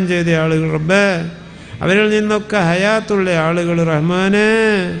സഹായം ചെയ്ത ആളുകൾ റബ്ബേ, അവരിൽ നിന്നൊക്കെ ഹയാത്തുള്ള ആളുകൾ റഹ്മാനെ,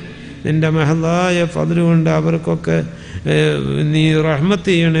 നിന്റെ മഹലായ ഫദ്ല് കൊണ്ട് അവർക്കൊക്കെ നീ റഹ്മത്ത്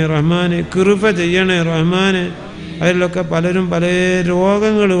ചെയ്യണേ റഹ്മാനെ, കൃപ ചെയ്യണേ റഹ്മാനെ. അതിലൊക്കെ പലരും പല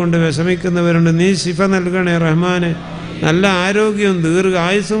രോഗങ്ങൾ കൊണ്ട് വിഷമിക്കുന്നവരുണ്ട്. നീ ശിഫ നൽകണേ റഹ്മാനെ. നല്ല ആരോഗ്യവും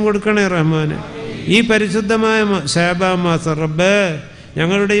ദീർഘായുസ്സും കൊടുക്കണേ റഹ്മാനെ. ഈ പരിശുദ്ധമായ ശഅബാൻ മാസം റബ്ബേ,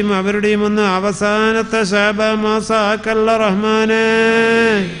 ഞങ്ങളുടെയും അവരുടെയും ഒന്ന് അവസാനത്തെ ശഅബാൻ മാസം ആക്കല്ല റഹ്മാനെ.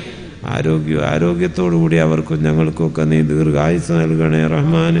 ആരോഗ്യത്തോടു കൂടി അവർക്കും ഞങ്ങൾക്കൊക്കെ നീ ദീർഘായുസ് നൽകണേ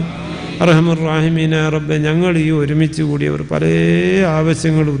റഹ്മാനെ. അർഹമുർ റഹീമീന റബ്ബെ, ഞങ്ങൾ ഈ ഒരുമിച്ച് കൂടിയവർ പല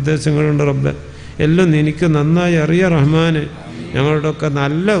ആവശ്യങ്ങളും ഉദ്ദേശങ്ങളുണ്ട് റബ്ബെ, എല്ലാം നിനക്ക് നന്നായി അറിയാം റഹ്മാനെ. ഞങ്ങളുടെയൊക്കെ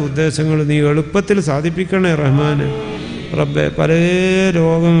നല്ല ഉദ്ദേശങ്ങൾ നീ എളുപ്പത്തിൽ സാധിപ്പിക്കണേ റഹ്മാനെ. റബ്ബെ, പല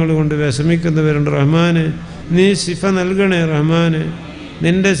രോഗങ്ങൾ കൊണ്ട് വിഷമിക്കുന്നവരുണ്ട് റഹ്മാനെ. നീ ശിഫ നൽകണേ റഹ്മാനെ.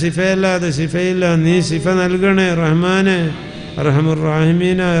 നിന്റെ ശിഫയല്ലാതെ ശിഫയില്ല, നീ ശിഫ നൽകണേ റഹ്മാനെ. അർഹമുർ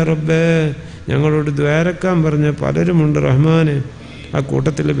റഹീമീനായ റബ്ബേ, ഞങ്ങളോട് ദ്വാരക്കാൻ പറഞ്ഞ പലരുമുണ്ട് റഹ്മാനെ. ആ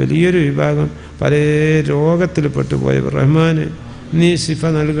കൂട്ടത്തിൽ വലിയൊരു വിഭാഗം പല രോഗത്തിൽ പെട്ടുപോയവർ റഹ്മാനെ, നീ ശിഫ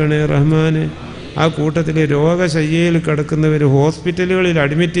നൽകണേ റഹ്മാനെ. ആ കൂട്ടത്തിൽ രോഗശയ്യയിൽ കിടക്കുന്നവർ, ഹോസ്പിറ്റലുകളിൽ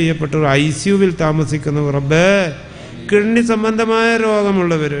അഡ്മിറ്റ് ചെയ്യപ്പെട്ടവർ, ICUവിൽ താമസിക്കുന്നവർ റബ്ബേ, കിഡ്നി സംബന്ധമായ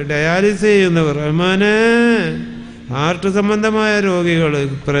രോഗമുള്ളവർ, ഡയാലിസിസ് ചെയ്യുന്നവർ റഹ്മാനെ, ഹാർട്ട് സംബന്ധമായ രോഗികൾ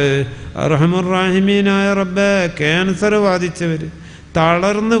റഹ്മാൻ റഹീമീനായ റബ്ബേ, ക്യാൻസർ ബാധിച്ചവർ,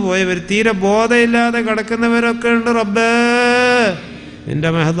 തളർന്നു പോയവർ, തീരെ ബോധമില്ലാതെ കിടക്കുന്നവരൊക്കെ ഉണ്ട് റബ്ബേ. നിന്റെ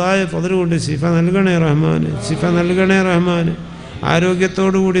മഹദായ ഫദ്ൽ കൊണ്ട് ശിഫ നൽകണേ റഹ്മാന്, ശിഫ നൽകണേ റഹ്മാന്.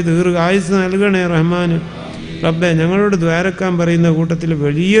 ആരോഗ്യത്തോടുകൂടി ദീർഘായുസ് നൽകണേ റഹ്മാന്. റബ്ബേ, ഞങ്ങളോട് ദ്വാരക്കാൻ പറയുന്ന കൂട്ടത്തിൽ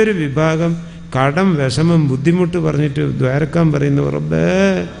വലിയൊരു വിഭാഗം കടം, വിഷമം, ബുദ്ധിമുട്ട് പറഞ്ഞിട്ട് ദ്വാരക്കാൻ പറയുന്നവർ റബ്ബേ,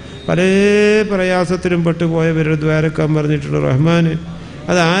 പല പ്രയാസത്തിലും പെട്ടുപോയവർ ദ്വാരക്കാൻ പറഞ്ഞിട്ടുണ്ട് റഹ്മാന്.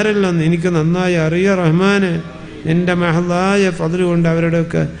 അതാരെല്ലാം എനിക്ക് നന്നായി അറിയാം റഹ്മാന്. നിന്റെ മഹദായ ഫദ്ൽ കൊണ്ട്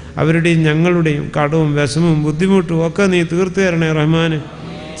അവരുടെയും ഞങ്ങളുടെയും കടവും വിഷമവും ബുദ്ധിമുട്ടും ഒക്കെ നീ തീർത്തു തരണേ റഹ്മാന്.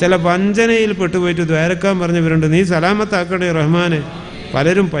 ചില വഞ്ചനയിൽ പെട്ടുപോയിട്ട് ദ്വാരക്കാൻ പറഞ്ഞവരുണ്ട്, നീ സലാമത്താക്കണേ റഹ്മാനെ.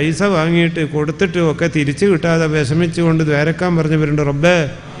 പലരും പൈസ വാങ്ങിയിട്ട് കൊടുത്തിട്ടും ഒക്കെ തിരിച്ചു കിട്ടാതെ വിഷമിച്ചുകൊണ്ട് ദ്വാരക്കാൻ പറഞ്ഞവരുണ്ട് റബ്ബേ.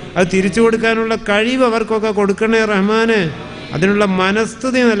 അത് തിരിച്ചു കൊടുക്കാനുള്ള കഴിവ് അവർക്കൊക്കെ കൊടുക്കണേ റഹ്മാനെ. അതിനുള്ള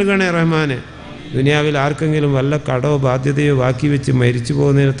മനസ്ഥിതി നൽകണേ റഹ്മാനെ. ദുനിയാവിൽ ആർക്കെങ്കിലും വല്ല കടോ ബാധ്യതയോ ബാക്കി വെച്ച് മരിച്ചു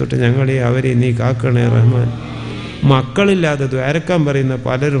പോകുന്നതിനെ തൊട്ട് ഞങ്ങളെ അവരെ നീ കാക്കണേ റഹ്മാൻ. മക്കളില്ലാതെ ദ്വാരക്കാൻ പറയുന്ന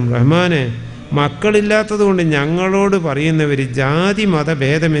പലരും റഹ്മാനെ, മക്കളില്ലാത്തത് കൊണ്ട് ഞങ്ങളോട് പറയുന്നവർ ജാതി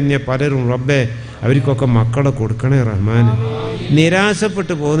മതഭേദമെന്യ പലരും റബ്ബേ, അവർക്കൊക്കെ മക്കളെ കൊടുക്കണേ റഹ്മാന്.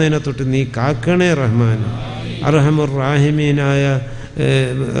 നിരാശപ്പെട്ടു പോകുന്നതിനെ തൊട്ട് നീ കാക്കണേ റഹ്മാന്. അർഹമുർ റഹീമീനായ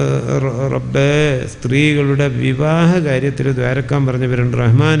റബ്ബേ, സ്ത്രീകളുടെ വിവാഹ കാര്യത്തിൽ ദ്വാരക്കാൻ പറഞ്ഞവരുണ്ട്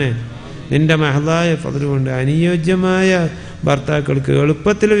റഹ്മാനെ. നിന്റെ മഹദായ ഫദ്ൽ കൊണ്ട് അനുയോജ്യമായ ഭർത്താക്കൾക്ക്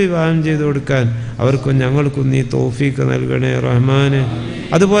എളുപ്പത്തിൽ വിവാഹം ചെയ്തു കൊടുക്കാൻ അവർക്കും ഞങ്ങൾക്കും നീ തൗഫീഖ് നൽകണേ റഹ്മാന്.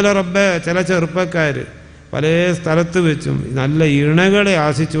 അതുപോലെ റബ്ബേ, ചില ചെറുപ്പക്കാർ പല സ്ഥലത്ത് വെച്ചും നല്ല ഇണകളെ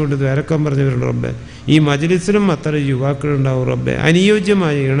ആശിച്ചുകൊണ്ട് ദ്വാരക്കാൻ പറഞ്ഞവരുണ്ട് റബ്ബേ. ഈ മജ്ലിസിലും അത്ര യുവാക്കളുണ്ടാവും റബ്ബേ.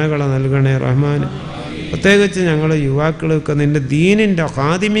 അനുയോജ്യമായ ഇണകളെ നൽകണേ റഹ്മാന്. പ്രത്യേകിച്ച് ഞങ്ങളെ യുവാക്കളൊക്കെ നിന്റെ ദീനിൻ്റെ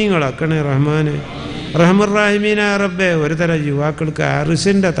ഖാദിമീങ്ങളാക്കണേ റഹ്മാന്. റഹ്മാൻ റഹീമീനായ റബ്ബേ, ഒരു തരം യുവാക്കൾക്ക്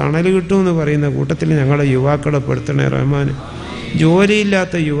അർശിൻ്റെ തണൽ കിട്ടുമെന്ന് പറയുന്ന കൂട്ടത്തിൽ ഞങ്ങളെ യുവാക്കളെ പെടുത്തണേ റഹ്മാന്.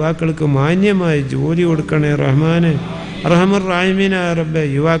 ജോലിയില്ലാത്ത യുവാക്കൾക്ക് മാന്യമായ ജോലി കൊടുക്കണേ റഹ്മാന്. റഹ്മാൻ റഹീമീനായ റബ്ബേ,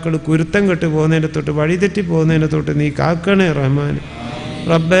 യുവാക്കൾ കുരുത്തം കെട്ട് പോകുന്നതിൻ്റെ തൊട്ട് വഴിതെറ്റി പോകുന്നതിൻ്റെ തൊട്ട് നീ കാക്കണേ റഹ്മാന്.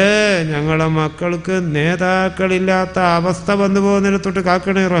 റബ്ബേ, ഞങ്ങളെ മക്കൾക്ക് നേതാക്കളില്ലാത്ത അവസ്ഥ വന്നു പോകുന്നതിനെ തൊട്ട്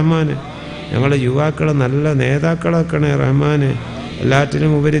കാക്കണേ റഹ്മാന്. ഞങ്ങളെ യുവാക്കളെ നല്ല നേതാക്കളാക്കണേ റഹ്മാന്.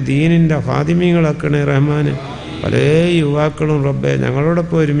 എല്ലാറ്റിനും ഉപരി ദീനിൻ്റെ ഖാദിമീങ്ങളാക്കണേ റഹ്മാന്. പല യുവാക്കളും റബ്ബേ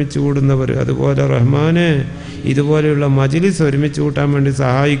ഞങ്ങളോടൊപ്പം ഒരുമിച്ച് കൂടുന്നവർ, അതുപോലെ റഹ്മാന് ഇതുപോലെയുള്ള മജ്ലിസ് ഒരുമിച്ച് കൂട്ടാൻ വേണ്ടി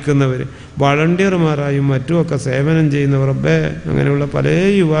സഹായിക്കുന്നവർ, വളണ്ടിയർമാരായും മറ്റുമൊക്കെ സേവനം ചെയ്യുന്നവർ റബ്ബേ, അങ്ങനെയുള്ള പല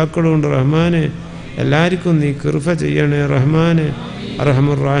യുവാക്കളും ഉണ്ട് റഹ്മാന്. എല്ലാവർക്കും നീ കിർഫ ചെയ്യണേ റഹ്മാന്.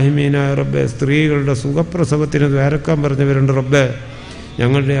 അർഹമുർ റഹീമീനായ റബ്ബേ, സ്ത്രീകളുടെ സുഖപ്രസവത്തിന് ദ്വാരക്കാൻ പറഞ്ഞവരുണ്ട് റബ്ബേ.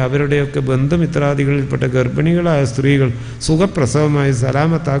 അവരുടെയൊക്കെ ബന്ധുമിത്രാദികളിൽപ്പെട്ട ഗർഭിണികളായ സ്ത്രീകൾ സുഖപ്രസവമായി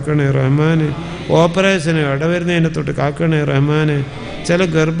സലാമത്താക്കണേ റഹ്മാന്. ഓപ്പറേഷന് ഇടവരുന്നതിനെ തൊട്ട് കാക്കണേ റഹ്മാന്. ചില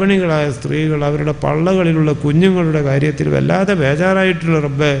ഗർഭിണികളായ സ്ത്രീകൾ അവരുടെ പള്ളകളിലുള്ള കുഞ്ഞുങ്ങളുടെ കാര്യത്തിൽ വല്ലാതെ ബേജാറായിട്ടുള്ള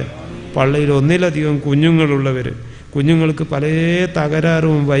റബ്ബേ. പള്ളയിൽ ഒന്നിലധികം കുഞ്ഞുങ്ങളുള്ളവർ, കുഞ്ഞുങ്ങൾക്ക് പല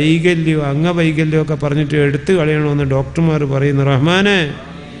തകരാറും വൈകല്യവും അംഗവൈകല്യവും ഒക്കെ പറഞ്ഞിട്ട് എടുത്തു കളയണമെന്ന് ഡോക്ടർമാർ പറയുന്നു റഹ്മാനെ.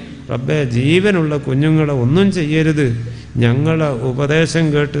 റബ്ബേ, ജീവനുള്ള കുഞ്ഞുങ്ങളെ ഒന്നും ചെയ്യരുത്. ഞങ്ങളെ ഉപദേശം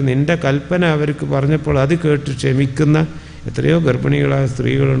കേട്ട് നിന്റെ കൽപ്പന അവർക്ക് പറഞ്ഞപ്പോൾ അത് കേട്ട് ക്ഷമിക്കുന്ന എത്രയോ ഗർഭിണികളായ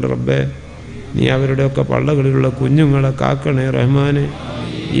സ്ത്രീകളുണ്ട് റബ്ബേ. നീ അവരുടെയൊക്കെ പള്ളകളിലുള്ള കുഞ്ഞുങ്ങളെ കാക്കണേ റഹ്മാന്.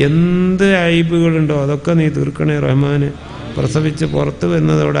 എന്ത് അയ്ബുകളുണ്ടോ അതൊക്കെ നീ തീർക്കണേ റഹ്മാന്. പ്രസവിച്ച് പുറത്ത്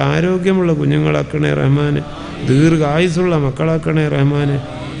വരുന്നതോടെ ആരോഗ്യമുള്ള കുഞ്ഞുങ്ങളാക്കണേ റഹ്മാന്. ദീർഘായുസുള്ള മക്കളാക്കണേ റഹ്മാന്.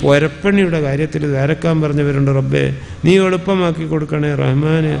 പൊരപ്പണിയുടെ കാര്യത്തിൽ ദ്വാരക്കാൻ പറഞ്ഞവരുണ്ട് റബ്ബേ, നീ എളുപ്പമാക്കി കൊടുക്കണേ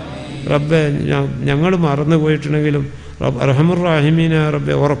റഹ്മാന്. റബ്ബേ, ഞങ്ങൾ മറന്നു പോയിട്ടുണ്ടെങ്കിലും റഹ്മാൻ റഹീമീനായ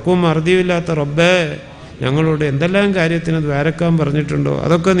റബ്ബേ, ഉറക്കവും മറുതിയുമില്ലാത്ത റബ്ബേ, ഞങ്ങളോട് എന്തെല്ലാം കാര്യത്തിന് ദ്വാരക്കാൻ പറഞ്ഞിട്ടുണ്ടോ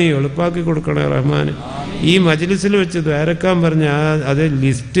അതൊക്കെ നീ എളുപ്പമാക്കി കൊടുക്കണേ റഹ്മാന്. ഈ മജ്ലിസിൽ വെച്ച് ദ്വാരക്കാൻ പറഞ്ഞ അത്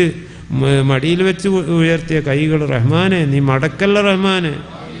ലിസ്റ്റ് മടിയിൽ വെച്ച് ഉയർത്തിയ കൈകൾ റഹ്മാനെ നീ മടക്കല്ല റഹ്മാനെ.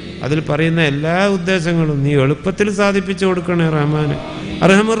 അതിൽ പറയുന്ന എല്ലാ ഉദ്ദേശങ്ങളും നീ എളുപ്പത്തിൽ സാധിപ്പിച്ചു കൊടുക്കണേ റഹ്മാന്.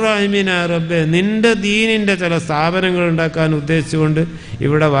 അർഹമുർ റഹീമീനായ റബ്ബേ, നിന്റെ ദീനിൻ്റെ ചില സ്ഥാപനങ്ങൾ ഉണ്ടാക്കാൻ ഉദ്ദേശിച്ചുകൊണ്ട്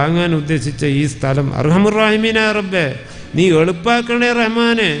ഇവിടെ വാങ്ങാൻ ഉദ്ദേശിച്ച ഈ സ്ഥലം അർഹമുർ റഹീമീനായ റബ്ബേ നീ എളുപ്പാക്കണേ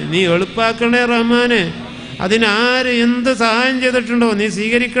റഹ്മാനെ, നീ എളുപ്പാക്കണേ റഹ്മാനെ. അതിനാര് എന്ത് സഹായം ചെയ്തിട്ടുണ്ടോ നീ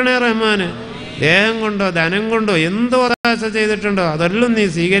സ്വീകരിക്കണേ റഹ്മാന്. ദേഹം കൊണ്ടോ ധനം കൊണ്ടോ എന്തോ ഒരാശ ചെയ്തിട്ടുണ്ടോ അതെല്ലാം നീ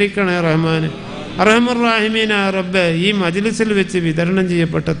സ്വീകരിക്കണേ റഹ്മാന്. അർഹമർ റഹീമീന റബ്ബേ, ഈ മജ്ലിസിൽ വെച്ച് വിതരണം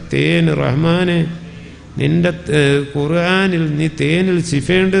ചെയ്യപ്പെട്ട തേൻ റഹ്മാനെ, നിന്റെ ഖുർആനിൽ നീ തേനിൽ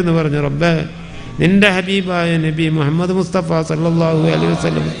ശിഫയുണ്ട് എന്ന് പറഞ്ഞു റബ്ബേ. നിന്റെ ഹബീബായ നബി മുഹമ്മദ് മുസ്തഫ സല്ലല്ലാഹു അലൈഹി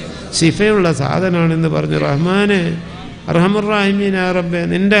വസല്ലം ശിഫയുള്ള സാധനമാണെന്ന് പറഞ്ഞു റഹ്മാനെ. അർഹമർ റഹീമീന റബ്ബേ,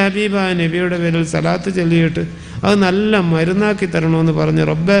 നിന്റെ ഹബീബായ നബിയുടെ പേരിൽ സലാത്ത് ചൊല്ലിയിട്ട് അത് നല്ല മരുന്നാക്കി തരണമെന്ന് പറഞ്ഞു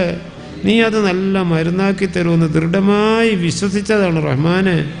റബ്ബേ. നീ അത് നല്ല മരുന്നാക്കി തരുമെന്ന് ദൃഢമായി വിശ്വസിച്ചതാണ്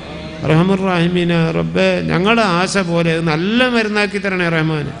റഹ്മാനെ. അർഹമർ റഹീമീന റബ്ബേ, ഞങ്ങളുടെ ആശ പോലെ നല്ല മരുന്നാക്കി തരണേ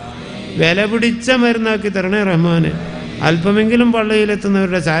റഹ്മാനെ, വില പിടിച്ച മരുന്നാക്കി തരണേ റഹ്മാനെ. അല്പമെങ്കിലും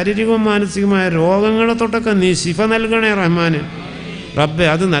പള്ളിയിലെത്തുന്നവരുടെ ശാരീരികവും മാനസികമായ രോഗങ്ങളെ തൊട്ടൊക്കെ നീ ശിഫ നൽകണേ റഹ്മാനെ. റബ്ബേ,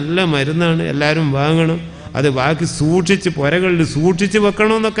 അത് നല്ല മരുന്നാണ്, എല്ലാവരും വാങ്ങണം, അത് ബാക്കി സൂക്ഷിച്ച് പുരകളിൽ സൂക്ഷിച്ച്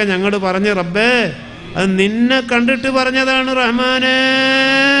വെക്കണമെന്നൊക്കെ ഞങ്ങൾ പറഞ്ഞ് റബ്ബേ, അത് നിന്നെ കണ്ടിട്ട് പറഞ്ഞതാണ് റഹ്മാനെ.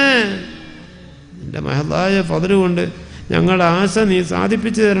 എൻ്റെ മഹദായ ഫദ്ല് കൊണ്ട് ഞങ്ങളുടെ ആശ നീ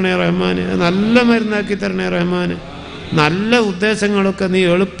സാധിപ്പിച്ചു തരണേ റഹ്മാനെ, നല്ല മരുന്നാക്കി തരണേ റഹ്മാനെ. നല്ല ഉദ്ദേശങ്ങളൊക്കെ നീ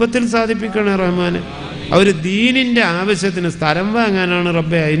എളുപ്പത്തിൽ സാധിപ്പിക്കണേ റഹ്മാനെ. അവർ ദീനിൻ്റെ ആവശ്യത്തിന് സ്ഥലം വാങ്ങാനാണ്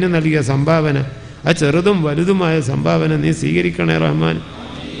റബ്ബെ അതിന് നൽകിയ സംഭാവന. ആ ചെറുതും വലുതുമായ സംഭാവന നീ സ്വീകരിക്കണേ റഹ്മാൻ.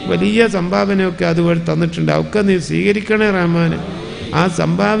 വലിയ സംഭാവനയൊക്കെ അതുവഴി തന്നിട്ടുണ്ട്, ഒക്കെ നീ സ്വീകരിക്കണേ റഹ്മാൻ. ആ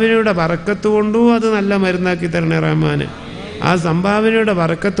സംഭാവനയുടെ ബറക്കത്ത് കൊണ്ടും അത് നല്ല മരുന്നാക്കി തരണേ റഹ്മാൻ. ആ സംഭാവനയുടെ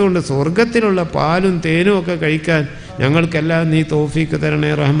ബറക്കത്ത് കൊണ്ട് സ്വർഗത്തിലുള്ള പാലും തേനും ഒക്കെ കഴിക്കാൻ ഞങ്ങൾക്കെല്ലാം നീ തൗഫീക്ക്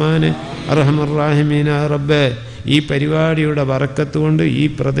തരണേ റഹ്മാൻ. അർഹമർ റഹീമീന റബ്ബേ, ഈ പരിപാടിയുടെ ബറക്കത്ത് കൊണ്ട് ഈ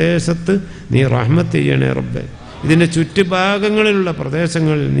പ്രദേശത്ത് നീ റഹ്മത്ത് ചെയ്യണേ റബ്ബേ. ഇതിൻ്റെ ചുറ്റുഭാഗങ്ങളിലുള്ള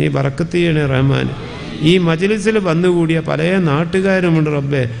പ്രദേശങ്ങളിൽ നീ ബറക്കത്ത് ചെയ്യണേ റഹ്മാൻ. ഈ മജ്ലിസിൽ വന്നുകൂടിയ പല നാട്ടുകാരുമുണ്ട്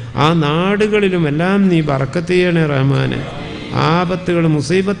റബ്ബേ, ആ നാടുകളിലുമെല്ലാം നീ ബറക്കത്ത് ചെയ്യണേ റഹ്മാൻ. ആപത്തുകൾ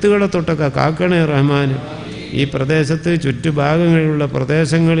മുസീബത്തുകളെ തൊട്ടൊക്കെ കാക്കണേ റഹ്മാൻ. ഈ പ്രദേശത്ത് ചുറ്റുഭാഗങ്ങളിലുള്ള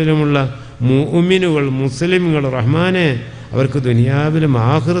പ്രദേശങ്ങളിലുമുള്ള മുഅ്മിനുകൾ മുസ്ലിമുകൾ റഹ്മാനെ, അവർക്ക് ദുനിയാവിലും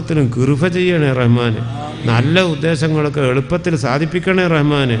ആഖിറത്തിലും കിറുഫ ചെയ്യണേ റഹ്മാൻ. നല്ല ഉദ്ദേശങ്ങളൊക്കെ എളുപ്പത്തിൽ സാധിപ്പിക്കണേ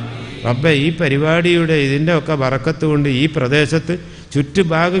റഹ്മാൻ. റബ്ബേ, ഈ പരിപാടിയുടെ ഇതിൻ്റെ ഒക്കെ ബറക്കത്ത് കൊണ്ട് ഈ പ്രദേശത്ത്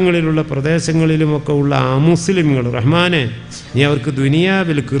ചുറ്റുഭാഗങ്ങളിലുള്ള പ്രദേശങ്ങളിലുമൊക്കെ ഉള്ള അമുസ്ലിമുകൾ റഹ്മാനെ, നീ അവർക്ക്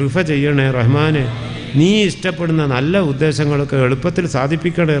ദുനിയാവിൽ കിറുഫ ചെയ്യണേ റഹ്മാനെ. നീ ഇഷ്ടപ്പെടുന്ന നല്ല ഉദ്ദേശങ്ങളൊക്കെ എളുപ്പത്തിൽ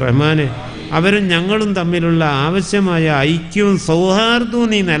സാധിപ്പിക്കണേ റഹ്മാനെ. അവരും ഞങ്ങളും തമ്മിലുള്ള ആവശ്യമായ ഐക്യവും സൗഹാർദ്ദവും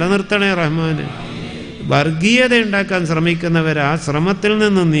നീ നിലനിർത്തണേ റഹ്മാനെ. വർഗീയത ഉണ്ടാക്കാൻ ശ്രമിക്കുന്നവരെ ആ ശ്രമത്തിൽ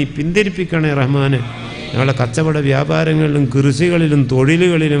നിന്നും നീ പിന്തിരിപ്പിക്കണേ റഹ്മാനെ. ഞങ്ങളുടെ കച്ചവട വ്യാപാരങ്ങളിലും കൃഷികളിലും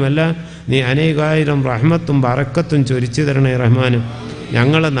തൊഴിലുകളിലുമെല്ലാം നീ അനേകായിരം റഹ്മത്തും ബറക്കത്തും ചൊരിച്ചു തരണേ റഹ്മാൻ.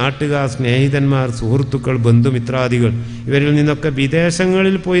 ഞങ്ങളെ നാട്ടുകാർ, സ്നേഹിതന്മാർ, സുഹൃത്തുക്കൾ, ബന്ധുമിത്രാദികൾ, ഇവരിൽ നിന്നൊക്കെ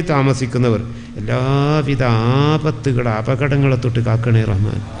വിദേശങ്ങളിൽ പോയി താമസിക്കുന്നവർ എല്ലാവിധ അപകടങ്ങളെ തൊട്ട് കാക്കണേ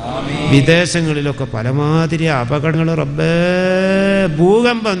റഹ്മാൻ. വിദേശങ്ങളിലൊക്കെ പലമാതിരി അപകടങ്ങൾ റബ്ബേ.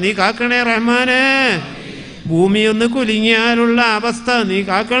 ഭൂകമ്പം നീ കാക്കണേ റഹ്മാനെ. ഭൂമിയൊന്ന് കുലുങ്ങിയാലുള്ള അവസ്ഥ നീ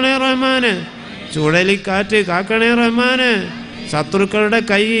കാക്കണേ റഹ്മാന്. ചുഴലിക്കാറ്റ് കാക്കണേ റഹ്മാന്. ശത്രുക്കളുടെ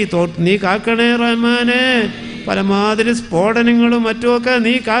കൈ നീ കാക്കണേ റഹ്മാനെ. പലമാതിരി സ്ഫോടനങ്ങളും മറ്റുമൊക്കെ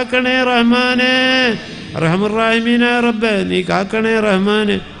നീ കാക്കണേ റഹ്മാനെ. റഹ്മർ റഹീമീന റബ്ബേ, നീ കാക്കണേ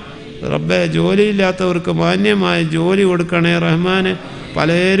റഹ്മാന്. റബ്ബേ, ജോലിയില്ലാത്തവർക്ക് മാന്യമായ ജോലി കൊടുക്കണേ റഹ്മാന്.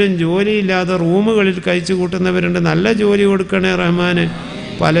 പലരും ജോലിയില്ലാതെ റൂമുകളിൽ കഴിച്ചു കൂട്ടുന്നവരുണ്ട്, നല്ല ജോലി കൊടുക്കണേ റഹ്മാന്.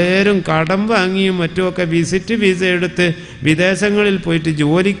 പലരും കടം വാങ്ങിയും മറ്റുമൊക്കെ വിസിറ്റ് വിസ എടുത്ത് വിദേശങ്ങളിൽ പോയിട്ട്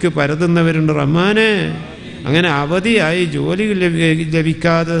ജോലിക്ക് പരതുന്നവരുണ്ട് റഹ്മാനെ. അങ്ങനെ അവധിയായി ജോലി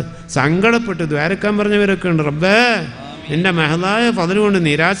ലഭിക്കാതെ സങ്കടപ്പെട്ട് ദ്വാരക്കാൻ പറഞ്ഞവരൊക്കെ ഉണ്ട് റബ്ബേ. നിന്റെ മഹദായ ഫദ്ല് കൊണ്ട്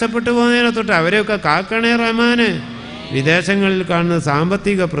നിരാശപ്പെട്ടു പോകുന്നതിനെ തൊട്ട് അവരെയൊക്കെ കാക്കണേ റഹ്മാന്. വിദേശങ്ങളിൽ കാണുന്ന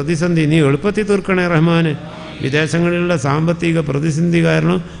സാമ്പത്തിക പ്രതിസന്ധി നീ എളുപ്പത്തിൽ തീർക്കണേ റഹ്മാന്. വിദേശങ്ങളിലുള്ള സാമ്പത്തിക പ്രതിസന്ധി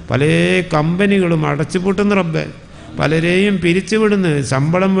കാരണം പല കമ്പനികളും അടച്ചുപൂട്ടുന്നു റബ്ബേ. പലരെയും പിരിച്ചുവിടുന്നു,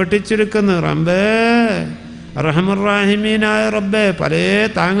 ശമ്പളം വെട്ടിച്ചെടുക്കുന്നു റബ്ബേ. റഹ്മർ റഹീമീനായ റബ്ബേ, പല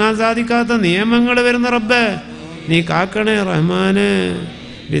താങ്ങാൻ സാധിക്കാത്ത നിയമങ്ങൾ വരുന്ന റബ്ബേ, നീ കാക്കണേ റഹ്മാന്.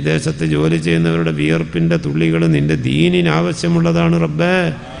 വിദേശത്ത് ജോലി ചെയ്യുന്നവരുടെ വിയർപ്പിൻ്റെ തുള്ളികൾ നിന്റെ ദീനിന് ആവശ്യമുള്ളതാണ് റബ്ബേ.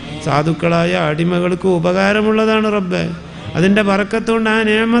 സാധുക്കളായ അടിമകൾക്ക് ഉപകാരമുള്ളതാണ് റബ്ബേ. അതിൻ്റെ ബറക്കത്തുകൊണ്ട് ആ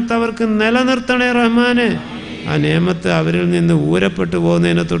നിയമത്ത് അവർക്ക് നിലനിർത്തണേ റഹ്മാന്. ആ നിയമത്ത് അവരിൽ നിന്ന് ഊരപ്പെട്ടു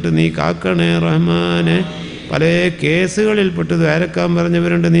പോകുന്നതിനെ തൊട്ട് നീ കാക്കണേ റഹ്മാന്. പല കേസുകളിൽപ്പെട്ട് ദ്വാരക്കാൻ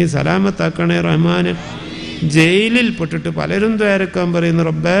പറഞ്ഞവരുണ്ട്, നീ സലാമത്താക്കണേ റഹ്മാന്. ജയിലിൽപ്പെട്ടിട്ട് പലരും ദ്വാരക്കാൻ പറയുന്നു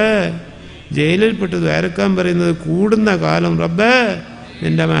റബ്ബേ. ജയിലിൽപ്പെട്ട് ദ്വാരക്കാൻ പറയുന്നത് കൂടുന്ന കാലം റബ്ബേ,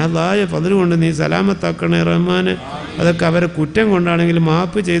 നിന്റെ മഹദായ ഫദ്ല് കൊണ്ട് നീ സലാമത്താക്കണേ റഹ്മാന്. അതൊക്കെ അവരെ കുറ്റം കൊണ്ടാണെങ്കിൽ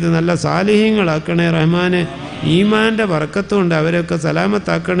മാപ്പ് ചെയ്ത് നല്ല സാലിഹ്യങ്ങളാക്കണേ റഹ്മാന്. ഈമാൻ്റെ ബറക്കത്തുകൊണ്ട് അവരൊക്കെ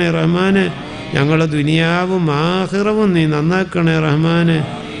സലാമത്താക്കണേ റഹ്മാന്. ഞങ്ങളുടെ ദുനിയാവും ആഖിറവും നീ നന്നാക്കണേ റഹ്മാന്.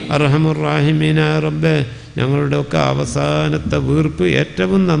 അർഹമർ റഹീമീന റബ്ബേ, ഞങ്ങളുടെ ഒക്കെ അവസാനത്തെ വീർപ്പ്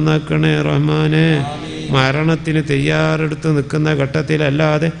ഏറ്റവും നന്നാക്കണേ റഹ്മാനെ. മരണത്തിന് തയ്യാറെടുത്ത് നിൽക്കുന്ന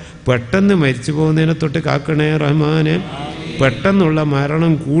ഘട്ടത്തിലല്ലാതെ പെട്ടെന്ന് മരിച്ചു പോകുന്നതിനെ തൊട്ട് കാക്കണേ റഹ്മാനെ. പെട്ടെന്നുള്ള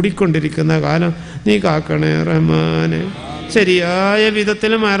മരണം കൂടിക്കൊണ്ടിരിക്കുന്ന കാലം നീ കാക്കണേ റഹ്മാനെ. ശരിയായ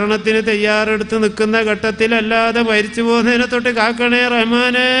വിധത്തിൽ മരണത്തിന് തയ്യാറെടുത്ത് നിൽക്കുന്ന ഘട്ടത്തിലല്ലാതെ മരിച്ചു പോകുന്നതിനെ തൊട്ട് കാക്കണേ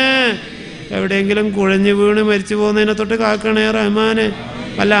റഹ്മാനെ. എവിടെയെങ്കിലും കുഴഞ്ഞു വീണ് മരിച്ചു പോകുന്നതിനെ തൊട്ട് കാക്കണേ റഹ്മാനെ.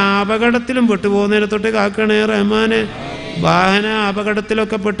 വല്ല അപകടത്തിലും പെട്ടുപോകുന്നതിനെ തൊട്ട് കാക്കണേ റഹ്മാനെ. വാഹന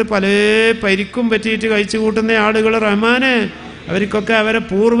അപകടത്തിലൊക്കെ പെട്ട് പല പരിക്കും പറ്റിയിട്ട് കഴിച്ചു കൂട്ടുന്ന ആളുകൾ റഹ്മാനെ, അവർക്കൊക്കെ അവരെ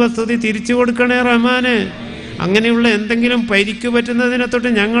പൂർവ്വസ്ഥിതി തിരിച്ചു കൊടുക്കണേ റഹ്മാനെ. അങ്ങനെയുള്ള എന്തെങ്കിലും പരിക്ക് പറ്റുന്നതിനെ തൊട്ട്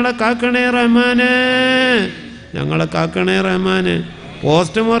ഞങ്ങളെ കാക്കണേ റഹ്മാനെ, ഞങ്ങളെ കാക്കണേ റഹ്മാനെ.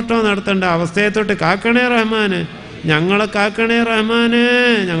 പോസ്റ്റ്മോർട്ടം നടത്തേണ്ട അവസ്ഥയെ തൊട്ട് കാക്കണേ റഹ്മാനെ, ഞങ്ങളെ കാക്കണേ റഹ്മാനെ.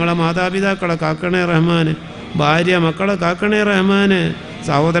 ഞങ്ങളെ മാതാപിതാക്കളെ കാക്കണേ റഹ്മാനെ, ഭാര്യ മക്കളെ കാക്കണേ റഹ്മാനെ,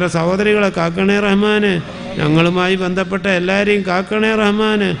 സഹോദര സഹോദരികളെ കാക്കണേ റഹ്മാനെ. ഞങ്ങളുമായി ബന്ധപ്പെട്ട എല്ലാവരെയും കാക്കണേ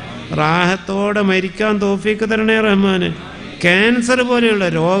റഹ്മാനെ. റാഹത്തോടെ മരിക്കാൻ തൗഫീക്ക് തരണേ റഹ്മാനെ. ക്യാൻസർ പോലെയുള്ള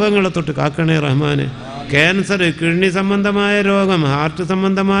രോഗങ്ങളെ തൊട്ട് കാക്കണേ റഹ്മാനെ. ക്യാൻസർ, കിഡ്നി സംബന്ധമായ രോഗം, ഹാർട്ട്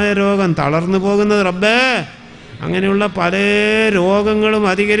സംബന്ധമായ രോഗം, തളർന്നു പോകുന്നത് റബ്ബേ, അങ്ങനെയുള്ള പല രോഗങ്ങളും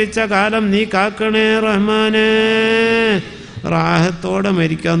അധികരിച്ച കാലം നീ കാക്കണേ റഹ്മാനെ. റാഹത്തോടെ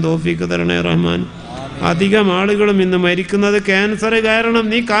മരിക്കാൻ തൗഫീക്ക് തരണേ റഹ്മാൻ. അധികം ആളുകളും ഇന്ന് മരിക്കുന്നത് ക്യാൻസർ കാരണം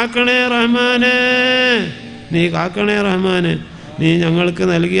നീ കാക്കണേ റഹ്മാനെ, നീ കാക്കണേ റഹ്മാനെ. നീ ഞങ്ങൾക്ക്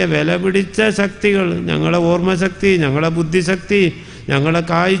നൽകിയ വില പിടിച്ച ശക്തികൾ, ഞങ്ങളെ ഓർമ്മശക്തി, ഞങ്ങളെ ബുദ്ധിശക്തി, ഞങ്ങളെ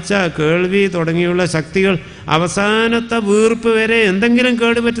കാഴ്ച, കേൾവി തുടങ്ങിയുള്ള ശക്തികൾ അവസാനത്തെ വീർപ്പ് വരെ എന്തെങ്കിലും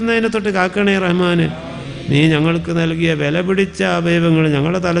കേടുപറ്റുന്നതിനെ തൊട്ട് കാക്കണേ റഹ്മാനെ. നീ ഞങ്ങൾക്ക് നൽകിയ വില പിടിച്ച അവയവങ്ങൾ,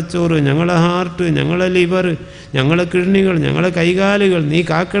 ഞങ്ങളെ തലച്ചോറ്, ഞങ്ങളെ ഹാർട്ട്, ഞങ്ങളെ ലിവർ, ഞങ്ങളെ കിഡ്നികൾ, ഞങ്ങളെ കൈകാലുകൾ നീ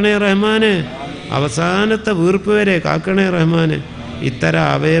കാക്കണേ റഹ്മാനെ. അവസാനത്തെ വീർപ്പ് വരെ കാക്കണേ റഹ്മാനെ. ഇത്തരം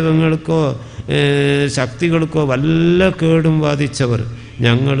അവയവങ്ങൾക്കോ ശക്തികൾക്കോ വല്ല കേടും ബാധിച്ചവർ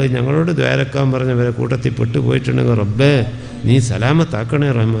ഞങ്ങളോട് ദ്വാരക്കാൻ പറഞ്ഞവരെ കൂട്ടത്തിൽ പെട്ടുപോയിട്ടുണ്ടെങ്കിൽ റബ്ബേ നീ സലാമത്താക്കണേ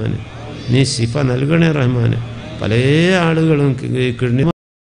റഹ്മാനെ, നീ ശിഫ നൽകണേ റഹ്മാനെ. പല ആളുകളും കിഡ്നി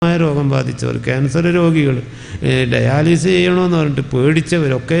രോഗം ബാധിച്ചവർ, ക്യാൻസർ രോഗികൾ, ഡയാലിസിസ് ചെയ്യണമെന്ന് പറഞ്ഞിട്ട്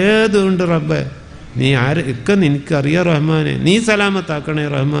പേടിച്ചവരൊക്കെ അതുകൊണ്ട് റബ്ബേ നീ ഒക്കെ നിനക്കറിയാം റഹ്മാനെ, നീ സലാമത്താക്കണേ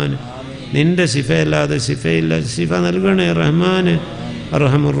റഹ്മാനെ. നിന്റെ ശിഫയല്ലാതെ ശിഫയില്ല, ശിഫ നൽകണേ റഹ്മാനെ.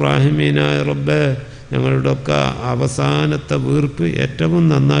 അർഹമുർറാഹിമീനായ റബ്ബേ ഞങ്ങളുടെ ഒക്കെ അവസാനത്തെ വീർപ്പ് ഏറ്റവും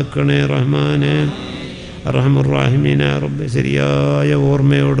നന്നാക്കണേ റഹ്മാനെ. അർഹമുർറാഹിമീനായ റബ്ബേ ശരിയായ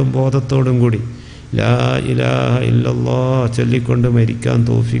ഓർമ്മയോടും ബോധത്തോടും കൂടി ലാ ഇലാഹ ഇല്ലല്ലാഹ് ചൊല്ലിക്കൊണ്ട് മരിക്കാൻ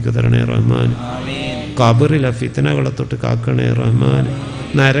തൗഫീഖ് തരണേ റഹ്മാൻ. ഖബറിലെ ഫിത്നകളെ തൊട്ട് കാക്കണേ റഹ്മാൻ,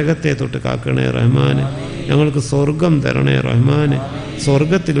 നരകത്തെ തൊട്ട് കാക്കണേ റഹ്മാൻ. ഞങ്ങൾക്ക് സ്വർഗം തരണേ റഹ്മാൻ,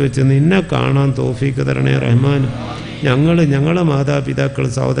 സ്വർഗത്തിൽ വെച്ച് നിന്നെ കാണാൻ തൗഫീഖ് തരണേ റഹ്മാൻ. ഞങ്ങളെ മാതാപിതാക്കൾ,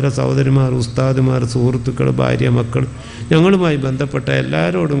 സഹോദര സഹോദരിമാർ, ഉസ്താദുമാർ, സുഹൃത്തുക്കൾ, ഭാര്യ, മക്കൾ, ഞങ്ങളുമായി ബന്ധപ്പെട്ട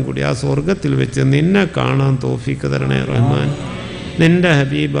എല്ലാവരോടും കൂടി ആ സ്വർഗത്തിൽ വെച്ച് നിന്നെ കാണാൻ തൗഫീഖ് തരണേ റഹ്മാൻ. നിന്റെ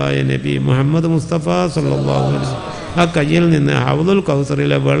ഹബീബായ നബി മുഹമ്മദ് മുസ്തഫ സല്ലല്ലാഹു അലൈഹി വസല്ലം ആ കയ്യിൽ നിന്ന് ഹൗദുൽ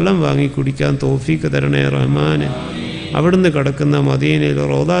കൗസറിലെ വെള്ളം വാങ്ങി കുടിക്കാൻ തൗഫീഖ് തരണേ റഹ്മാൻ. അവിടുന്ന് കിടക്കുന്ന മദീനയിൽ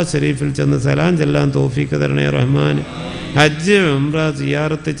റൗദ ഷരീഫിൽ ചെന്ന് സലാം ചെല്ലാൻ തൗഫീഖ് തരണേ റഹ്മാൻ. ഹജ്ജ് ഉംറ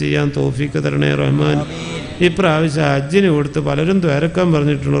സിയാറത്ത് ചെയ്യാൻ തൗഫീഖ് തരണേ റഹ്മാൻ. ഇപ്രാവശ്യം ഹജ്ജിന് കൊടുത്ത് പലരും ദ്വാരക്കാൻ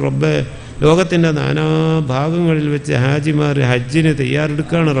പറഞ്ഞിട്ടുണ്ട് റബ്ബേ. ലോകത്തിൻ്റെ നാനാഭാഗങ്ങളിൽ വെച്ച് ഹാജിമാർ ഹജ്ജിന്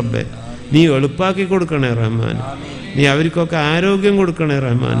തയ്യാറെടുക്കുകയാണ് റബ്ബേ. നീ എളുപ്പാക്കി കൊടുക്കണേ റഹ്മാൻ, നീ അവർക്കൊക്കെ ആരോഗ്യം കൊടുക്കണേ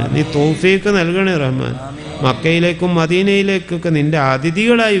റഹ്മാൻ, നീ തൗഫീഖ് നൽകണേ റഹ്മാൻ. മക്കയിലേക്കും മദീനയിലേക്കൊക്കെ നിന്റെ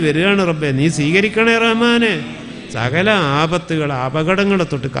അതിഥികളായി വരികയാണ് റബ്ബേ, നീ സ്വീകരിക്കണേ റഹ്മാനെ. സകല ആപത്തുകൾ, അപകടങ്ങളെ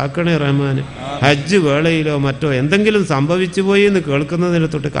തൊട്ട് കാക്കണേ റഹ്മാന്. ഹജ്ജ് വേളയിലോ മറ്റോ എന്തെങ്കിലും സംഭവിച്ചു പോയി എന്ന് കേൾക്കുന്നതിനെ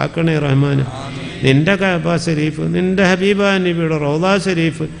തൊട്ട് കാക്കണേ റഹ്മാന്. നിന്റെ കഅബ ഷരീഫ്, നിന്റെ ഹബീബ നബിയുടെ റൗദ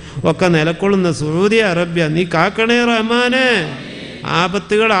ഷരീഫ് ഒക്കെ നിലകൊള്ളുന്ന സൗദി അറേബ്യ നീ കാക്കണേ റഹ്മാന്.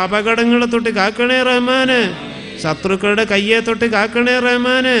 ആപത്തുകൾ, അപകടങ്ങളെ തൊട്ട് കാക്കണേ റഹ്മാന്. ശത്രുക്കളുടെ കയ്യെ തൊട്ട് കാക്കണേ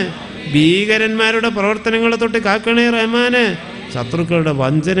റഹ്മാന്. ഭീകരന്മാരുടെ പ്രവർത്തനങ്ങളെ തൊട്ട് കാക്കണേ റഹ്മാന്. ശത്രുക്കളുടെ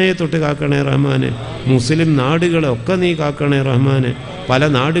വഞ്ചനയെ തൊട്ട് കാക്കണേ റഹ്മാന്. മുസ്ലിം നാടുകളെ ഒക്കെ നീ കാക്കണേ റഹ്മാന്. പല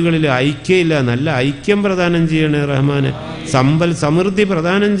നാടുകളിൽ ഐക്യമില്ല, നല്ല ഐക്യം പ്രദാനം ചെയ്യണേ റഹ്മാന്. സമ്പൽ സമൃദ്ധി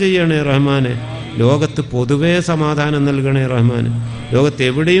പ്രദാനം ചെയ്യണേ റഹ്മാന്. ലോകത്ത് പൊതുവേ സമാധാനം നൽകണേ റഹ്മാന്. ലോകത്ത്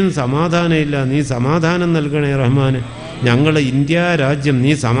എവിടെയും സമാധാനമില്ല, നീ സമാധാനം നൽകണേ റഹ്മാന്. ഞങ്ങളെ ഇന്ത്യ രാജ്യം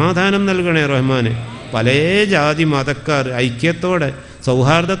നീ സമാധാനം നൽകണേ റഹ്മാന്. പല ജാതി മതക്കാർ ഐക്യത്തോടെ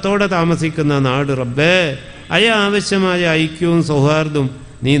സൗഹാർദ്ദത്തോടെ താമസിക്കുന്ന നാട് റബ്ബേ, ആവശ്യമായ ഐക്യവും സൗഹാർദ്ദവും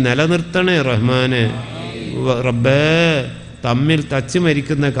നീ നിലനിർത്തണേ റഹ്മാനെ. റബ്ബേ, തമ്മിൽ തച്ച്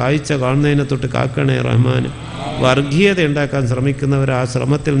മരിക്കുന്ന കാഴ്ച കാണുന്നതിനെ തൊട്ട് കാക്കണേ റഹ്മാൻ. വർഗീയത ഉണ്ടാക്കാൻ ശ്രമിക്കുന്നവർ ആ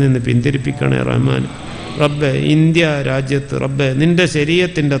ശ്രമത്തിൽ നിന്ന് പിന്തിരിപ്പിക്കണേ റഹ്മാൻ. റബ്ബേ, ഇന്ത്യ രാജ്യത്ത് റബ്ബേ നിന്റെ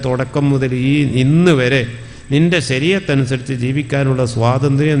ശരീഅത്തിന്റെ തുടക്കം മുതൽ ഇന്ന് വരെ നിൻ്റെ ശരീഅത്തനുസരിച്ച് ജീവിക്കാനുള്ള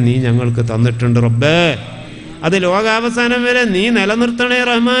സ്വാതന്ത്ര്യം നീ ഞങ്ങൾക്ക് തന്നിട്ടുണ്ട് റബ്ബേ. അത് ലോകാവസാനം വരെ നീ നിലനിർത്തണേ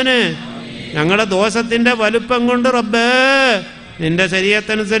റഹ്മാനെ. ഞങ്ങളുടെ ദോഷത്തിൻ്റെ വലുപ്പം കൊണ്ട് റബ്ബേ നിൻ്റെ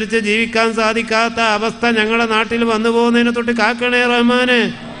ശരീഅത്തനുസരിച്ച് ജീവിക്കാൻ സാധിക്കാത്ത അവസ്ഥ ഞങ്ങളുടെ നാട്ടിൽ വന്നു പോകുന്നതിനെ തൊട്ട് കാക്കണേ റഹ്മാനെ.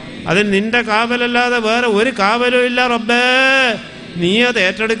 അതിന് നിൻ്റെ കാവലല്ലാതെ വേറെ ഒരു കാവലും ഇല്ല റബ്ബേ. നീ അത്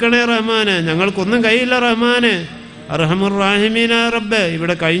ഏറ്റെടുക്കണേ റഹ്മാനെ. ഞങ്ങൾക്കൊന്നും കഴിയില്ല റഹ്മാനെ. അർഹമുർ റഹീമീന റബ്ബേ.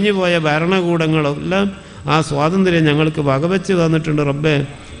 ഇവിടെ കഴിഞ്ഞു പോയ ഭരണകൂടങ്ങളെല്ലാം ആ സ്വാതന്ത്ര്യം ഞങ്ങൾക്ക് വകവെച്ച് തന്നിട്ടുണ്ട് റബ്ബേ.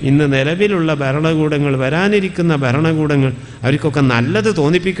 ഇന്ന് നിലവിലുള്ള ഭരണകൂടങ്ങൾ, വരാനിരിക്കുന്ന ഭരണകൂടങ്ങൾ, അവർക്കൊക്കെ നല്ലത്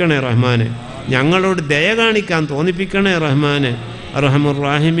തോന്നിപ്പിക്കണേ റഹ്മാനെ. ഞങ്ങളോട് ദയ കാണിക്കാൻ തോന്നിപ്പിക്കണേ റഹ്മാനെ. അർഹമുർ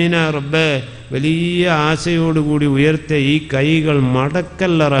റഹീമീന റബ്ബേ. വലിയ ആശയോടുകൂടി ഉയർത്തിയ ഈ കൈകൾ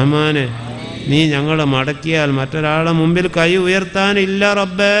മടക്കല്ല റഹ്മാനെ. നീ ഞങ്ങളെ മടക്കിയാൽ മറ്റൊരാളെ മുമ്പിൽ കൈ ഉയർത്താനില്ല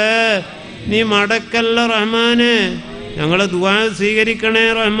റബ്ബേ. നീ മടക്കല്ല റഹ്മാനെ. ഞങ്ങളെ ദുആ സ്വീകരിക്കണേ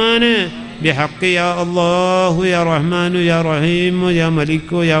റഹ്മാനെ. ബിഹഖ് യാ അല്ലാഹു യാ റഹ്മാനു യാ റഹീമു യാ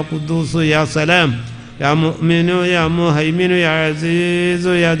മലിക്കു യാ ഖുദ്ദൂസു യാ സലാം യാ മുഅ്മിനു യാ മുഹൈമിനു യാ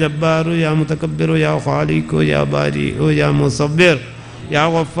അസീസു യാ ജബ്ബാറു യാ മുതകബ്ബിറു യാ ഖാലിഖു യാ ബാരിഉ യാ മുസബ്ബിർ യാ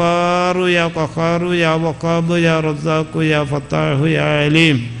ഗഫാറു യാ ഖഹാറു യാ വഖാബു യാ റസാഖു യാ ഫത്താഹു യാ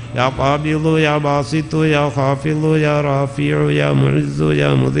അലീം യാ ഖാബിദു യാ ബാസിതു യാ ഖാഫിദു യാ റാഫിഉ യാ മുഇസ്സു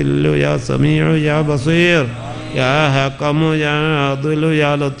യാ മുദില്ലു യാ സമീഉ യാ ബസീർ യാ ഹകമു യാ അദ്ലു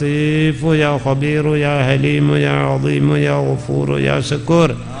യാ ലത്തീഫു യാ ഖബീറു യാ ഹലീമു യാ അദീമു യാ ഗഫൂറു യാ ശക്കൂർ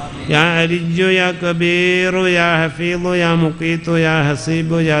യാ അലിയ്യു യാ കബീറു യാ ഹഫീദു യാ മുഖീതു യാ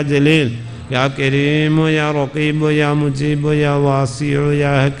ഹസീബു യാ ജലീൽ യാ കരീമു യാ റഖീബു യാ മുജീബു യാ വാസിഉ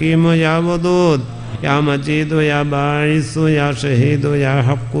യാ ഹകീമു യാ വദൂദ് യാ മജീദു യാ ബാഇസു യാ ഷഹീദു യാ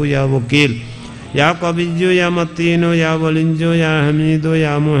ഹഖു യാ വക്കീൽ യാ ഖബിയ്യു യാ മത്തീനു യാ വലിഞ്ചു യാ ഹമീദു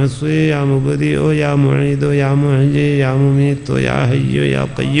യാ മുഹ്സി യാ മുബ്ദിഉ യാ മുഈദു യാ മുഹ്യി യാ മുമീതു യാ ഹയ്യു യാ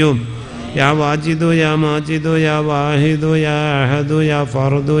ഖയ്യൂം യാ വാജിദു യാ മാജിദു യാ വാഹിദു യാ അഹദു യാ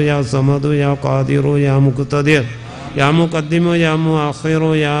ഫർദു യാ സമദു യാ ഖാദിറു യാ മുഖ്തദിർ യാ മുഖദ്ദിമു യാ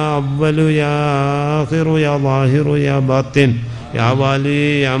മുഅഖിറു യാ അവ്വലു യാ ആഖിറു യാ ളാഹിറു യാ ബാത്തിൻ യാ വാലി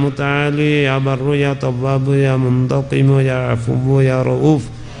യാ മുതആലി യാ ബർറു യാ തവ്വാബു യാ മുന്തഖിമു യാ അഫ്വു യാ റഊഫ്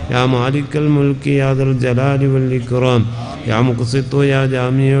യാ മാലിക്കൽ മുൽക്കി യാ ദുൽ ജലാലി വൽ ഇക്റാം യാ മുഖ്സിതു യാ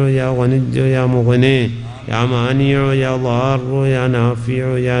ജാമിഉ യാ ഗനിയ്യു യാ മുഗ്നി യാ മാനിഉ യാ ളാറു യാ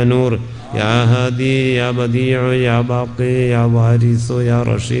നാഫിഉ യാ നൂർ യാ ഹാദി യാ ബദീഉ യാ ബാഖി യാ വാരിസു യാ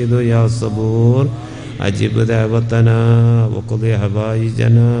റഷീദു യാ സബൂർ അജിബ് ദഅവതനാ വഖദി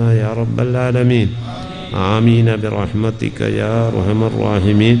ഹബായിജനാ യാ റബ്ബൽ ആലമീൻ ആമീൻ ബിറഹ്മതിക യാ അർഹമർ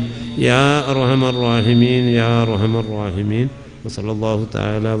റഹീമീൻ യാ അർഹമർ റഹീമീൻ യാ അർഹമർ റഹീമീൻ. وصلى الله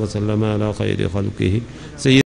تعالى وسلم على خير خلقه سيدنا